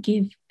 can't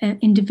give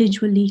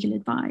individual legal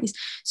advice.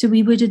 So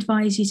we would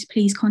advise you to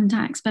please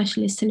contact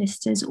specialist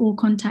solicitors or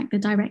contact the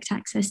direct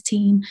access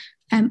team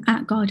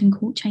at Garden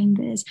Court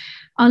Chambers.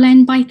 I'll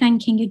end by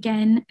thanking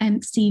again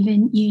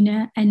Stephen,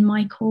 Una and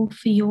Michael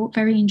for your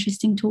very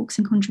interesting talks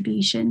and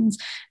contributions,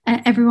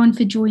 everyone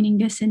for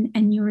joining us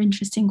and your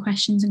interesting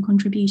questions and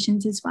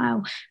contributions as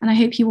well. And I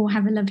hope you all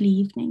have a lovely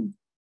evening.